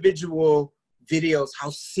individual videos how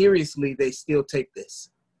seriously they still take this.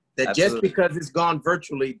 That Absolutely. Just because it's gone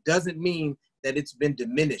virtually doesn't mean that it's been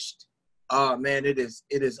diminished. Oh, man, it is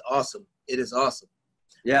awesome. It is awesome.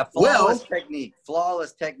 Yeah, flawless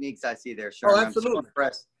techniques I see there, Sherman. Oh, absolutely.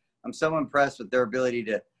 I'm so impressed with their ability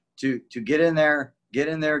to get in their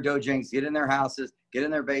dojangs, get in their houses, get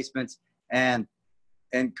in their basements, and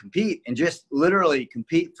compete, and just literally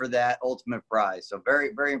compete for that ultimate prize. So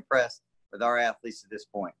very, very impressed with our athletes at this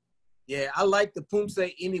point. Yeah, I like the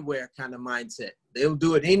Poomsae anywhere kind of mindset. They'll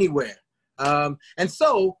do it anywhere. And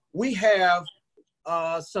so we have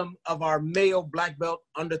some of our male black belt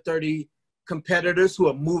under 30 competitors who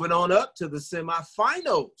are moving on up to the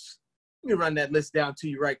semifinals. Let me run that list down to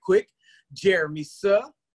you right quick. Jeremy Suh,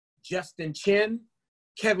 Justin Chen,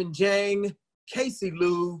 Kevin Jang, Casey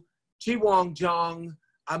Liu, Chuang Jong,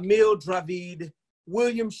 Emil Dravid,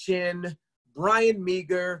 William Shin, Brian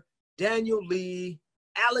Meager, Daniel Lee,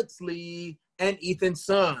 Alex Lee, and Ethan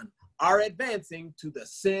Sun are advancing to the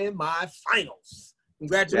semifinals.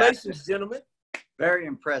 Congratulations, gentlemen. Very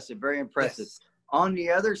impressive, very impressive. Yes. On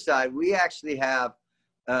the other side, we actually have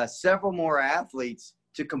several more athletes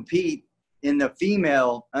to compete in the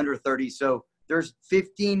female under 30. So there's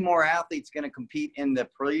 15 more athletes going to compete in the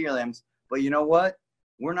prelims. But you know what?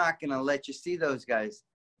 We're not going to let you see those guys.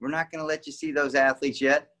 We're not going to let you see those athletes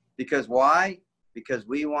yet. Because why? Because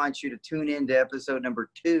we want you to tune in to episode number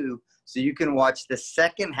 2 so you can watch the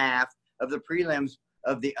second half of the prelims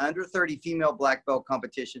of the under 30 female black belt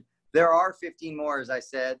competition There are 15 more, as I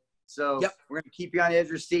said. So we're going to keep you on the edge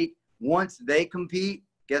of your seat. Once they compete,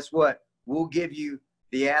 guess what? We'll give you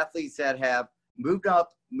the athletes that have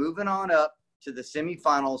moving on up to the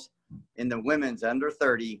semifinals in the women's under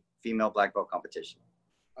 30 female black belt competition.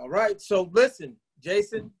 All right. So listen,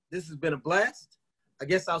 Jason, this has been a blast. I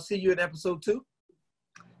guess I'll see you in episode 2.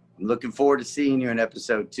 I'm looking forward to seeing you in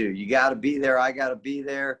episode 2. You got to be there. I got to be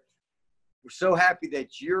there. We're so happy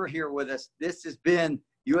that you're here with us. This has been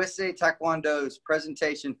USA Taekwondo's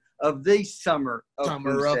presentation of the Summer of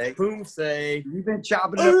Poomsae. You've been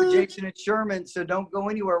chopping it up with Jason and Sherman, so don't go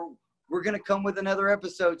anywhere. We're going to come with another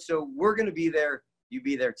episode, so we're going to be there. You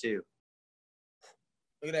be there too.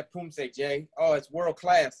 Look at that Poomsae, Jay. Oh, it's world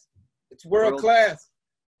class. It's world class.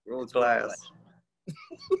 World class.